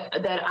area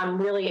that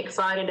I'm really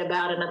excited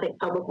about, and I think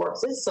Public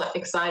Works is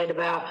excited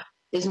about,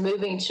 is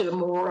moving to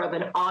more of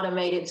an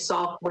automated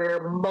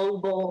software,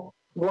 mobile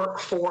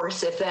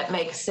workforce, if that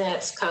makes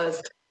sense,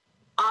 because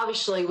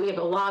obviously we have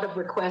a lot of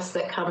requests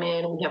that come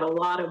in. We have a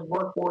lot of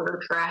work order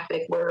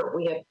traffic where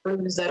we have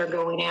crews that are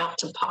going out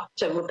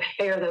to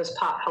repair those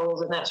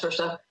potholes and that sort of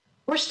stuff.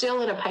 We're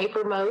still in a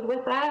paper mode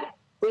with that.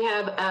 We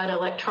have an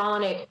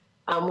electronic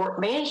work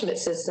management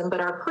system,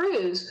 but our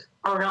crews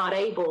are not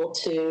able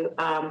to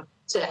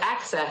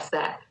access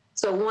that.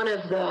 So one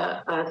of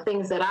the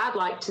things that I'd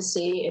like to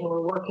see, and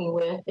we're working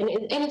with, and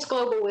it's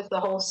global with the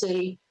whole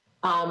city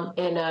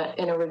in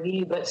a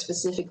review, but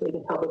specifically to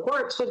Public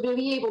Works, would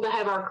be able to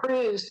have our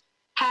crews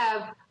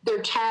have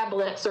their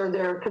tablets or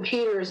their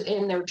computers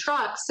in their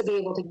trucks to be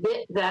able to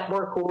get that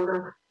work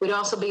order. We'd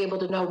also be able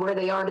to know where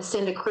they are to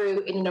send a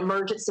crew in an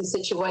emergency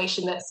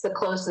situation that's the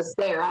closest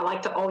there. I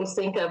like to always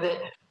think of it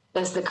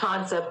as the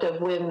concept of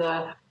when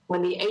the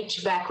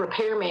HVAC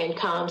repairman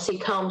comes, he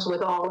comes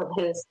with all of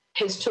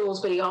his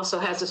tools, but he also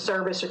has a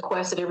service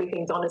request and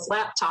everything's on his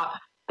laptop.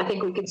 I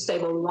think we could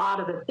save a lot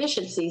of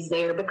efficiencies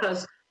there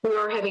because we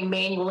are having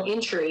manual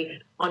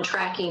entry on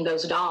tracking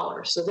those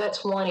dollars. So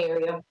that's one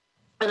area.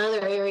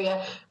 Another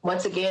area,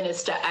 once again,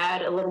 is to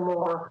add a little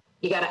more.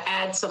 You got to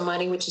add some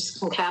money, which is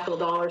some capital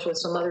dollars with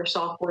some other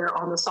software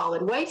on the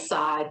solid waste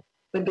side,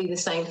 would be the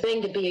same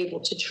thing, to be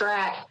able to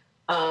track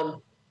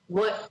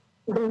what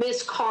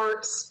missed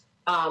carts,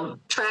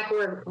 track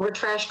where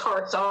trash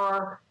carts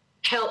are,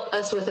 help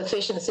us with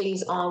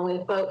efficiencies on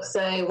when folks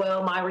say,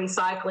 well, my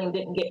recycling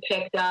didn't get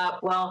picked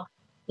up. Well,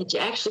 did you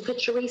actually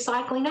put your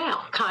recycling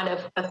out? Kind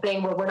of a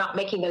thing where we're not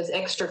making those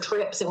extra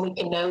trips and we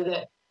can know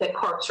that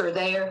carts are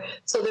there.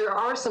 So there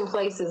are some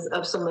places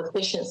of some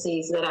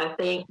efficiencies that I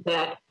think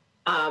that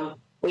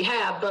we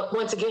have. But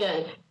once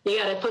again, you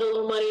got to put a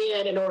little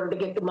money in order to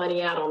get the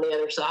money out on the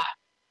other side.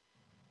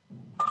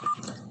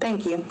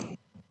 Thank you.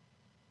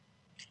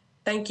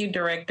 Thank you,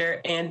 Director.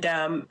 And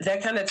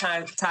that kind of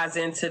ties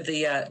into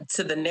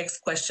the next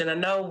question. I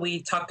know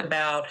we talked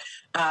about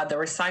the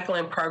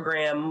recycling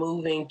program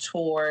moving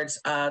towards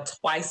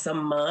twice a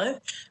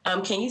month.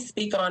 Can you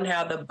speak on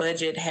how the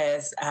budget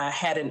has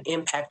had an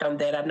impact on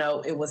that? I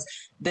know it was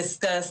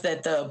discussed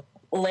that the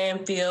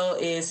landfill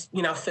is,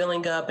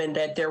 filling up and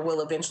that there will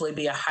eventually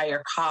be a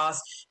higher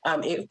cost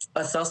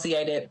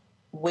associated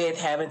with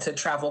having to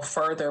travel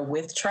further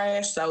with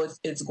trash. So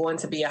it's going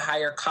to be a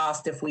higher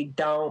cost if we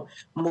don't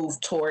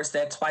move towards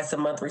that twice a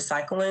month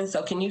recycling.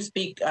 So can you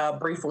speak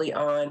briefly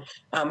on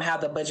how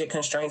the budget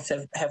constraints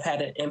have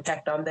had an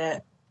impact on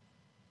that?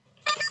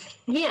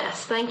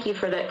 Yes, thank you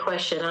for that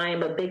question. I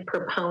am a big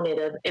proponent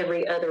of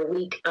every other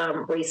week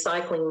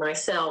recycling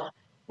myself,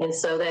 and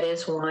so that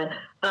is one.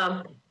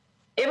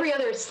 Every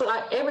other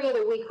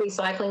week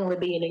recycling would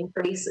be an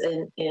increase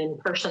in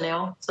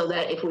personnel, so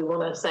that if we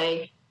want to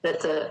say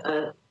that's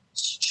a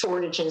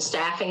shortage in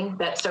staffing,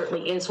 that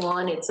certainly is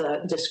one. It's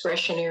a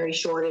discretionary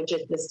shortage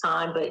at this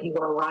time, but you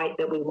are right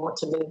that we want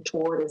to move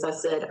toward, as I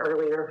said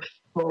earlier,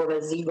 more of a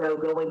zero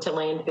going to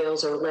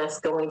landfills or less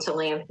going to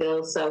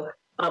landfills. So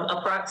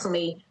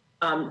approximately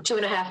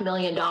 $2.5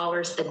 million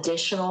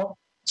additional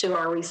to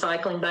our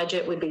recycling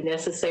budget would be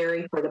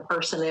necessary for the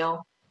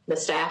personnel, the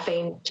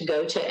staffing to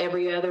go to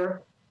every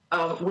other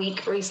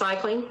week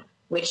recycling,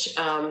 which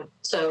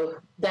so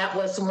that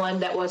was one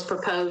that was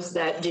proposed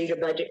that due to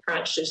budget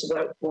crunch just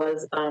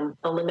was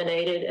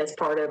eliminated as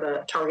part of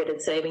a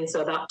targeted savings.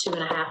 So about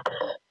 $2.5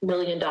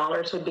 million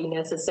would be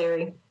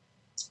necessary.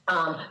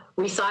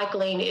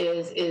 Recycling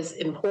is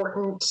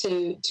important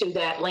to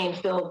that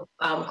landfill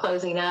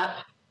closing up.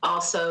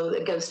 Also,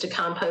 it goes to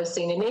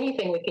composting and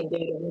anything we can do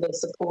to really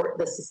support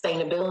the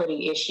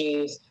sustainability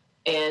issues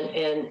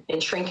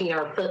and shrinking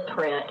our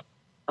footprint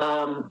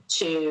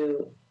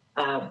to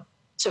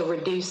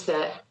reduce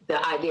the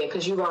idea.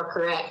 Because you are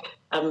correct,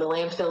 the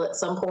landfill at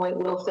some point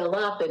will fill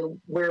up, and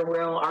where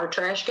will our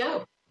trash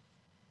go?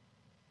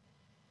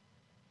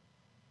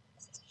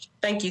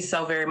 Thank you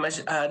so very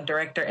much,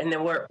 Director. And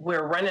then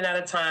we're running out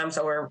of time,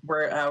 so we're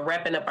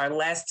wrapping up our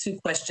last two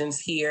questions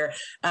here.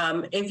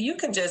 If you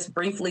could just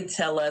briefly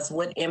tell us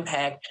what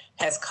impact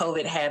has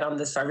COVID had on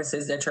the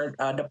services that your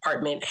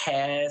department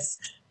has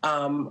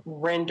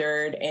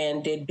rendered,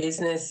 and did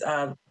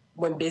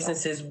when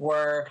businesses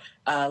were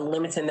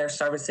limiting their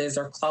services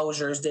or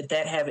closures, did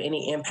that have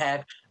any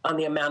impact on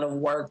the amount of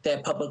work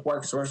that Public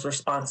Works was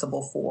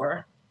responsible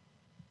for?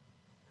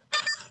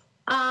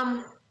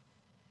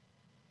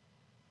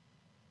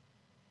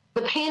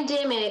 The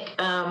pandemic,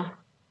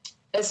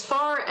 as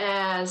far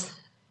as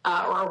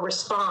our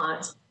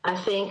response, I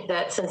think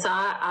that since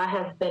I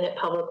have been at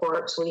Public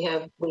Works, we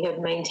have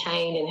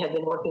maintained and have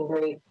been working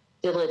very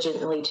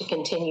diligently to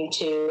continue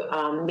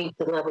to meet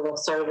the level of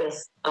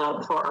service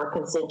for our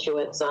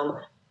constituents.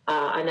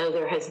 I know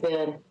there has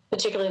been,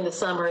 particularly in the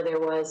summer, there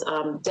was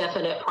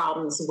definite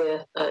problems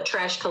with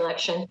trash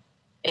collection,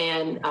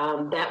 and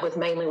that was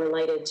mainly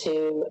related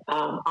to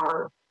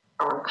our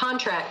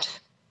contract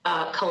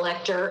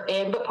collector,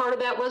 but part of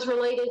that was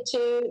related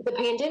to the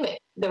pandemic.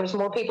 There was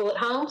more people at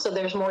home, so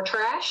there's more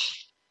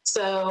trash.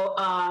 So,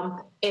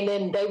 and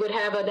then they would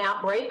have an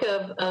outbreak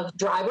of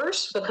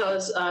drivers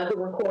because who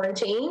were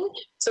quarantined.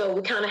 So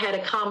we kind of had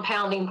a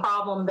compounding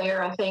problem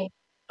there, I think,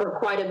 for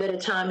quite a bit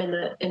of time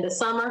in the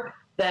summer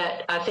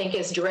that I think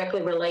is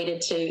directly related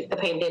to the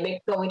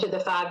pandemic. Going to the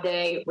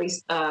 5-day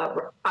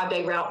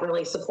route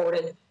really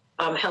supported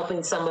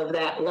helping some of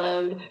that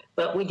load,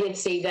 but we did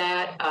see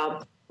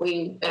that.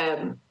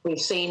 We've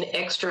seen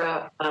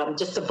extra,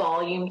 just the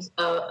volumes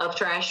of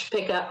trash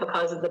pick up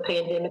because of the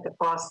pandemic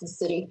across the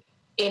city.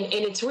 And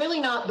it's really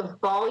not the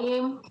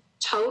volume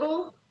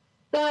total,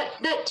 but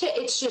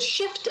it's just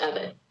shift of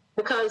it,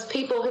 because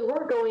people who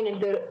were going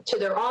to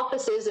their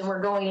offices and were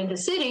going into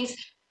cities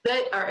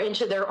that are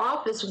into their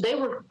office, they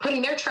were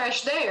putting their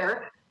trash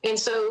there. And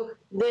so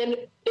then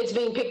it's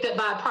being picked up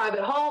by a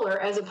private hauler,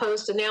 as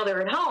opposed to now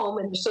they're at home,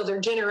 and so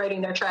they're generating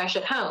their trash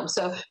at home.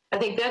 So I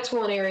think that's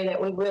one area that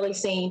we've really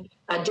seen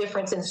a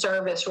difference in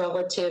service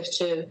relative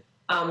to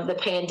the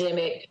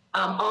pandemic.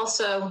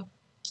 Also,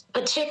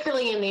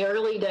 particularly in the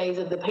early days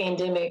of the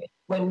pandemic,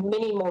 when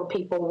many more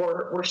people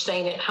were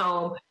staying at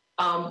home,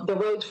 the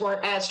roads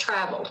weren't as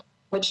traveled,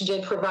 which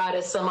did provide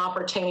us some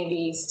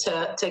opportunities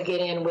to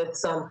get in with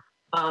some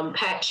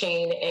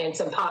patching and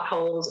some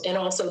potholes, and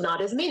also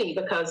not as many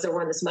because there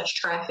wasn't as much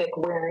traffic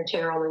wear and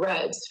tear on the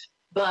roads.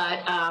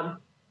 But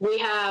we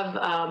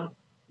have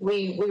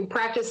we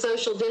practice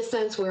social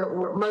distance.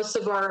 We're most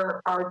of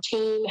our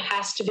team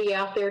has to be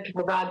out there to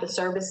provide the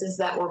services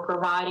that we're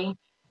providing.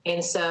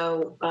 And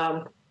so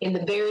in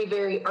the very,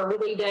 very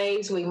early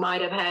days, we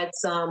might have had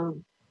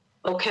some,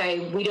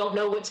 okay, we don't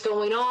know what's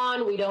going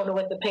on. We don't know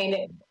what the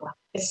pandemic.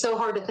 It's so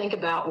hard to think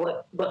about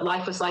what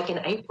life was like in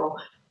April.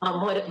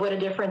 What a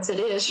difference it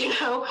is, you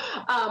know.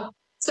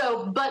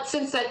 But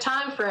since that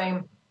time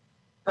frame,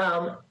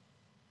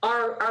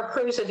 our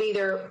crews have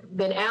either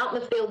been out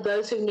in the field.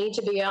 Those who need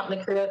to be out in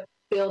the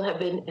field have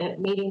been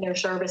meeting their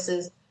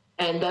services,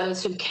 and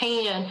those who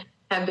can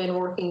have been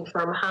working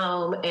from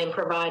home and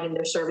providing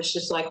their service,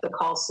 just like the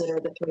call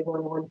center, the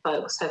 311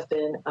 folks have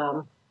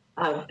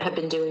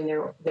been doing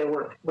their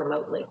work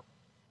remotely.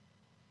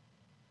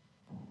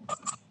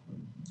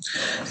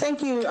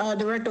 Thank you,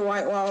 Director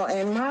Whitewall.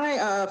 And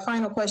my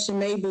final question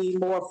may be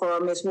more for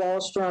Ms.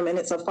 Wallstrom, and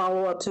it's a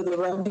follow-up to the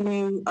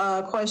revenue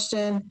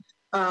question.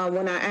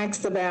 When I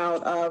asked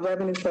about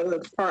revenue for the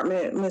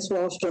department, Ms.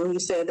 Wallstrom, you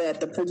said that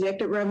the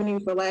projected revenue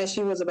for last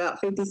year was about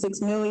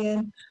 56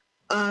 million.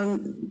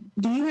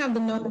 Do you have the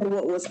number of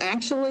what was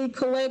actually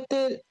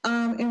collected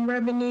in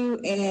revenue,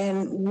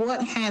 and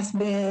what has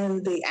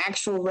been the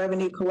actual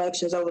revenue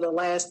collections over the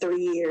last 3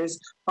 years?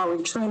 Are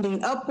we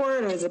trending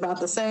upward, or is it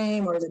about the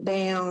same, or is it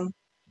down?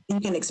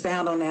 You can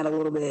expound on that a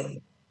little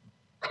bit.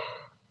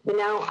 You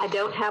know, I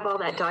don't have all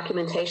that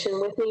documentation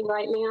with me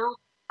right now.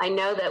 I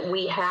know that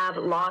we have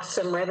lost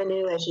some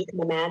revenue, as you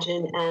can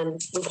imagine.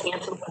 We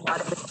canceled a lot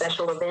of the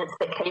special events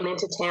that came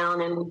into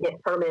town, and we get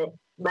permit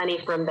money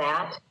from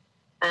that.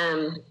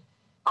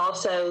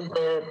 Also,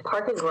 the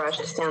parking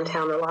garages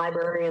downtown, the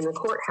library and the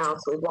courthouse,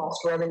 we've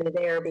lost revenue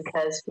there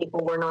because people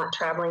were not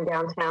traveling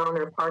downtown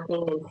or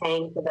parking and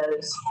paying for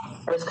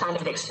those kind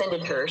of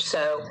expenditures.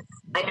 So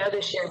I know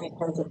this year,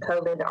 because of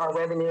COVID, our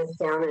revenue is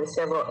down in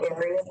several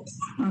areas,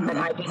 but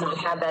I do not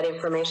have that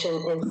information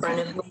in front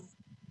of me,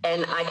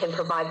 and I can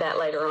provide that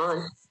later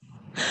on.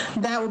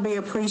 That would be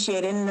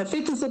appreciated. And the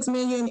 56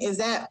 million, is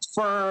that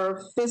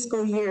for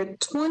fiscal year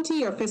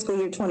 20 or fiscal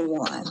year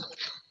 21?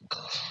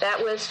 That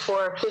was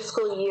for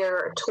fiscal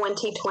year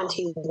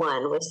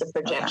 2021 was the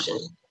projection.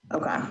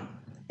 Okay.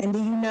 And do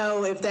you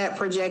know if that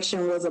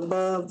projection was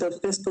above the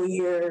fiscal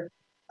year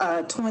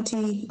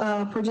 20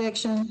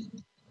 projection?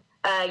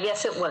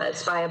 Yes, it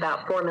was, by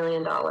about $4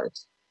 million.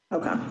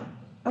 Okay.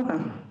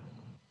 Okay.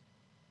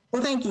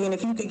 Well, thank you. And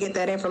if you could get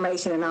that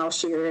information, and I'll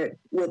share it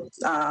with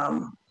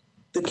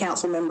the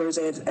council members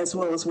as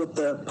well as with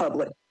the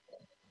public.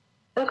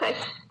 Okay.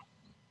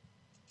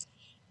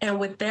 And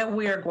with that,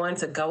 we are going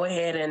to go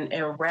ahead and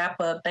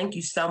wrap up. Thank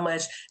you so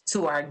much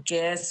to our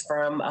guests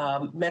from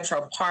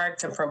Metro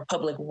Parks and from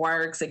Public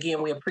Works.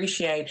 Again, we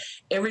appreciate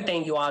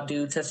everything you all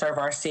do to serve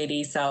our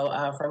city.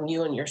 So from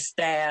you and your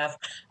staff,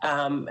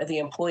 the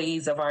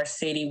employees of our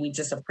city, we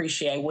just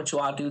appreciate what you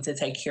all do to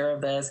take care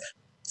of us.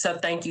 So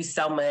thank you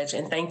so much.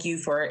 And thank you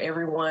for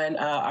everyone,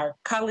 our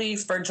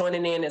colleagues, for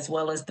joining in, as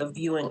well as the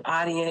viewing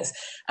audience.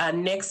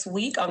 Next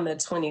week on the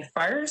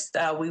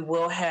 21st, we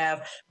will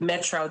have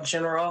Metro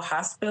General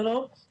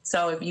Hospital.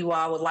 So if you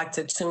all would like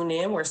to tune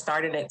in, we're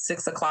starting at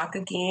 6 o'clock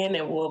again,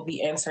 and we'll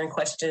be answering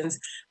questions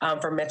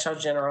for Metro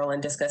General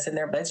and discussing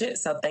their budget.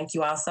 So thank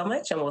you all so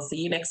much, and we'll see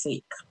you next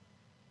week.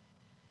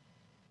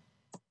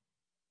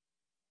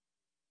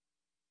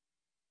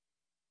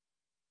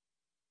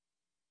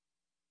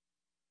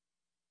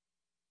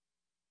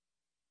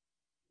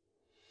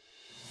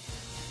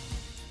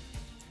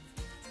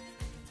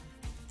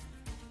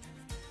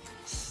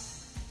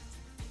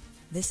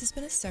 This has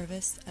been a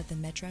service of the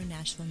Metro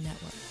Nashville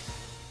Network.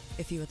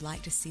 If you would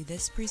like to see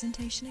this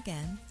presentation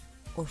again,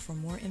 or for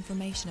more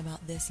information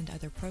about this and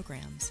other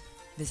programs,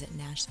 visit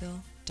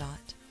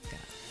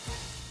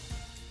nashville.gov.